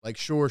deal. Like,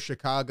 sure,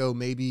 Chicago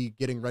may be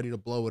getting ready to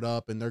blow it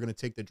up, and they're going to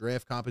take the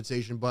draft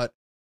compensation, but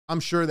I'm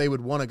sure they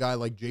would want a guy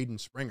like Jaden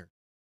Springer,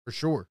 for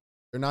sure.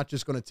 They're not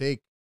just going to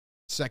take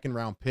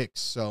second-round picks,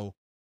 so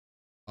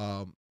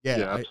I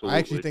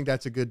actually think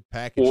that's a good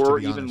package. Or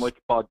to be even honest.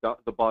 like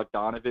the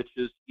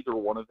Bogdanoviches, either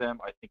one of them,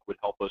 I think would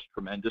help us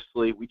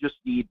tremendously. We just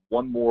need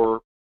one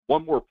more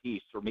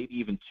piece, or maybe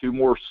even two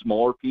more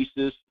smaller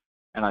pieces,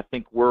 and I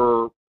think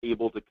we're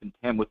able to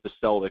contend with the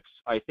Celtics.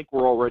 I think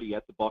we're already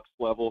at the Bucks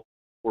level.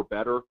 We're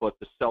better, but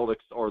the Celtics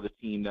are the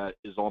team that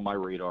is on my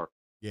radar.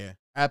 Yeah,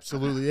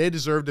 absolutely. They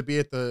deserve to be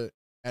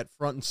at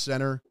front and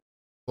center,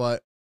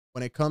 but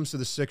when it comes to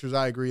the Sixers,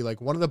 I agree. Like,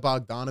 one of the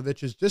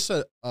Bogdanoviches, just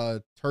a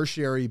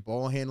tertiary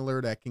ball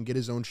handler that can get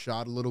his own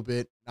shot a little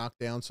bit, knock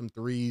down some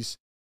threes,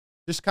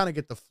 just kind of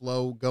get the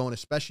flow going,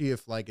 especially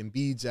if, like,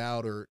 Embiid's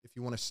out or if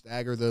you want to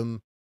stagger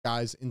them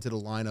guys into the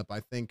lineup. I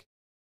think,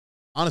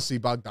 honestly,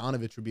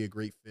 Bogdanovich would be a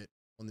great fit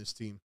on this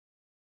team.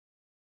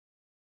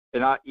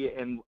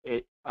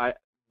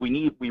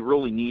 We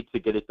really need to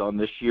get it done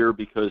this year,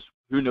 because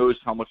who knows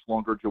how much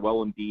longer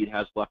Joel Embiid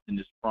has left in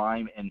his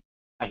prime. And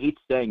I hate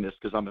saying this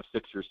because I'm a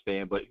Sixers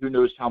fan, but who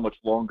knows how much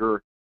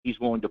longer he's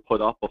willing to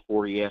put up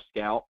before he asks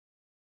out.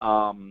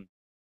 And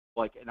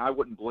I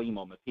wouldn't blame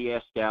him if he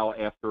asked out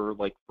after,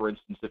 like, for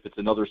instance, if it's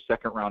another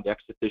second-round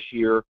exit this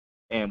year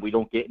and we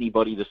don't get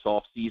anybody this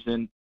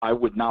offseason, I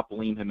would not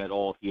blame him at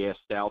all if he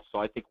asked out. So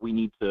I think we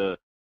need to,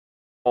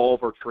 all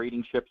of our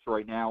trading chips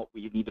right now,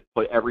 we need to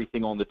put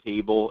everything on the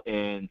table.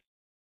 And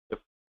if,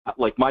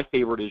 like, my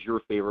favorite is your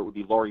favorite would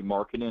be Lauri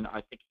Markkanen.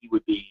 I think he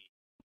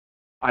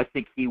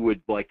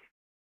would like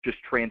just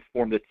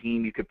transform the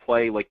team. You could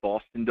play like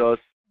Boston does,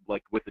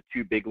 like with the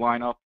two big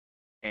lineup,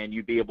 and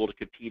you'd be able to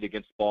compete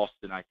against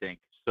Boston, I think.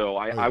 So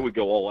I would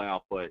go all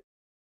out, but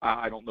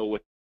I don't know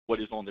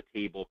what is on the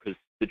table, because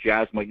the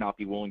Jazz might not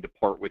be willing to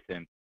part with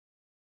him.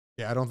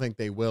 Yeah, I don't think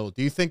they will.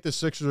 Do you think the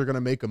Sixers are going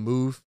to make a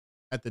move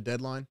at the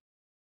deadline?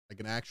 Like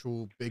an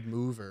actual big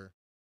move, or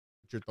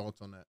what's your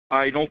thoughts on that?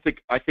 I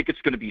think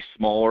it's going to be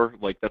smaller.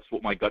 Like, that's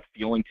what my gut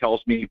feeling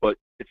tells me, but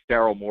it's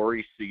Daryl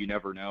Morey, so you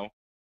never know.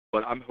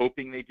 But I'm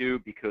hoping they do,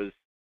 because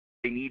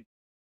I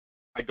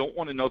don't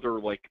want another,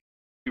 like,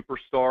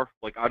 superstar.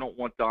 Like, I don't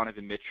want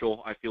Donovan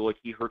Mitchell. I feel like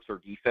he hurts our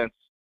defense.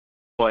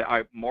 But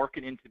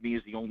Markkanen to me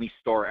is the only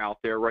star out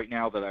there right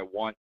now that I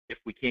want. If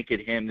we can't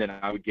get him, then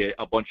I would get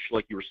a bunch,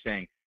 like you were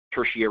saying,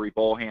 tertiary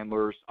ball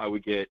handlers. I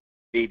would get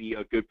maybe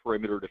a good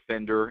perimeter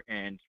defender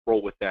and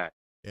roll with that.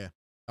 Yeah,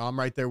 I'm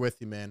right there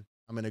with you, man.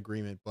 I'm in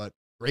agreement. But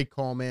great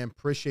call, man.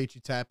 Appreciate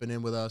you tapping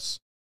in with us.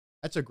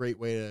 That's a great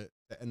way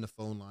to end the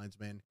phone lines,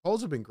 man.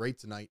 Calls have been great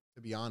tonight,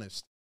 to be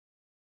honest.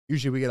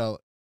 Usually we get a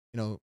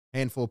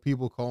handful of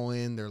people call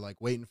in. They're like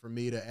waiting for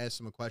me to ask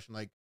them a question.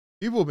 Like,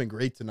 people have been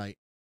great tonight.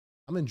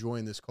 I'm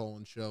enjoying this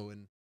call-in show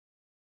and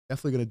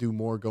definitely going to do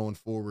more going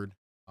forward.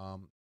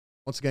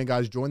 Once again,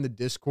 guys, join the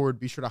Discord.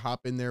 Be sure to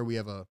hop in there. We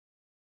have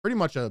pretty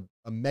much a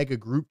mega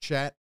group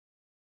chat.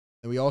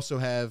 And we also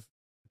have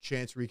a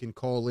chance where you can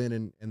call in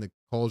and the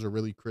calls are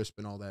really crisp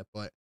and all that.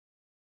 But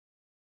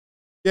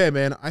yeah,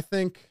 man, I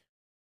think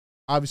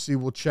obviously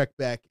we'll check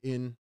back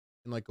in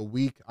like a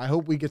week. I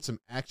hope we get some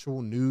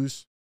actual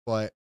news,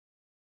 but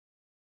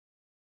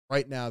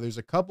right now there's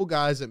a couple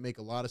guys that make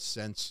a lot of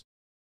sense.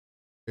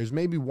 There's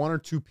maybe one or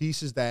two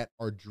pieces that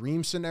are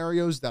dream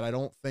scenarios that I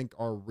don't think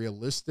are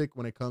realistic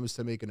when it comes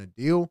to making a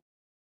deal,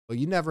 but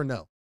you never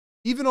know.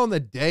 Even on the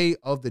day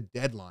of the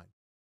deadline,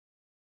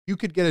 you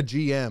could get a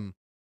GM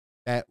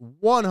that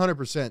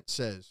 100%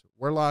 says,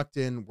 we're locked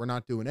in, we're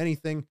not doing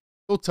anything.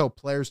 They'll tell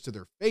players to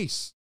their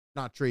face,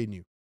 not trading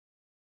you.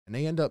 And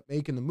they end up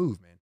making the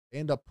move, man. They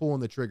end up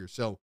pulling the trigger.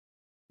 So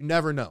you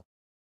never know.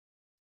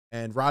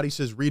 And Roddy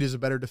says Reed is a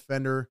better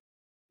defender,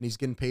 and he's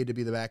getting paid to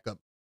be the backup.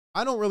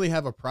 I don't really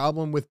have a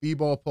problem with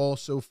B-Ball Paul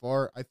so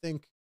far. I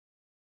think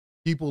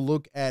people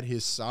look at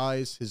his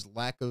size, his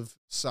lack of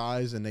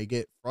size, and they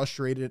get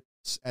frustrated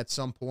at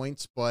some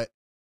points. But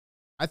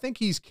I think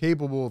he's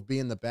capable of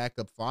being the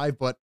backup 5.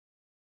 But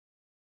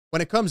when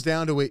it comes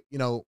down to it,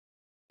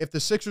 if the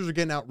Sixers are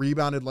getting out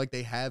rebounded like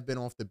they have been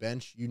off the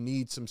bench, you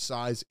need some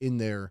size in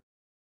there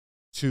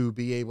to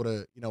be able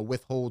to,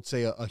 withhold,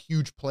 say, a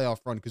huge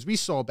playoff run. Because we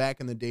saw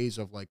back in the days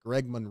of like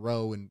Greg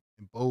Monroe and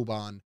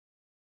Boban,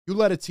 you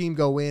let a team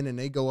go in and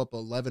they go up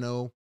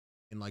 11-0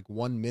 in like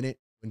 1 minute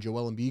when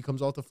Joel Embiid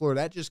comes off the floor.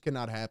 That just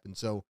cannot happen.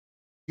 So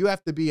you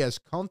have to be as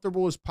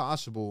comfortable as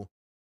possible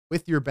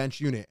with your bench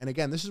unit. And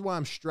again, this is why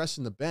I'm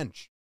stressing the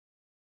bench.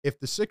 If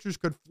the Sixers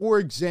could, for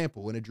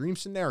example, in a dream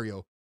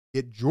scenario,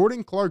 get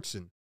Jordan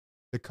Clarkson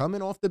to come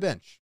in off the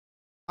bench,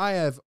 I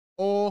have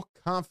all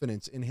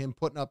confidence in him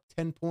putting up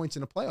 10 points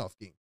in a playoff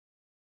game.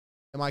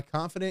 Am I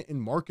confident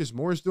in Marcus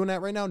Morris doing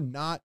that right now?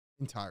 Not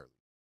entirely.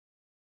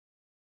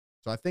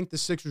 So I think the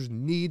Sixers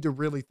need to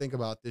really think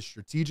about this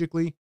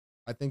strategically.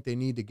 I think they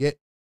need to get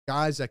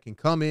guys that can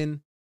come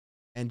in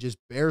and just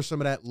bear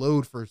some of that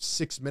load for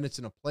 6 minutes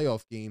in a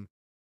playoff game,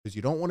 because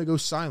you don't want to go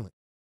silent.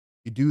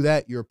 If you do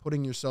that, you're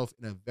putting yourself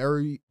in a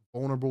very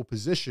vulnerable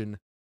position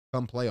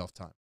come playoff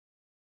time.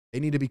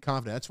 They need to be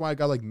confident. That's why a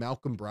guy like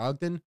Malcolm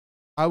Brogdon,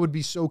 I would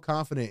be so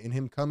confident in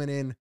him coming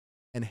in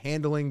and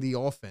handling the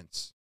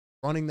offense,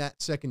 running that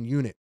second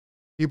unit.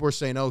 People are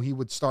saying, oh, he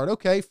would start.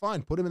 Okay,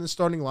 fine. Put him in the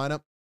starting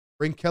lineup.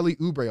 Bring Kelly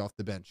Oubre off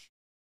the bench.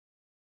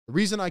 The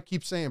reason I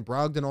keep saying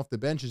Brogdon off the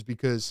bench is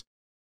because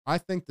I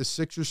think the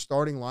Sixers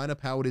starting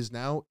lineup, how it is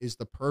now, is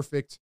the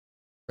perfect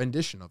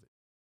rendition of it.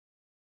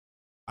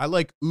 I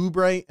like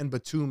Oubre and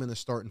Batum in the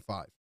starting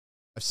 5.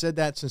 I've said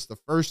that since the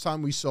first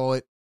time we saw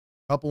it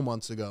a couple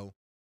months ago.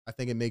 I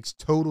think it makes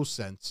total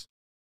sense,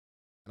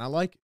 and I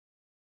like it.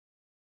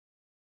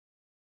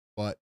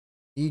 But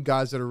you need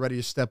guys that are ready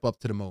to step up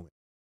to the moment.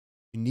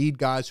 You need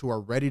guys who are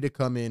ready to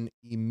come in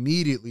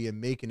immediately and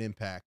make an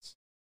impact.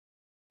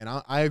 And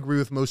I agree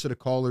with most of the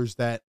callers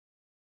that,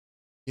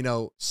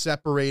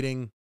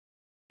 separating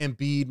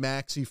Embiid,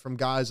 Maxey from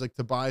guys like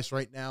Tobias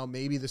right now,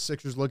 maybe the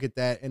Sixers look at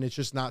that and it's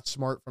just not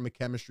smart from a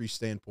chemistry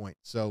standpoint.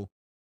 So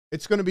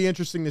it's going to be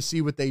interesting to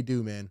see what they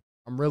do, man.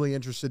 I'm really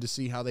interested to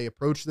see how they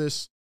approach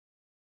this,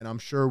 and I'm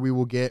sure we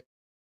will get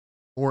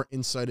more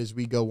insight as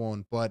we go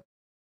on. But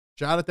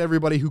shout out to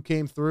everybody who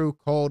came through,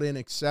 called in,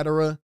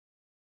 etc.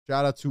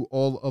 Shout out to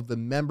all of the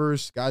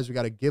members. Guys, we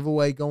got a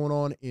giveaway going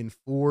on in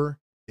 4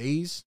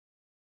 days.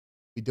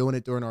 We'll be doing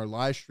it during our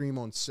live stream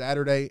on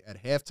Saturday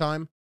at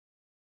halftime.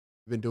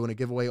 We've been doing a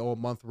giveaway all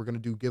month. We're going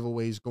to do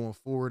giveaways going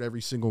forward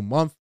every single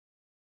month.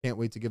 Can't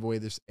wait to give away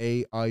this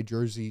AI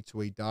jersey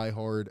to a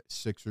diehard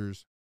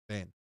Sixers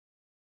fan.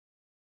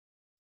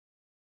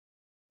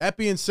 That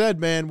being said,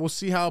 man, we'll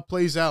see how it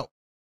plays out.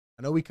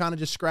 I know we kind of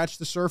just scratched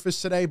the surface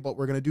today, but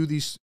we're going to do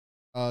these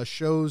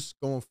shows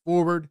going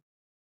forward.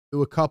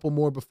 Do a couple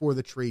more before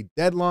the trade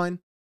deadline.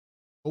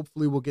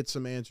 Hopefully we'll get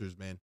some answers,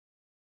 man.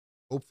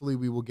 Hopefully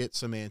we will get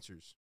some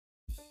answers.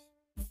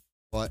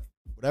 But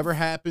whatever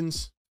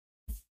happens,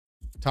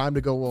 time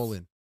to go all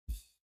in.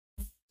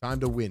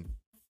 Time to win.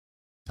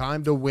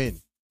 Time to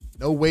win.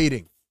 No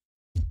waiting.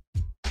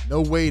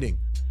 No waiting.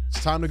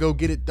 It's time to go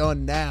get it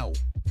done now.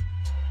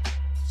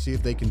 See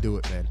if they can do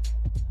it, man.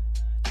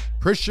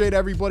 Appreciate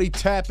everybody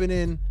tapping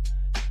in.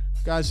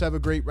 Guys, have a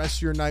great rest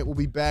of your night. We'll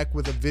be back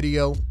with a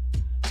video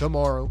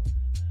tomorrow,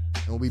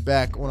 and we'll be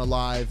back on a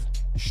live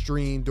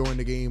stream during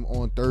the game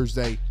on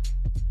Thursday.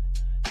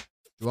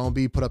 Joel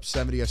Embiid put up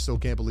 70. I still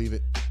can't believe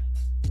it.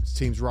 This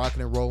team's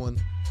rocking and rolling,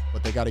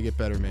 but they got to get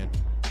better, man.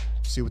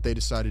 See what they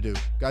decide to do.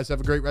 Guys, have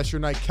a great rest of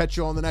your night. Catch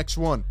you on the next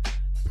one.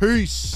 Peace.